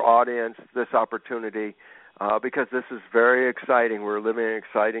 your audience, this opportunity, because this is very exciting. We're living in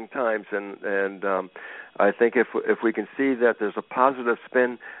exciting times, and I think if we can see that there's a positive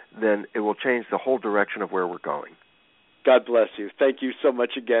spin, then it will change the whole direction of where we're going. God bless you. Thank you so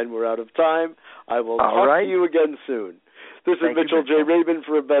much again. We're out of time. I will talk to you again soon. This is Mitchell J. Rabin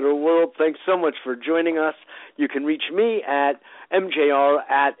for A Better World. Thanks so much for joining us. You can reach me at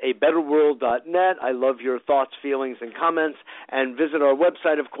mjr@abetterworld.net. I love your thoughts, feelings, and comments. And visit our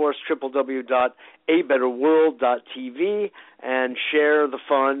website, of course, www.abetterworld.tv, and share the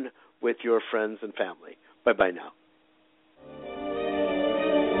fun with your friends and family. Bye-bye now.